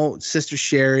 I know Sister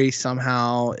Sherry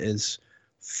somehow is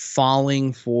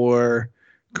falling for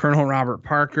Colonel Robert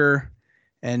Parker,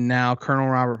 and now Colonel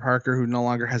Robert Parker, who no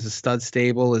longer has a stud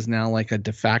stable, is now like a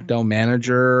de facto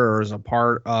manager or is a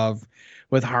part of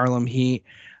with Harlem Heat.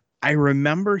 I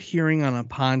remember hearing on a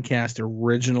podcast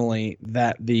originally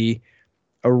that the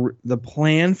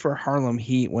plan for Harlem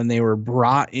Heat when they were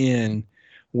brought in,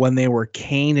 when they were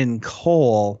Kane and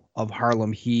Cole of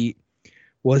Harlem Heat,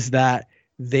 was that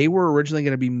they were originally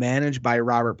going to be managed by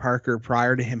Robert Parker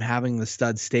prior to him having the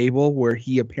stud stable, where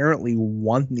he apparently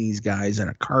won these guys in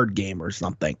a card game or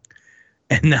something.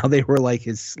 And now they were like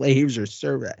his slaves or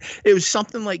servant. It was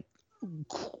something like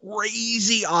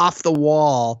crazy off the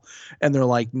wall. And they're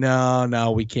like,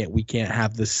 no, we can't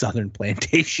have this Southern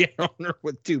plantation owner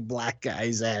with two black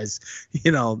guys as,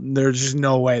 there's just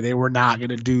no way. They were not going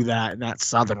to do that in that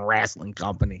Southern wrestling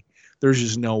company. There's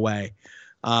just no way.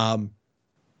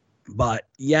 But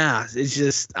yeah, it's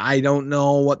just, I don't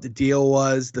know what the deal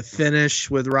was. The finish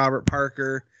with Robert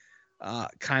Parker,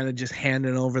 kind of just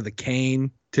handing over the cane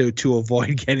to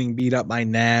avoid getting beat up by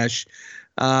Nash.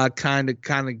 Kind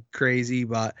of crazy,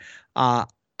 but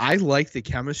I like the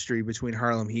chemistry between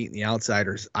Harlem Heat and the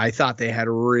Outsiders. I thought they had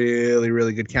really,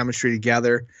 really good chemistry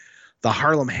together. The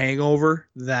Harlem Hangover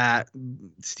that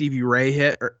Stevie Ray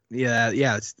hit,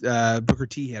 it's Booker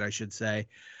T hit, I should say,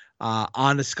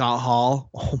 onto Scott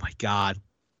Hall. Oh my God,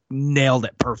 nailed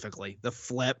it perfectly. The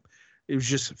flip, it was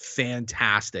just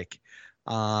fantastic.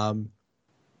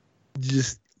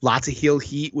 Just lots of heel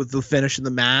heat with the finish of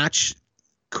the match.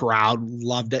 Crowd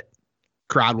loved it.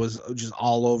 Crowd was just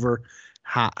all over.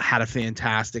 Had a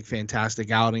fantastic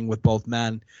outing with both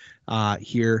men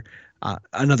here.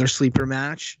 Another sleeper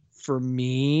match for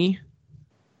me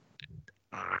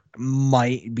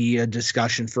might be a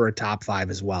discussion for a top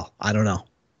 5 as well. I don't know.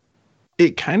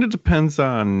 It kind of depends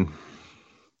on,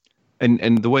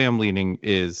 and the way I'm leaning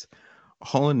is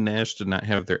Hall and Nash did not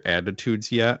have their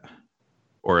attitudes yet,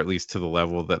 or at least to the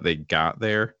level that they got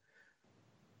there.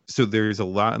 So there's a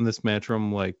lot in this match where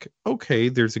I'm like, okay,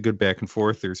 there's a good back and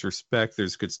forth. There's respect.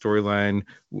 There's a good storyline.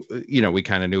 We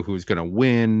kind of knew who was going to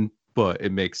win, but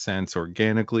it makes sense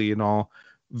organically and all.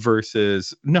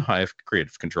 Versus, no, I have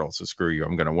creative control, so screw you.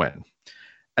 I'm going to win.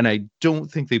 And I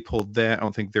don't think they pulled that. I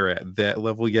don't think they're at that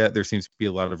level yet. There seems to be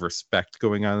a lot of respect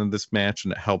going on in this match,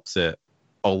 and it helps it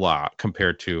a lot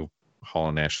compared to Hall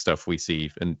and Nash stuff we see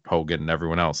and Hogan and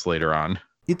everyone else later on.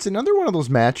 It's another one of those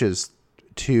matches,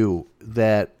 too,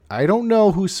 that I don't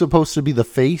know who's supposed to be the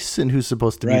face and who's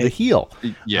supposed to be the heel.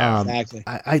 Yeah,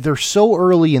 exactly. They're so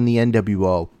early in the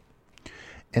NWO,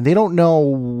 and they don't know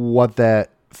what that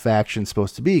faction's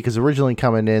supposed to be, because originally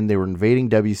coming in, they were invading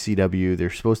WCW. They're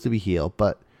supposed to be heel,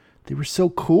 but they were so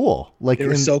cool.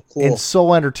 So cool and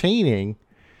so entertaining.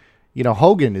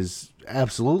 Hogan has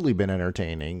absolutely been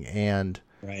entertaining, and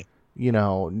right.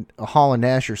 Hall and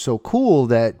Nash are so cool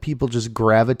that people just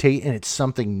gravitate, and it's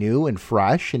something new and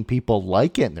fresh, and people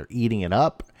like it, and they're eating it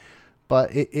up. But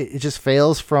it just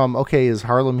fails from, okay, is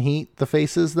Harlem Heat the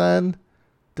faces then?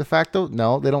 De facto?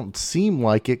 No, they don't seem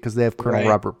like it because they have Colonel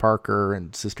Robert Parker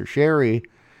and Sister Sherry.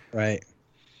 Right.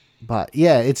 But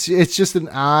yeah, it's just an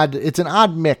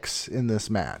odd mix in this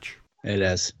match. It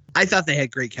is. I thought they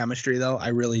had great chemistry though. I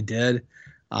really did.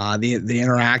 The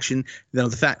interaction, the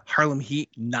fact Harlem Heat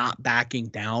not backing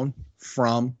down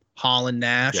from Hall and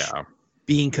Nash,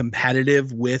 being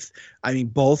competitive with,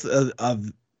 both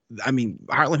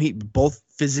Harlem Heat, both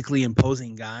physically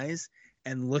imposing guys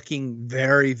and looking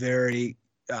very, very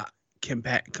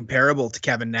comparable to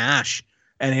Kevin Nash,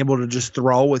 and able to just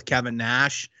throw with Kevin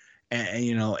Nash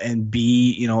and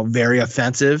be, very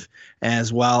offensive,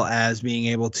 as well as being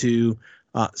able to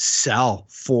sell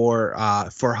for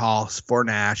Hall, for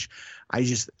Nash.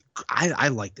 I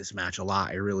like this match a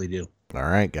lot. I really do. All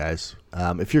right, guys.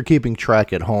 If you're keeping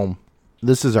track at home,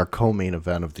 this is our co-main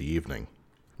event of the evening.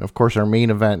 And of course, our main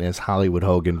event is Hollywood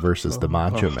Hogan versus the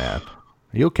Macho Man.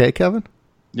 Are you okay, Kevin?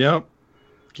 Yep.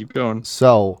 Keep going.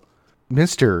 So,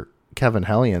 Mr. Kevin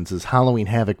Hellions' Halloween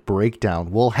Havoc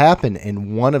breakdown will happen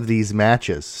in one of these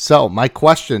matches. So, my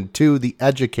question to the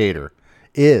educator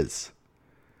is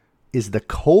the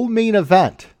co-main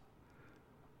event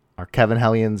our Kevin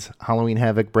Hellions Halloween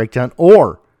Havoc breakdown,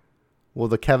 or will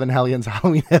the Kevin Hellions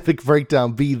Halloween Havoc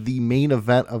breakdown be the main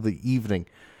event of the evening?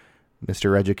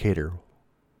 Mr. Educator,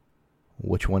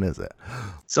 which one is it?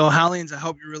 So, Hellions, I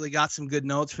hope you really got some good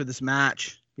notes for this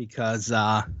match, because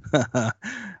I'm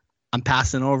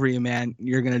passing over you, man.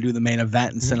 You're going to do the main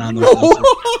event and sit on those notes.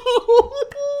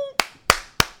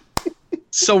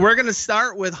 So we're going to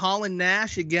start with Hall and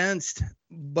Nash against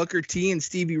Booker T and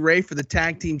Stevie Ray for the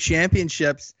tag team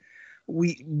championships.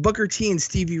 Booker T and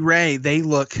Stevie Ray, they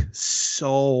look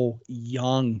so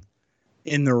young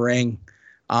in the ring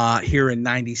here in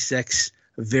 96.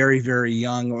 Very, very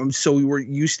young. So we were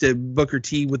used to Booker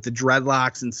T with the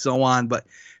dreadlocks and so on, but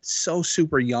so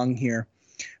super young here.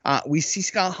 We see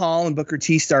Scott Hall and Booker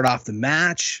T start off the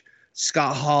match.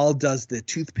 Scott Hall does the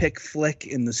toothpick flick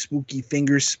in the spooky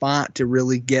fingers spot to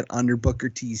really get under Booker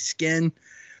T's skin.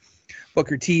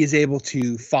 Booker T is able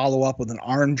to follow up with an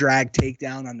arm drag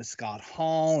takedown onto Scott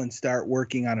Hall and start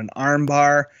working on an arm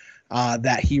bar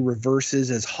that he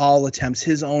reverses as Hall attempts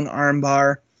his own arm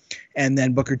bar. And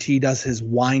then Booker T does his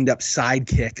wind-up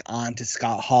sidekick onto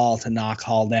Scott Hall to knock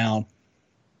Hall down.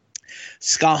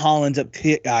 Scott Hall ends up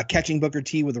catching Booker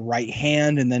T with a right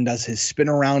hand and then does his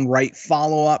spin-around right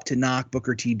follow-up to knock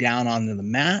Booker T down onto the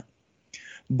mat.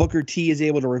 Booker T is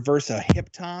able to reverse a hip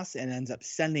toss and ends up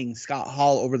sending Scott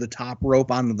Hall over the top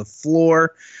rope onto the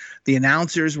floor. The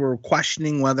announcers were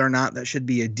questioning whether or not that should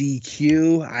be a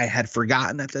DQ. I had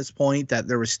forgotten at this point that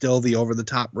there was still the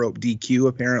over-the-top rope DQ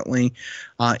apparently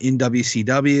in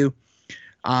WCW.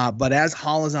 But as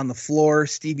Hall is on the floor,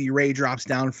 Stevie Ray drops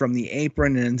down from the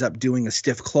apron and ends up doing a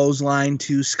stiff clothesline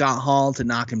to Scott Hall to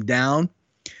knock him down.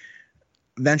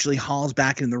 Eventually, Hall's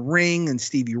back in the ring and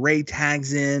Stevie Ray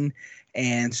tags in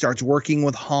and starts working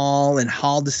with Hall, and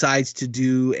Hall decides to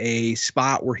do a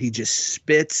spot where he just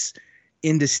spits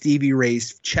into Stevie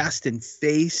Ray's chest and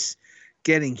face,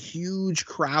 getting huge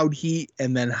crowd heat,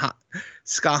 and then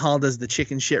Scott Hall does the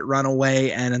chicken shit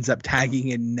runaway and ends up tagging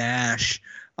in Nash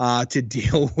to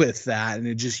deal with that, and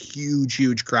it just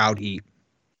huge crowd heat.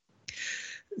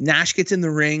 Nash gets in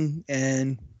the ring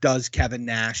and does Kevin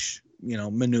Nash,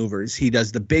 maneuvers. He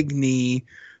does the big knee,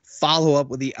 follow up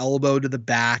with the elbow to the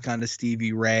back onto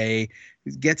Stevie Ray,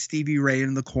 gets Stevie Ray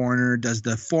in the corner, does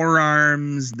the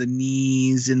forearms, the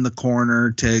knees in the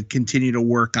corner to continue to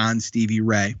work on Stevie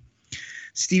Ray.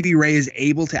 Stevie Ray is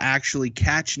able to actually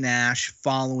catch Nash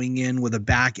following in with a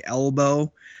back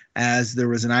elbow as there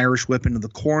was an Irish whip into the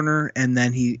corner, and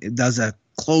then he does a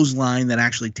clothesline that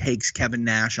actually takes Kevin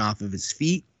Nash off of his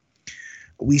feet.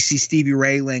 We see Stevie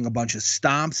Ray laying a bunch of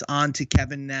stomps onto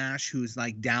Kevin Nash, who's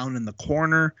like down in the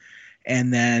corner.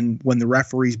 And then when the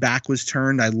referee's back was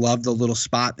turned, I love the little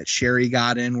spot that Sherry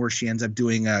got in where she ends up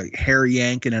doing a hair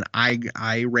yank and an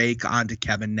eye rake onto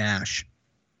Kevin Nash.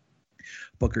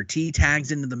 Booker T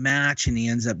tags into the match and he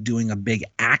ends up doing a big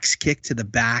axe kick to the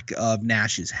back of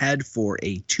Nash's head for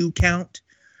a 2 count.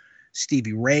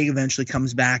 Stevie Ray eventually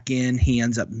comes back in. He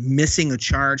ends up missing a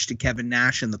charge to Kevin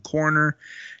Nash in the corner.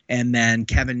 And then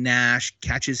Kevin Nash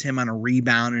catches him on a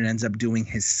rebound and ends up doing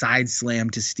his side slam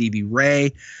to Stevie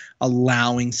Ray,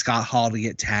 allowing Scott Hall to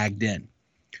get tagged in.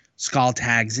 Scott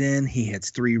tags in. He hits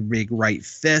 3 big right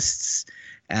fists.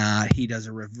 He does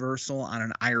a reversal on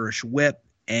an Irish whip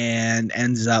and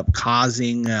ends up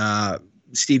causing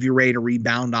Stevie Ray to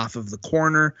rebound off of the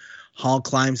corner. Hall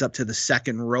climbs up to the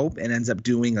second rope and ends up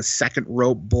doing a second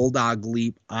rope bulldog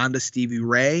leap onto Stevie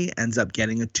Ray, ends up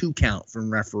getting a 2 count from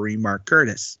referee Mark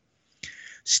Curtis.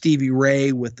 Stevie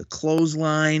Ray with the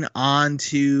clothesline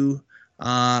onto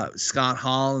Scott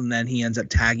Hall, and then he ends up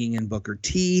tagging in Booker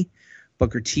T.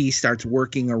 Booker T starts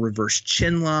working a reverse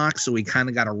chin lock, so he kind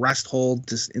of got a rest hold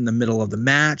just in the middle of the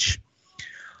match.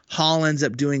 Hall ends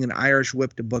up doing an Irish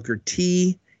whip to Booker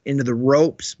T into the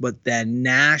ropes, but then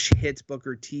Nash hits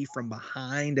Booker T from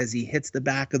behind as he hits the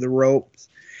back of the ropes,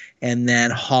 and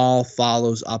then Hall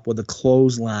follows up with a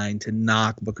clothesline to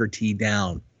knock Booker T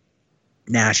down.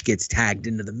 Nash gets tagged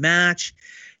into the match,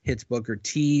 hits Booker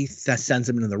T, sends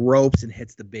him into the ropes and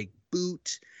hits the big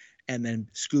boot, and then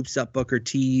scoops up Booker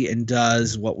T and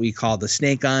does what we call the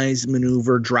snake eyes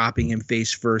maneuver, dropping him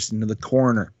face first into the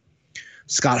corner.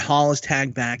 Scott Hall is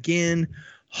tagged back in.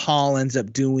 Hall ends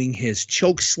up doing his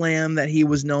choke slam that he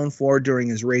was known for during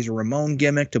his Razor Ramon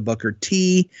gimmick to Booker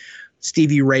T.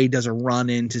 Stevie Ray does a run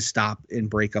in to stop and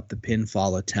break up the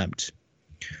pinfall attempt.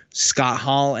 Scott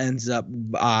Hall ends up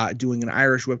doing an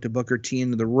Irish whip to Booker T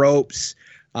into the ropes.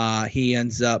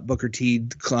 Booker T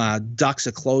ducks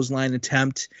a clothesline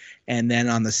attempt, and then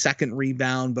on the second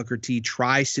rebound, Booker T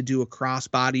tries to do a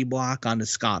crossbody block onto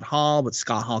Scott Hall, but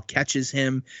Scott Hall catches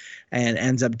him and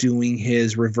ends up doing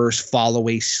his reverse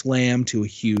fall-away slam to a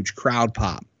huge crowd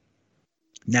pop.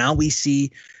 Now we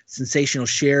see Sensational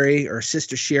Sherry, or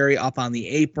Sister Sherry, up on the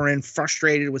apron,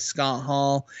 frustrated with Scott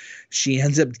Hall. She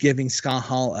ends up giving Scott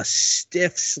Hall a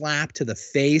stiff slap to the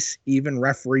face. Even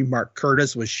referee Mark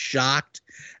Curtis was shocked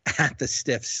at the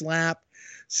stiff slap.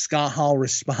 Scott Hall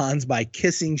responds by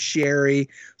kissing Sherry,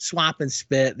 swapping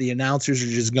spit. The announcers are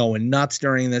just going nuts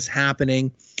during this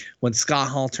happening. When Scott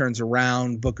Hall turns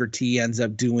around, Booker T ends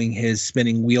up doing his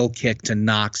spinning wheel kick to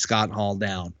knock Scott Hall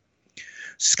down.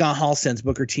 Scott Hall sends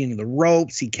Booker T into the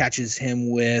ropes. He catches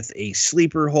him with a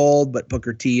sleeper hold, but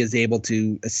Booker T is able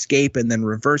to escape and then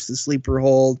reverse the sleeper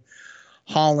hold.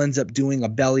 Hall ends up doing a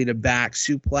belly-to-back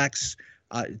suplex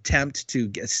attempt to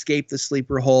escape the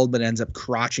sleeper hold, but ends up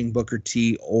crotching Booker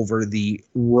T over the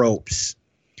ropes.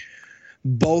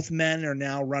 Both men are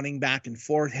now running back and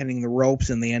forth, hitting the ropes,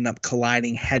 and they end up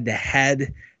colliding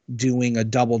head-to-head, doing a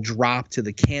double drop to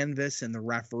the canvas, and the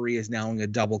referee is now in a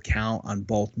double count on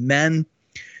both men.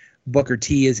 Booker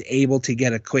T is able to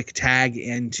get a quick tag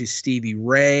into Stevie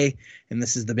Ray, and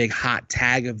this is the big hot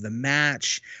tag of the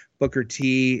match. Booker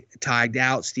T tagged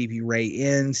out, Stevie Ray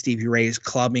in. Stevie Ray is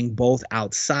clubbing both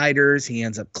outsiders. He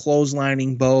ends up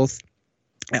clotheslining both.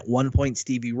 At one point,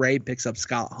 Stevie Ray picks up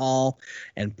Scott Hall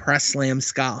and press slams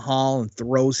Scott Hall and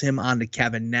throws him onto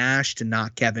Kevin Nash to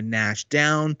knock Kevin Nash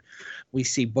down. We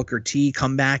see Booker T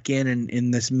come back in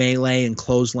this melee and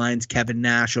clotheslines Kevin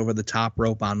Nash over the top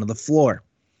rope onto the floor.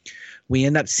 We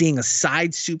end up seeing a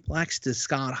side suplex to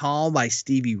Scott Hall by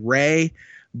Stevie Ray.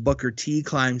 Booker T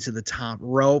climbs to the top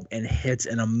rope and hits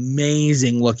an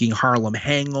amazing looking Harlem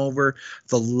hangover.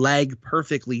 The leg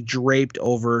perfectly draped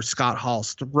over Scott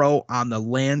Hall's throat on the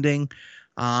landing.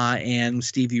 And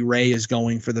Stevie Ray is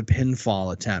going for the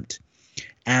pinfall attempt.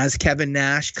 As Kevin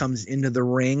Nash comes into the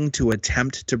ring to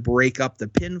attempt to break up the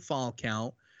pinfall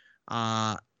count,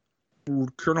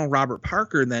 Colonel Robert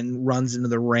Parker then runs into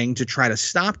the ring to try to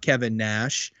stop Kevin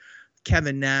Nash.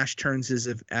 Kevin Nash turns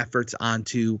his efforts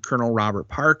onto Colonel Robert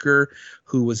Parker,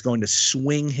 who was going to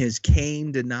swing his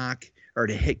cane to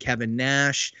hit Kevin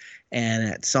Nash. And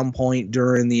at some point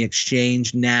during the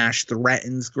exchange, Nash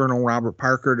threatens Colonel Robert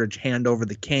Parker to hand over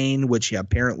the cane, which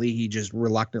apparently he just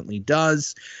reluctantly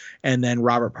does. And then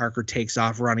Robert Parker takes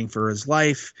off running for his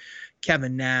life.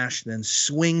 Kevin Nash then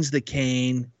swings the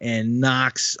cane and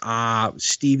knocks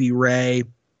Stevie Ray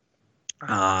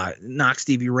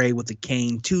with the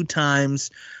cane 2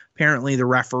 times. Apparently the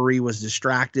referee was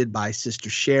distracted by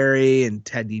Sister Sherry and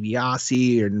Ted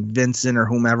DiBiase and Vincent or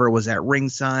whomever was at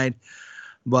ringside.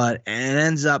 But it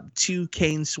ends up 2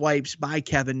 cane swipes by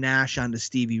Kevin Nash onto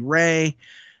Stevie Ray.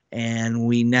 And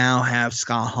we now have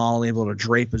Scott Hall able to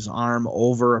drape his arm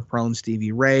over a prone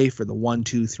Stevie Ray for the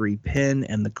 1-2-3 pin.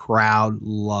 And the crowd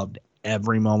loved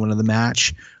every moment of the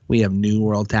match. We have new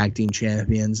World Tag Team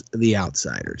Champions, the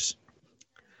Outsiders.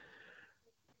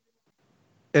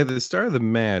 At the start of the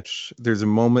match, there's a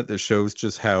moment that shows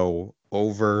just how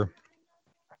over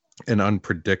and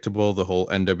unpredictable the whole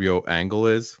NWO angle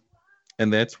is.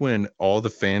 And that's when all the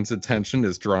fans' attention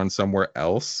is drawn somewhere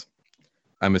else.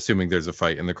 I'm assuming there's a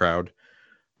fight in the crowd.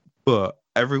 But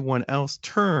everyone else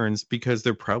turns because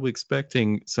they're probably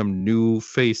expecting some new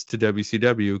face to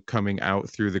WCW coming out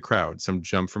through the crowd, some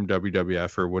jump from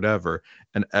WWF or whatever,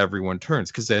 and everyone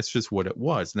turns because that's just what it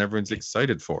was, and everyone's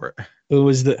excited for it. Who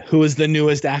is the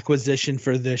newest acquisition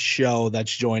for this show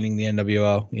that's joining the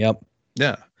NWO? Yep.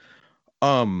 Yeah.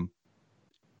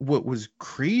 What was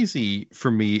crazy for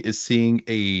me is seeing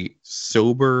a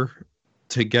sober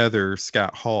together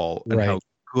Scott Hall and how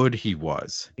good he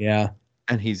was. Yeah.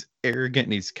 And he's arrogant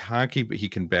and he's cocky, but he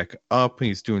can back up and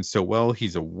he's doing so well.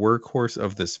 He's a workhorse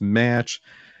of this match.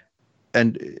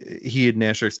 And he and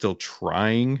Nash are still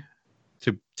trying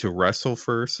to wrestle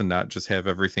first and not just have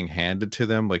everything handed to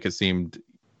them like it seemed,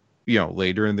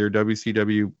 later in their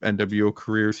WCW NWO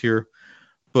careers here.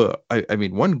 But I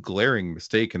mean, one glaring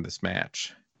mistake in this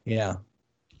match. Yeah.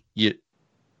 You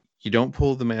don't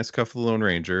pull the mask off the Lone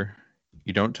Ranger.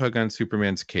 You don't tug on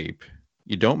Superman's cape.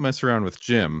 You don't mess around with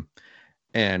Jim.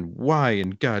 And why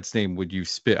in God's name would you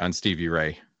spit on Stevie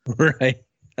Ray? Right.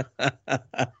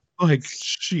 I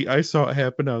saw it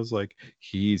happen. I was like,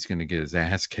 he's going to get his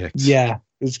ass kicked. Yeah.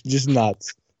 It's just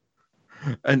nuts.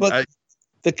 But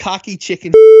the cocky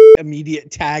chicken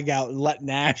immediate tag out and let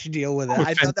Nash deal with it.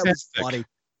 I thought that was funny.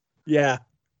 Yeah.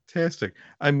 Fantastic.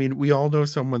 I mean, we all know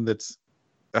someone that's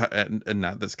and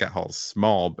not that Scott Hall's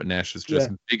small, but Nash is just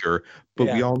bigger. But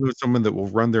we all know someone that will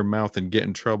run their mouth and get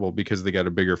in trouble because they got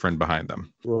a bigger friend behind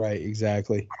them. Right,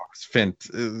 exactly.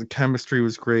 The chemistry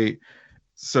was great.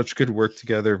 Such good work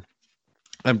together.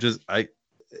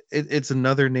 It's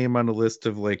another name on the list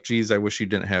of like, geez, I wish you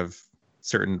didn't have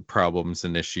certain problems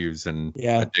and issues and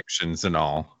addictions and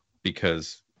all,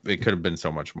 because it could have been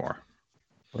so much more.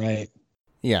 Right.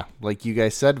 Yeah, like you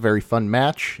guys said, very fun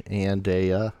match and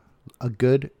a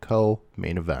good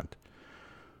co-main event.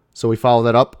 So we follow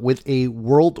that up with a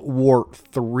World War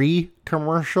III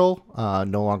commercial.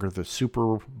 No longer the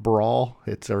Super Brawl,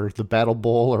 or the Battle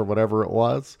Bowl or whatever it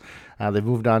was. They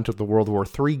moved on to the World War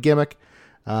III gimmick.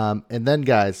 And then,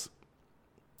 guys,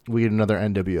 we get another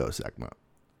NWO segment.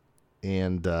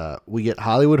 And we get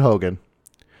Hollywood Hogan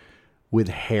with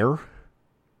hair.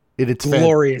 It's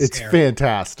glorious. It's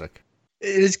fantastic.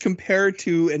 It is compared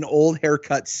to an old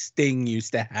haircut Sting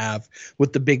used to have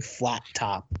with the big flat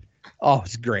top. Oh,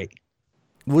 it's great.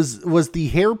 Was the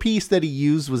hairpiece that he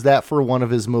used, was that for one of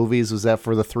his movies? Was that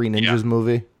for the Three Ninjas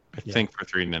movie? I think for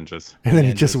Three Ninjas. And then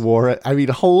he just wore it. I mean,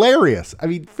 hilarious. I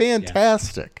mean,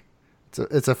 fantastic. Yeah.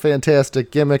 It's a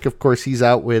fantastic gimmick. Of course, he's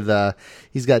out with,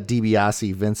 he's got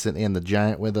DiBiase, Vincent, and the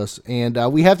Giant with us. And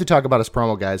we have to talk about his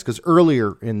promo, guys, because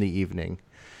earlier in the evening,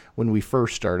 when we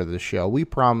first started the show, we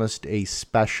promised a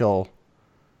special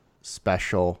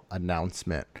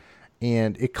announcement.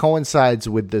 And it coincides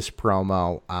with this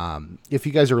promo. If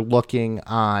you guys are looking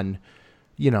on,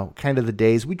 kind of the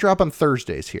days, we drop on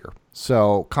Thursdays here.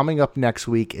 So coming up next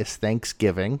week is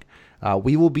Thanksgiving.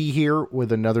 We will be here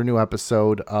with another new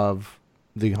episode of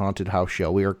the Haunted House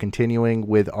Show. We are continuing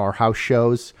with our house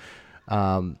shows,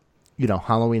 Halloween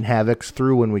Havocs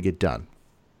through when we get done.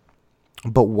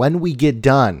 But when we get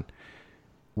done,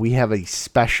 we have a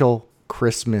special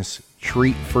Christmas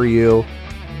treat for you.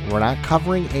 We're not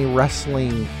covering a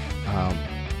wrestling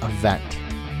event.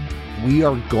 We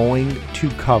are going to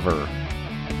cover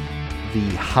the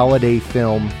holiday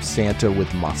film Santa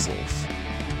with Muscles.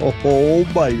 Oh,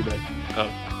 baby.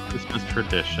 Christmas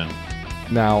tradition.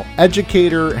 Now,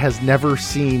 Educator has never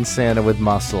seen Santa with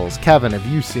Muscles. Kevin, have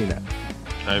you seen it?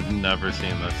 I've never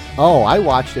seen this. Oh, I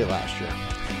watched it last year.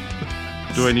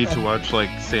 Do I need to watch like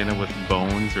Santa with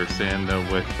bones or Santa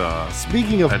with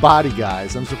Speaking of body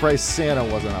guys, I'm surprised Santa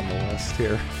wasn't on the list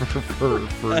here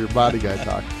for your body guy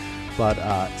talk. But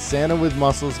Santa with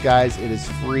Muscles, guys, it is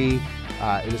free.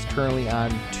 It is currently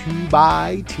on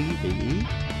Tubi TV.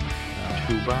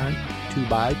 Tubi,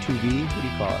 what do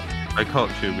you call it? I call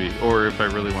it Tubi, or if I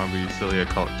really want to be silly, I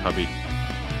call it Tubby.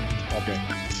 Okay.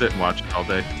 Sit and watch it all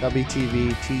day. Tubby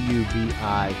TV, Tubi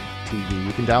TV.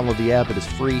 You can download the app. It is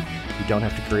free. You don't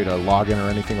have to create a login or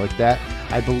anything like that.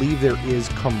 I believe there is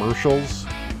commercials,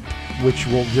 which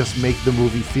will just make the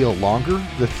movie feel longer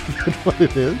than what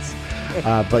it is.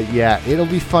 But yeah, it'll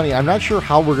be funny. I'm not sure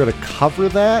how we're going to cover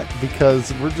that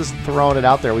because we're just throwing it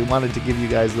out there. We wanted to give you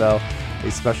guys, though,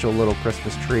 a special little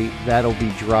Christmas treat. That'll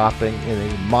be dropping in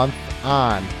a month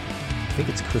on, I think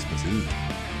it's Christmas Eve.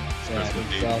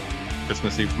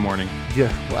 Christmas Eve morning.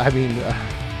 Yeah, I mean,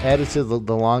 added to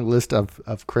the long list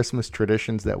of Christmas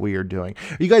traditions that we are doing.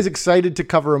 Are you guys excited to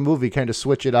cover a movie, kind of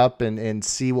switch it up and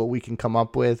see what we can come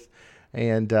up with?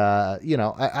 And,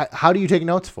 how do you take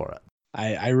notes for it?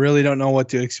 I really don't know what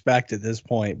to expect at this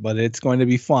point, but it's going to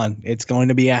be fun. It's going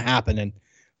to be a happening.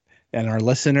 And our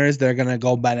listeners, they're going to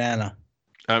go banana.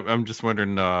 I'm just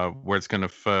wondering where it's going to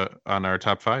fit on our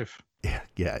top 5.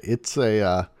 Yeah, it's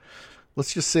a,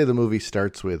 let's just say the movie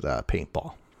starts with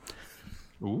paintball.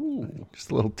 Ooh.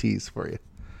 Just a little tease for you.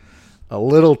 A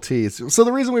little tease. So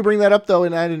the reason we bring that up, though,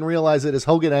 and I didn't realize it, is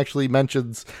Hogan actually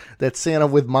mentions that Santa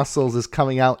with Muscles is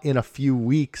coming out in a few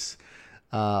weeks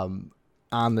on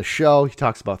the show. He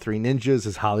talks about Three Ninjas,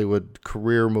 his Hollywood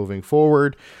career moving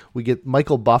forward. We get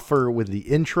Michael Buffer with the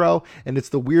intro, and it's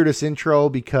the weirdest intro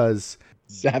because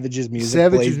Savage's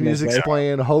music's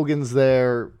playing, Hogan's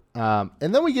there. And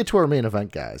then we get to our main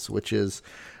event, guys, which is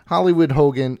Hollywood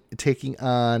Hogan taking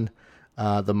on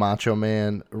the Macho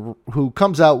Man, who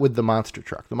comes out with the monster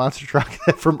truck. The monster truck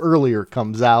from earlier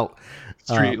comes out.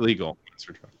 Street legal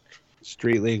monster truck.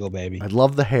 Street legal, baby. I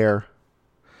love the hair.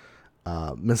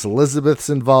 Miss Elizabeth's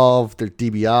involved. There's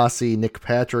DiBiase, Nick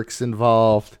Patrick's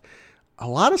involved. A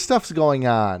lot of stuff's going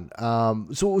on.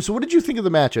 So what did you think of the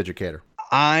match, Educator?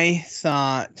 I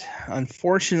thought,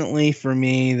 unfortunately for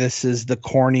me, this is the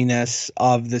corniness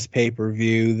of this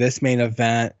pay-per-view. This main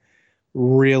event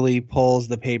really pulls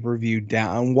the pay-per-view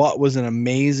down. What was an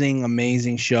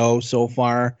amazing show so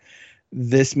far,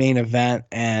 this main event,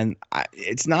 and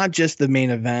it's not just the main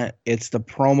event, it's the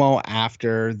promo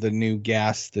after the new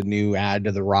guest, the new add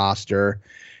to the roster.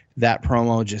 That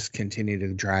promo just continued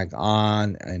to drag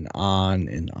on and on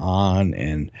and on,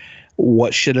 and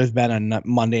what should have been a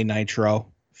Monday Nitro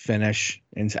finish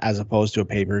as opposed to a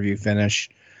pay-per-view finish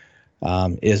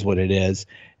is what it is.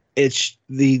 It's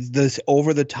this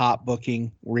over-the-top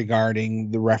booking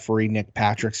regarding the referee Nick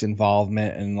Patrick's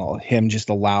involvement and him just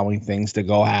allowing things to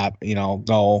go on. And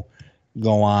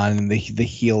the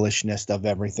heelishness of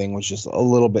everything was just a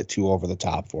little bit too over the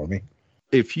top for me.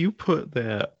 If you put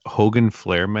that Hogan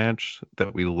Flair match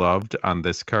that we loved on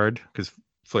this card, because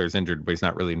Flair's injured, but he's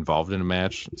not really involved in a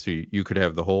match. So you could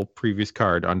have the whole previous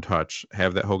card untouched,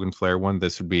 have that Hogan Flair one.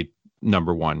 This would be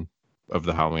number one of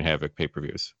the Halloween Havoc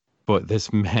pay-per-views. But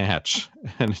this match,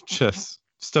 and it just,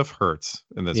 stuff hurts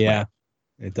in this match.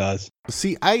 It does.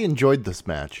 See, I enjoyed this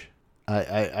match.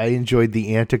 I enjoyed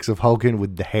the antics of Hogan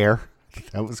with the hair.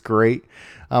 That was great.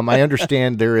 I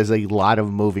understand there is a lot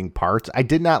of moving parts. I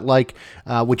did not like,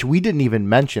 which we didn't even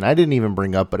mention, I didn't even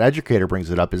bring up, but Educator brings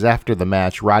it up, is after the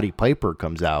match, Roddy Piper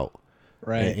comes out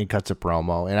and cuts a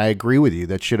promo. And I agree with you.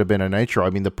 That should have been a Nitro. I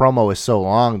mean, the promo is so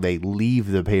long, they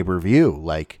leave the pay-per-view.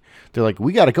 Like, they're like,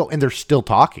 we got to go. And they're still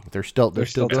talking. They're still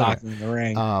talking in the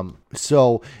ring.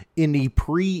 So in the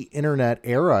pre-internet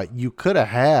era, you could have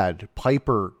had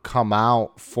Piper come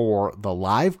out for the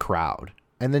live crowd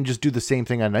and then just do the same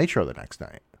thing on Nitro the next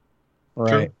night.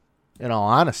 Right. In all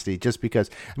honesty, just because,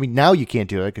 I mean, now you can't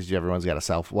do it because everyone's got a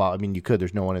cell phone. Well, I mean, you could,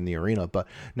 there's no one in the arena, but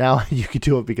now you could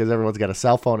do it because everyone's got a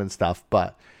cell phone and stuff.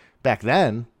 But back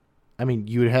then, I mean,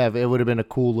 it would have been a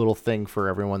cool little thing for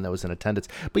everyone that was in attendance.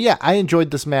 But yeah, I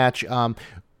enjoyed this match.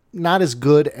 Not as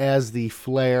good as the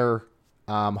Flair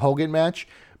Hogan match,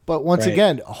 but once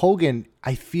again, Hogan,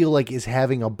 I feel like, is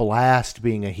having a blast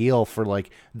being a heel for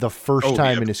like the first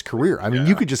time in his career. I mean,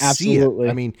 you could just see it.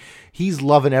 I mean, he's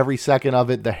loving every second of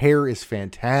it. The hair is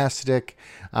fantastic.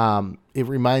 It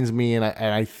reminds me, and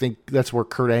I think that's where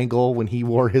Kurt Angle, when he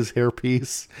wore his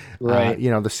hairpiece,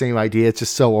 the same idea. It's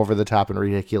just so over the top and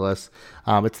ridiculous.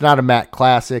 It's not a Matt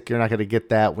classic. You're not going to get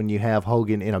that when you have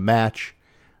Hogan in a match.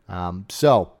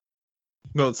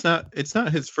 Well, it's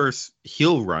not his first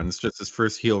heel run. It's just his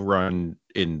first heel run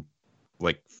in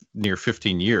like near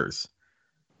 15 years,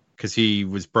 because he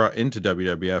was brought into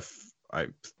WWF, I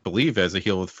believe, as a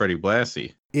heel with Freddie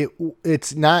Blassie.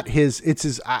 It's not his. It's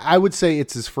his. I would say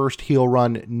it's his first heel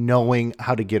run, knowing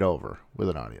how to get over with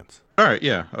an audience. All right,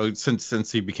 yeah.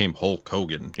 Since he became Hulk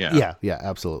Hogan, yeah,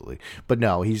 absolutely. But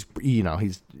no, he's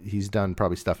done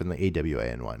probably stuff in the AWA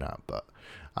and whatnot. But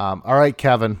all right,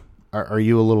 Kevin. Are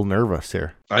you a little nervous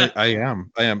here? I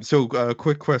am. So,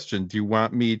 quick question. Do you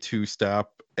want me to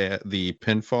stop at the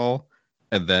pinfall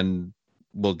and then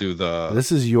we'll do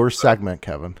This is your segment,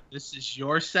 Kevin. This is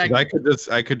your segment.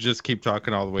 I could just keep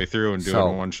talking all the way through and do it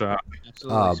in one shot.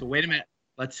 Absolutely. So wait a minute.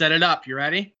 Let's set it up. You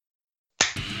ready?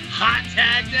 Hot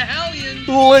tag to Hellions.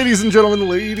 Ladies and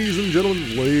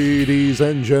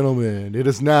gentlemen, it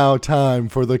is now time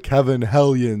for the Kevin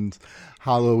Hellions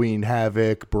Halloween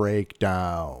Havoc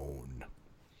breakdown.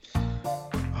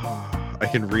 I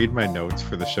can read my notes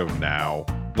for the show now,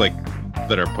 like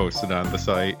that are posted on the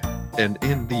site, and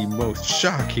in the most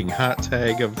shocking hot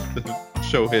tag of the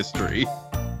show history.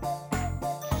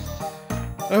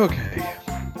 Okay,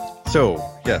 so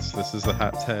yes, this is the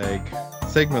hot tag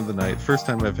segment of the night. First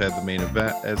time I've had the main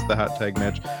event as the hot tag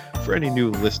match. For any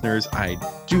new listeners, I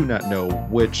do not know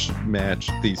which match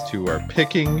these two are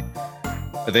picking.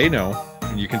 They know,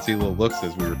 and you can see little looks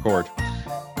as we record.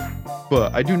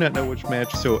 But I do not know which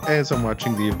match, so as I'm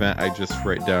watching the event, I just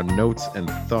write down notes and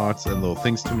thoughts and little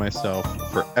things to myself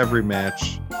for every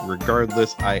match.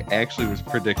 Regardless, I actually was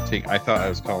predicting, I thought I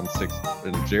was calling Six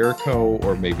and Jericho,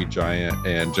 or maybe Giant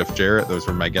and Jeff Jarrett. Those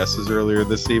were my guesses earlier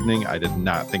this evening. I did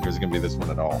not think it was going to be this one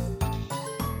at all.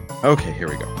 Okay, here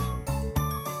we go.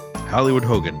 Hollywood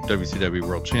Hogan, WCW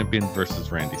World Champion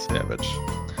versus Randy Savage.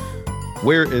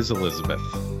 Where is Elizabeth?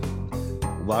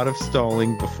 A lot of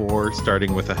stalling before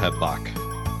starting with a headlock.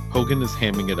 Hogan is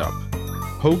hamming it up.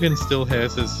 Hogan still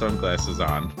has his sunglasses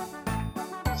on.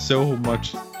 So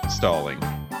much stalling.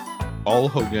 All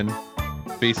Hogan,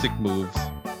 basic moves,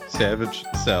 Savage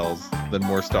sells, then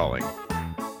more stalling.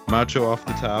 Macho off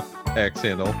the top, axe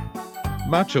handle.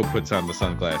 Macho puts on the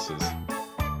sunglasses.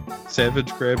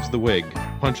 Savage grabs the wig,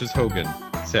 punches Hogan.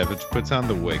 Savage puts on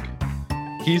the wig.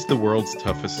 He's the world's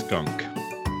toughest skunk.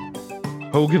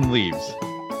 Hogan leaves.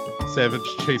 Savage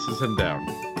chases him down.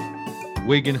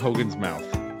 Wig in Hogan's mouth.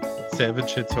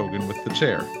 Savage hits Hogan with the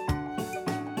chair.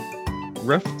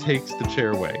 Ref takes the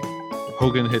chair away.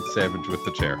 Hogan hits Savage with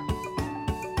the chair.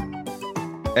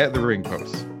 At the ring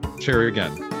post. Chair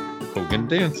again. Hogan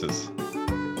dances.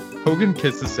 Hogan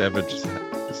kisses Savage's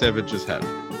head.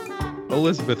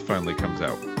 Elizabeth finally comes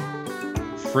out.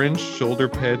 Fringe, shoulder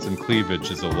pads, and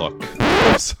cleavage is a look.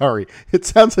 I'm sorry. It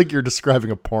sounds like you're describing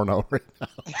a porno right now.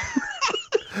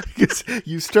 Because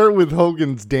you start with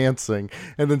Hogan's dancing,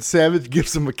 and then Savage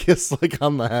gives him a kiss like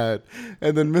on the head,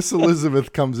 and then Miss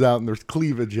Elizabeth comes out, and there's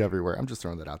cleavage everywhere. I'm just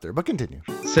throwing that out there, but continue.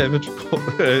 Savage,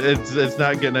 it's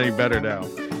not getting any better now.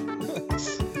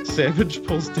 Savage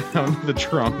pulls down the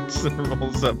trunks and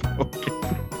rolls up Hogan.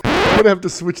 I'm gonna have to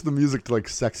switch the music to like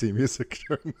sexy music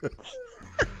during this.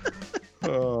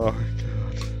 Oh my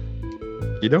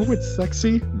god. You know what's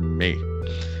sexy? Me.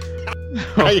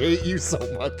 I hate you so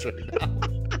much right now.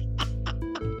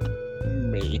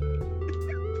 Me.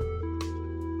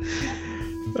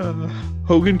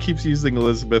 Hogan keeps using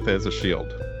Elizabeth as a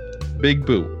shield. Big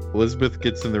boo. Elizabeth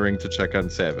gets in the ring to check on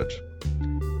Savage.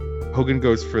 Hogan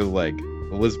goes for the leg.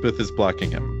 Elizabeth is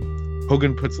blocking him.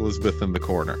 Hogan puts Elizabeth in the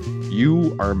corner.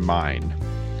 You are mine.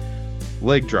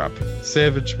 Leg drop.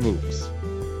 Savage moves.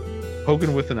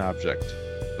 Hogan with an object.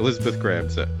 Elizabeth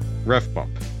grabs it. Ref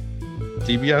bump.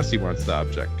 DiBiase wants the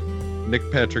object.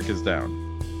 Nick Patrick is down.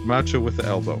 Macho with the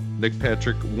elbow. Nick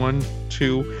Patrick, 1,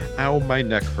 2. Ow, my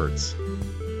neck hurts.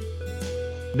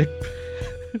 Nick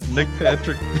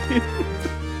Patrick. You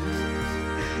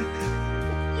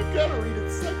gotta read it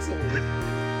sexily.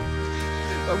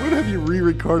 I'm gonna have you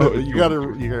re-record it, but you're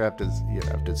gonna have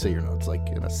to say your notes like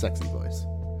in a sexy voice.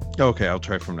 Okay, I'll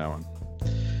try from now on.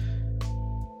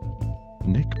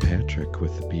 Nick Patrick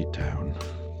with the beatdown.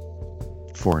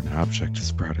 For an object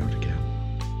is brought out again.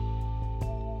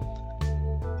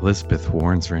 Elizabeth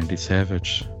warns Randy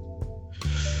Savage.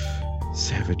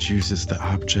 Savage uses the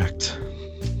object.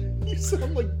 You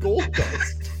sound like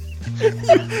Goldust.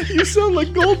 You sound like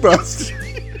Goldust.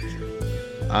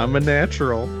 I'm a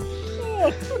natural.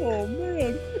 Oh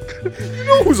man. You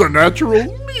know who's a natural?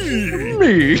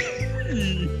 Me.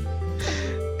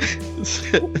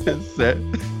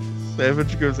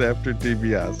 Savage goes after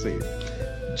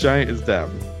DiBiase. Giant is down.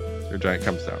 Or Giant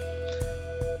comes down.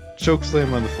 Choke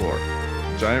slam on the floor.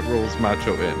 Giant rolls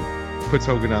Macho in. Puts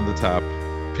Hogan on the top.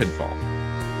 Pinfall.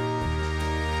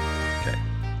 Okay,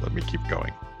 let me keep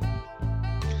going.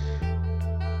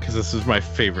 Because this is my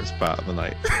favorite spot of the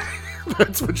night.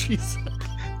 That's what she said.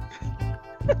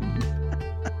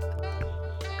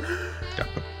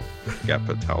 Got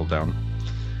put towel down.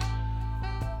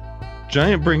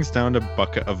 Giant brings down a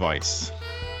bucket of ice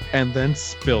and then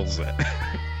spills it.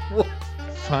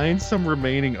 Finds some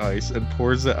remaining ice and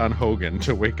pours it on Hogan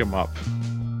to wake him up.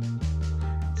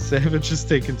 Savage is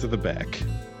taken to the back.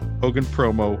 Hogan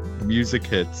promo, music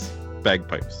hits,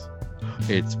 bagpipes.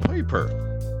 It's Piper.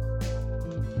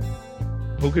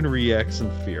 Hogan reacts in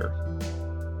fear.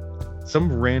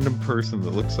 Some random person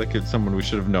that looks like it's someone we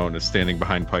should have known is standing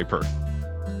behind Piper.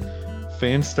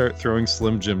 Fans start throwing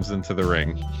Slim Jims into the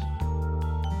ring.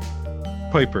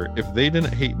 Piper, if they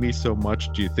didn't hate me so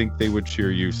much, do you think they would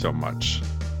cheer you so much?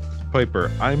 Piper,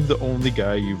 I'm the only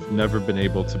guy you've never been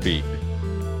able to beat.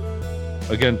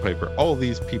 Again, Piper, all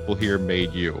these people here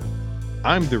made you.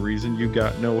 I'm the reason you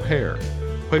got no hair.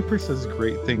 Piper says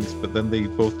great things, but then they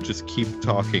both just keep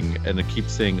talking and it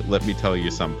keeps saying, let me tell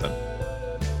you something.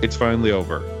 It's finally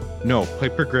over. No,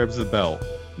 Piper grabs the bell.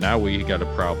 Now we got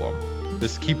a problem.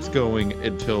 This keeps going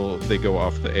until they go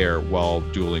off the air while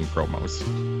dueling promos.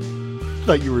 I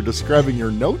thought you were describing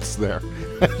your notes there.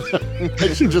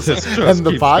 I should just end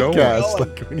the podcast.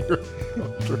 Like when you're...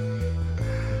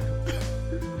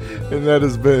 And that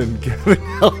has been Kevin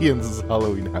Ellion's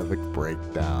Halloween Havoc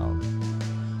breakdown.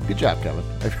 Good job, Kevin.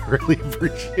 I really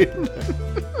appreciate it.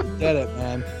 Did it,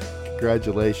 man.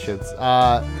 Congratulations.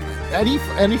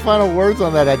 Any final words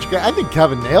on that, Edge? I think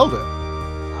Kevin nailed it.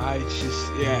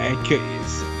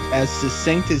 It's as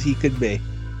succinct as he could be.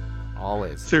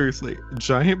 Always. Seriously,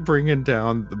 Giant bringing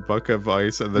down the bucket of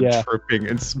ice and then tripping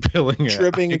and spilling it.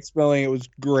 Tripping and spilling, it was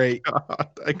great. God,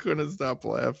 I couldn't stop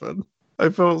laughing. I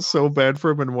felt so bad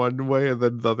for him in one way, and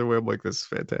then the other way, I'm like, this is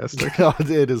fantastic.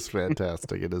 It is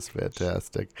fantastic. It is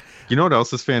fantastic. You know what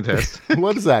else is fantastic?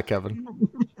 What is that, Kevin?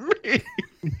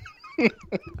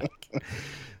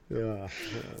 Yeah,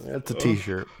 that's a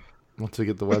t-shirt. Once we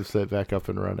get the website back up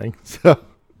and running. So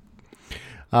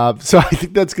I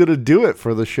think that's going to do it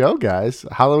for the show, guys.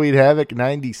 Halloween Havoc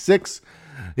 96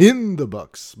 in the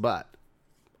books. But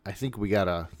I think we got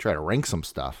to try to rank some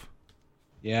stuff.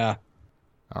 Yeah.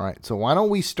 All right. So why don't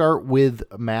we start with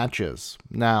matches?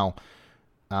 Now,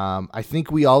 I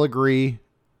think we all agree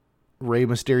Rey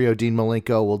Mysterio, Dean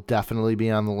Malenko will definitely be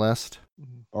on the list.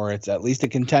 Or it's at least a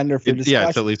contender for discussion. Yeah,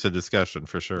 it's at least a discussion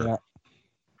for sure. Yeah.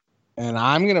 And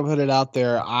I'm gonna put it out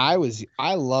there. I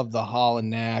love the Hall and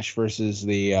Nash versus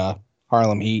the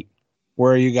Harlem Heat.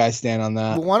 Where you guys stand on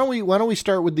that? Well, why don't we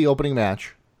start with the opening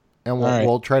match, and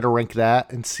we'll try to rank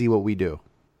that and see what we do.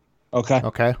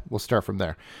 Okay. We'll start from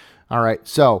there. All right.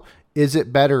 So, is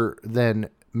it better than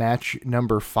match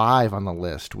number 5 on the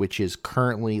list, which is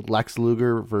currently Lex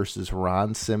Luger versus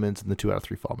Ron Simmons in the 2 out of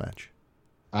 3 fall match?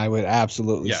 I would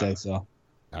absolutely say so.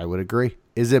 I would agree.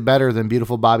 Is it better than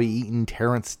beautiful Bobby Eaton,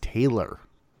 Terrence Taylor?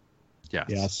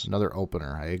 Yes. Another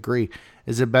opener. I agree.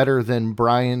 Is it better than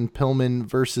Brian Pillman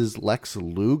versus Lex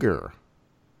Luger?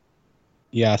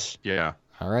 Yes. Yeah.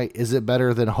 All right. Is it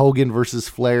better than Hogan versus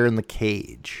Flair in the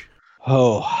cage?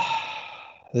 Oh,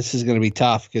 this is going to be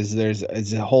tough because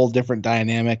it's a whole different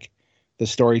dynamic. The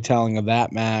storytelling of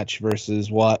that match versus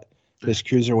what this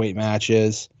cruiserweight match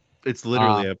is. It's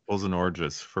literally apples and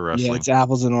oranges for wrestling. Yeah, it's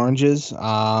apples and oranges.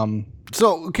 So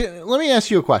let me ask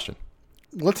you a question.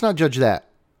 Let's not judge that.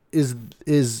 Is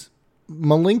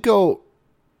Malenko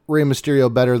Rey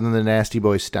Mysterio better than the Nasty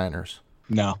Boy Steiners?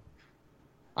 No,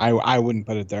 I wouldn't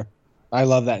put it there. I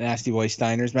love that Nasty Boy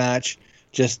Steiners match.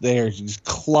 They're just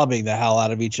clubbing the hell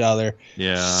out of each other.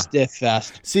 Yeah. Stiff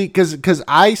fest. See, because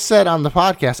I said on the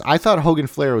podcast, I thought Hogan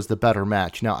Flair was the better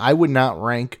match. Now, I would not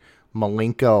rank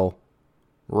Malenko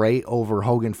Ray over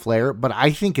Hogan Flair, but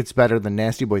I think it's better than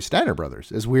Nasty Boy Steiner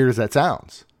Brothers, as weird as that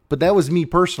sounds. But that was me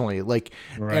personally. Like,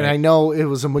 right. And I know it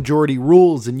was a majority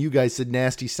rules, and you guys said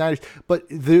Nasty Steiners, but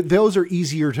those are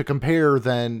easier to compare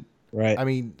than, right. I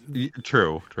mean,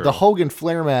 true. The Hogan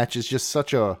Flair match is just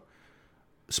such a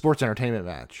sports entertainment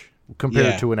match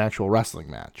compared to an actual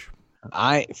wrestling match.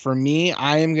 For me,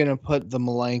 I am going to put the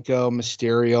Malenko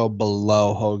Mysterio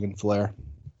below Hogan Flair.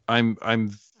 I'm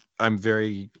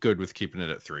very good with keeping it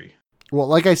at 3. Well,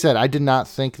 like I said, I did not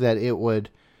think that it would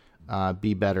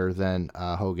be better than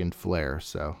Hogan Flair.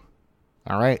 So,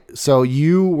 all right. So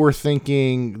you were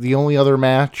thinking the only other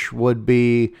match would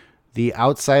be the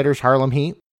Outsiders Harlem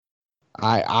Heat?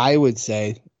 I would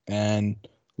say, and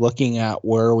looking at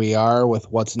where we are with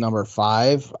what's number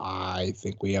 5, I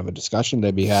think we have a discussion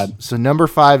to be had. So number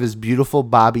 5 is Beautiful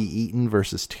Bobby Eaton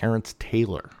versus Terrence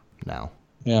Taylor now.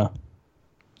 Yeah.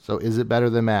 So is it better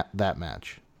than that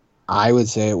match? I would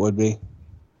say it would be.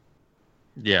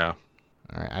 Yeah.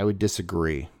 All right, I would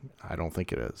disagree. I don't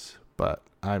think it is, but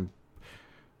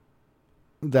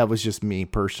that was just me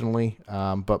personally.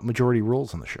 But majority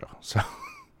rules on the show, so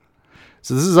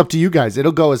this is up to you guys.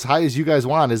 It'll go as high as you guys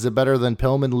want. Is it better than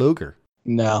Pillman Luger?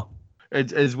 No.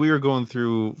 As we were going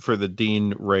through for the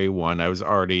Dean Ray one, I was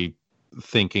already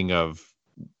thinking of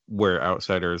where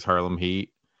Outsiders Harlem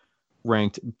Heat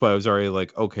ranked, but I was already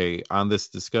like, okay, on this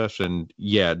discussion,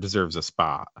 yeah, it deserves a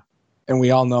spot. And we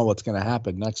all know what's going to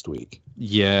happen next week.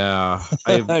 Yeah,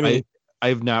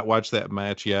 I've not watched that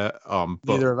match yet. But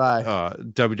neither have I.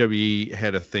 WWE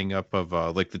had a thing up of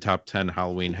like the top 10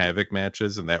 Halloween Havoc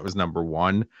matches, and that was number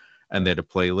 1. And they had a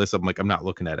playlist. I'm like, I'm not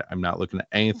looking at it. I'm not looking at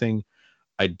anything.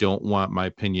 I don't want my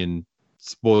opinion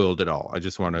spoiled at all. I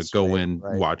just want to go in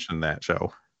watching that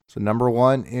show. So number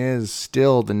 1 is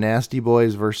still the Nasty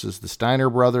Boys versus the Steiner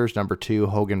Brothers. Number 2,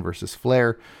 Hogan versus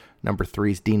Flair. Number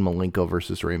 3 is Dean Malenko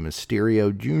versus Rey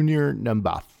Mysterio Jr.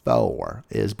 Number 4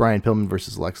 is Brian Pillman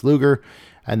versus Lex Luger.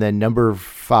 And then number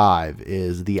 5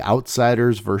 is the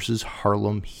Outsiders versus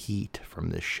Harlem Heat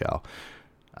from this show.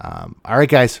 All right,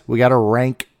 guys, we got to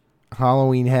rank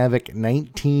Halloween Havoc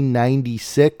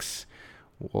 1996.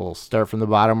 We'll start from the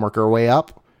bottom, work our way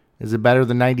up. Is it better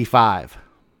than 95?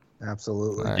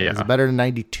 Absolutely. Right, yeah. Is it better than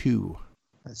 92?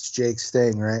 That's Jake's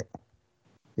thing, right?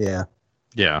 Yeah.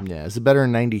 Yeah. Yeah. Is it better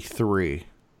than 93?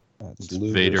 That's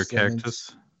Vader Simmons.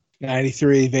 Cactus.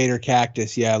 93, Vader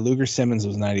Cactus. Yeah. Luger Simmons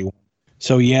was 91.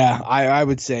 So, yeah, I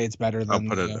would say it's better than.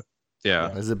 I'll put it.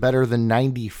 Yeah. Is it better than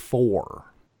 94?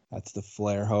 That's the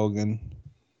Flair Hogan.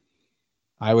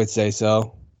 I would say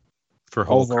so. For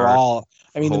whole overall, card,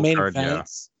 I mean, the main card,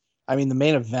 events. Yeah. I mean, the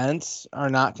main events are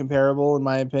not comparable in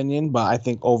my opinion, but I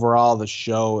think overall the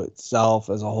show itself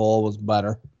as a whole was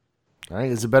better. All right.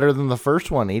 Is it better than the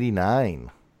first one, 89?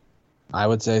 I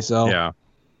would say so. Yeah.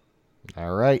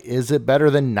 All right. Is it better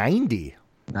than 90?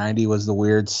 90 was the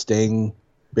weird Sting,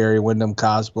 Barry Windham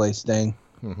cosplay Sting.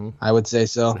 Mm-hmm. I would say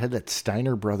so. It had that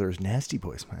Steiner Brothers Nasty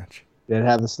Boys match. Did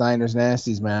have the Steiners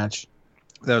Nasties match.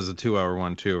 That was a 2-hour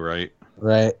one too, right?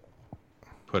 Right.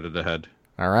 Put it ahead.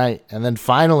 All right. And then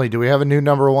finally, do we have a new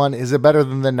number 1? Is it better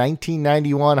than the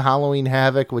 1991 Halloween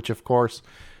Havoc, which of course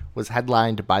was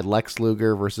headlined by Lex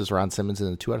Luger versus Ron Simmons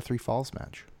in a 2 out of 3 falls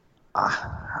match?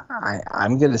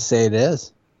 I'm going to say it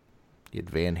is. You had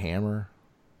Van Hammer,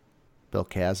 Bill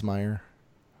Kazmaier,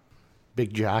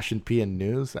 Big Josh and PN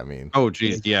News. I mean. Oh,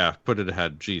 geez. Yeah. Put it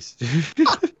ahead. Jeez.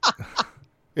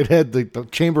 It had the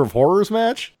Chamber of Horrors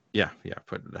match? Yeah.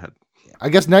 Put it ahead. I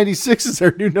guess 96 is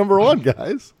our new number 1,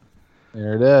 guys.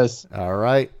 There it is. All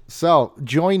right. So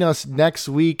join us next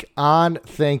week on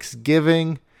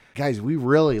Thanksgiving. Guys, we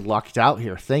really lucked out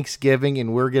here. Thanksgiving,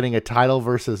 and we're getting a title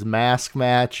versus mask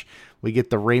match. We get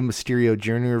the Rey Mysterio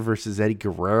Jr. versus Eddie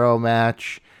Guerrero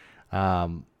match.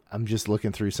 I'm just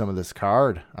looking through some of this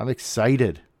card. I'm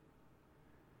excited.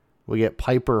 We get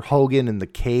Piper Hogan in the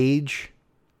cage.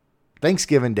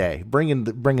 Thanksgiving Day, bringing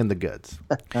the goods.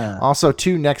 Also,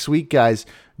 too, next week, guys,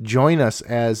 join us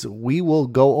as we will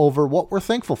go over what we're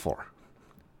thankful for.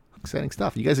 exciting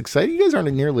stuff. You guys excited? You guys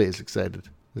aren't nearly as excited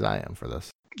as I am for this.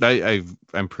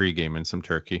 I'm pre-gaming some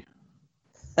turkey.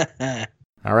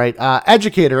 All right.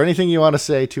 Educator, anything you want to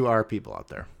say to our people out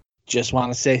there? Just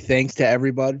want to say thanks to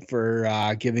everybody for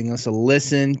giving us a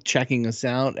listen, checking us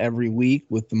out every week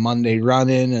with the Monday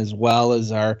run-in as well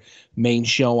as our main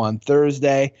show on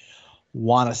Thursday.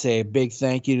 Want to say a big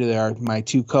thank you to my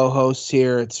two co-hosts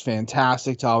here. It's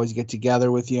fantastic to always get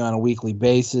together with you on a weekly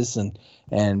basis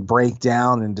and break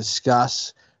down and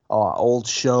discuss old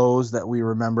shows that we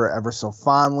remember ever so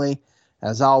fondly.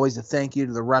 As always, a thank you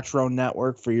to the Retro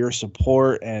Network for your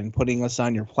support and putting us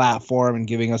on your platform and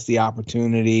giving us the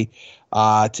opportunity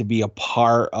to be a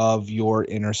part of your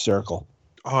inner circle.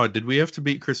 Oh, did we have to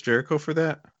beat Chris Jericho for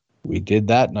that? We did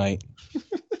that night.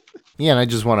 Yeah, and I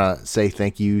just want to say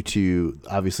thank you to,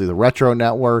 obviously, the Retro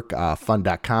Network,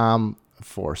 fun.com,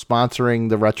 for sponsoring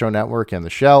the Retro Network and the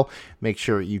show. Make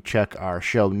sure you check our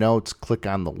show notes. Click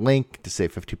on the link to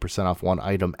save 50% off one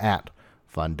item at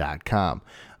fun.com.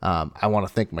 I want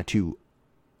to thank my two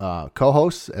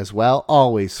co-hosts as well.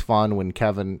 Always fun when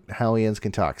Kevin Hellions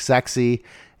can talk sexy.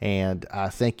 And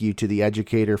thank you to the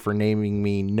educator for naming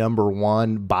me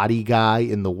 #1 body guy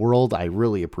in the world. I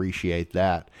really appreciate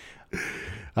that.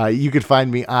 You can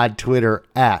find me on Twitter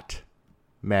at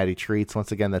Matty Treats.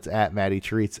 Once again, that's at Matty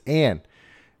Treats. And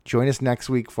join us next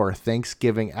week for a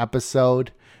Thanksgiving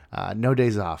episode. No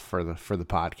days off for the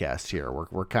podcast here.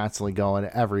 We're constantly going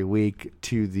every week,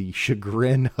 to the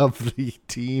chagrin of the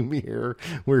team here.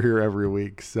 We're here every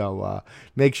week. So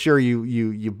make sure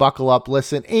you buckle up,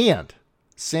 listen, and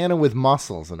Santa with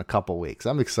muscles in a couple weeks.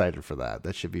 I'm excited for that.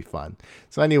 That should be fun.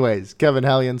 So anyways, Kevin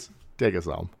Hellions, take us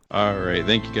home. All right.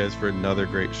 Thank you guys for another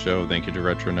great show. Thank you to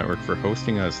Retro Network for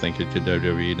hosting us. Thank you to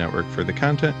WWE Network for the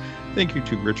content. Thank you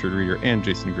to Richard Reeder and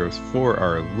Jason Gross for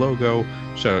our logo.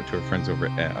 Shout out to our friends over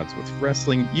at Odds with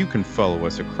Wrestling. You can follow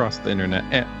us across the internet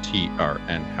at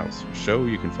TRN House Show.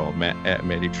 You can follow Matt at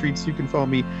Matty Treats. You can follow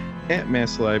me at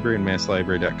Mass Library, and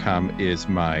masslibrary.com is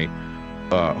my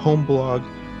home blog.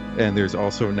 And there's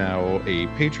also now a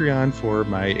Patreon for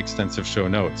my extensive show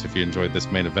notes if you enjoyed this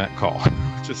main event call,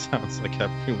 which just sounds like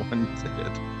everyone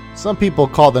did. Some people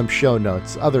call them show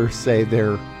notes. Others say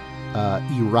they're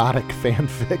erotic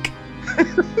fanfic.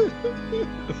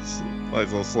 Nice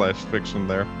little slash fiction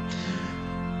there.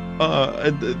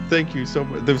 Thank you so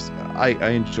much.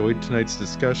 I enjoyed tonight's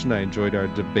discussion. I enjoyed our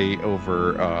debate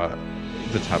over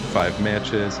the top 5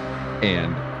 matches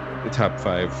and the top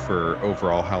 5 for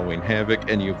overall Halloween Havoc.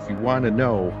 And if you want to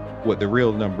know what the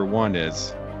real #1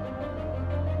 is,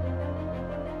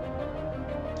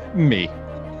 me.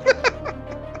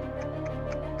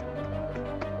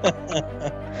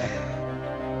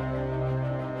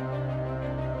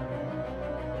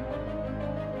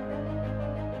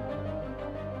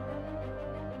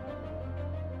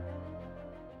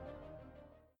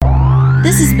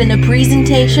 This has been a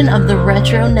presentation of the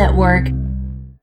Retro Network.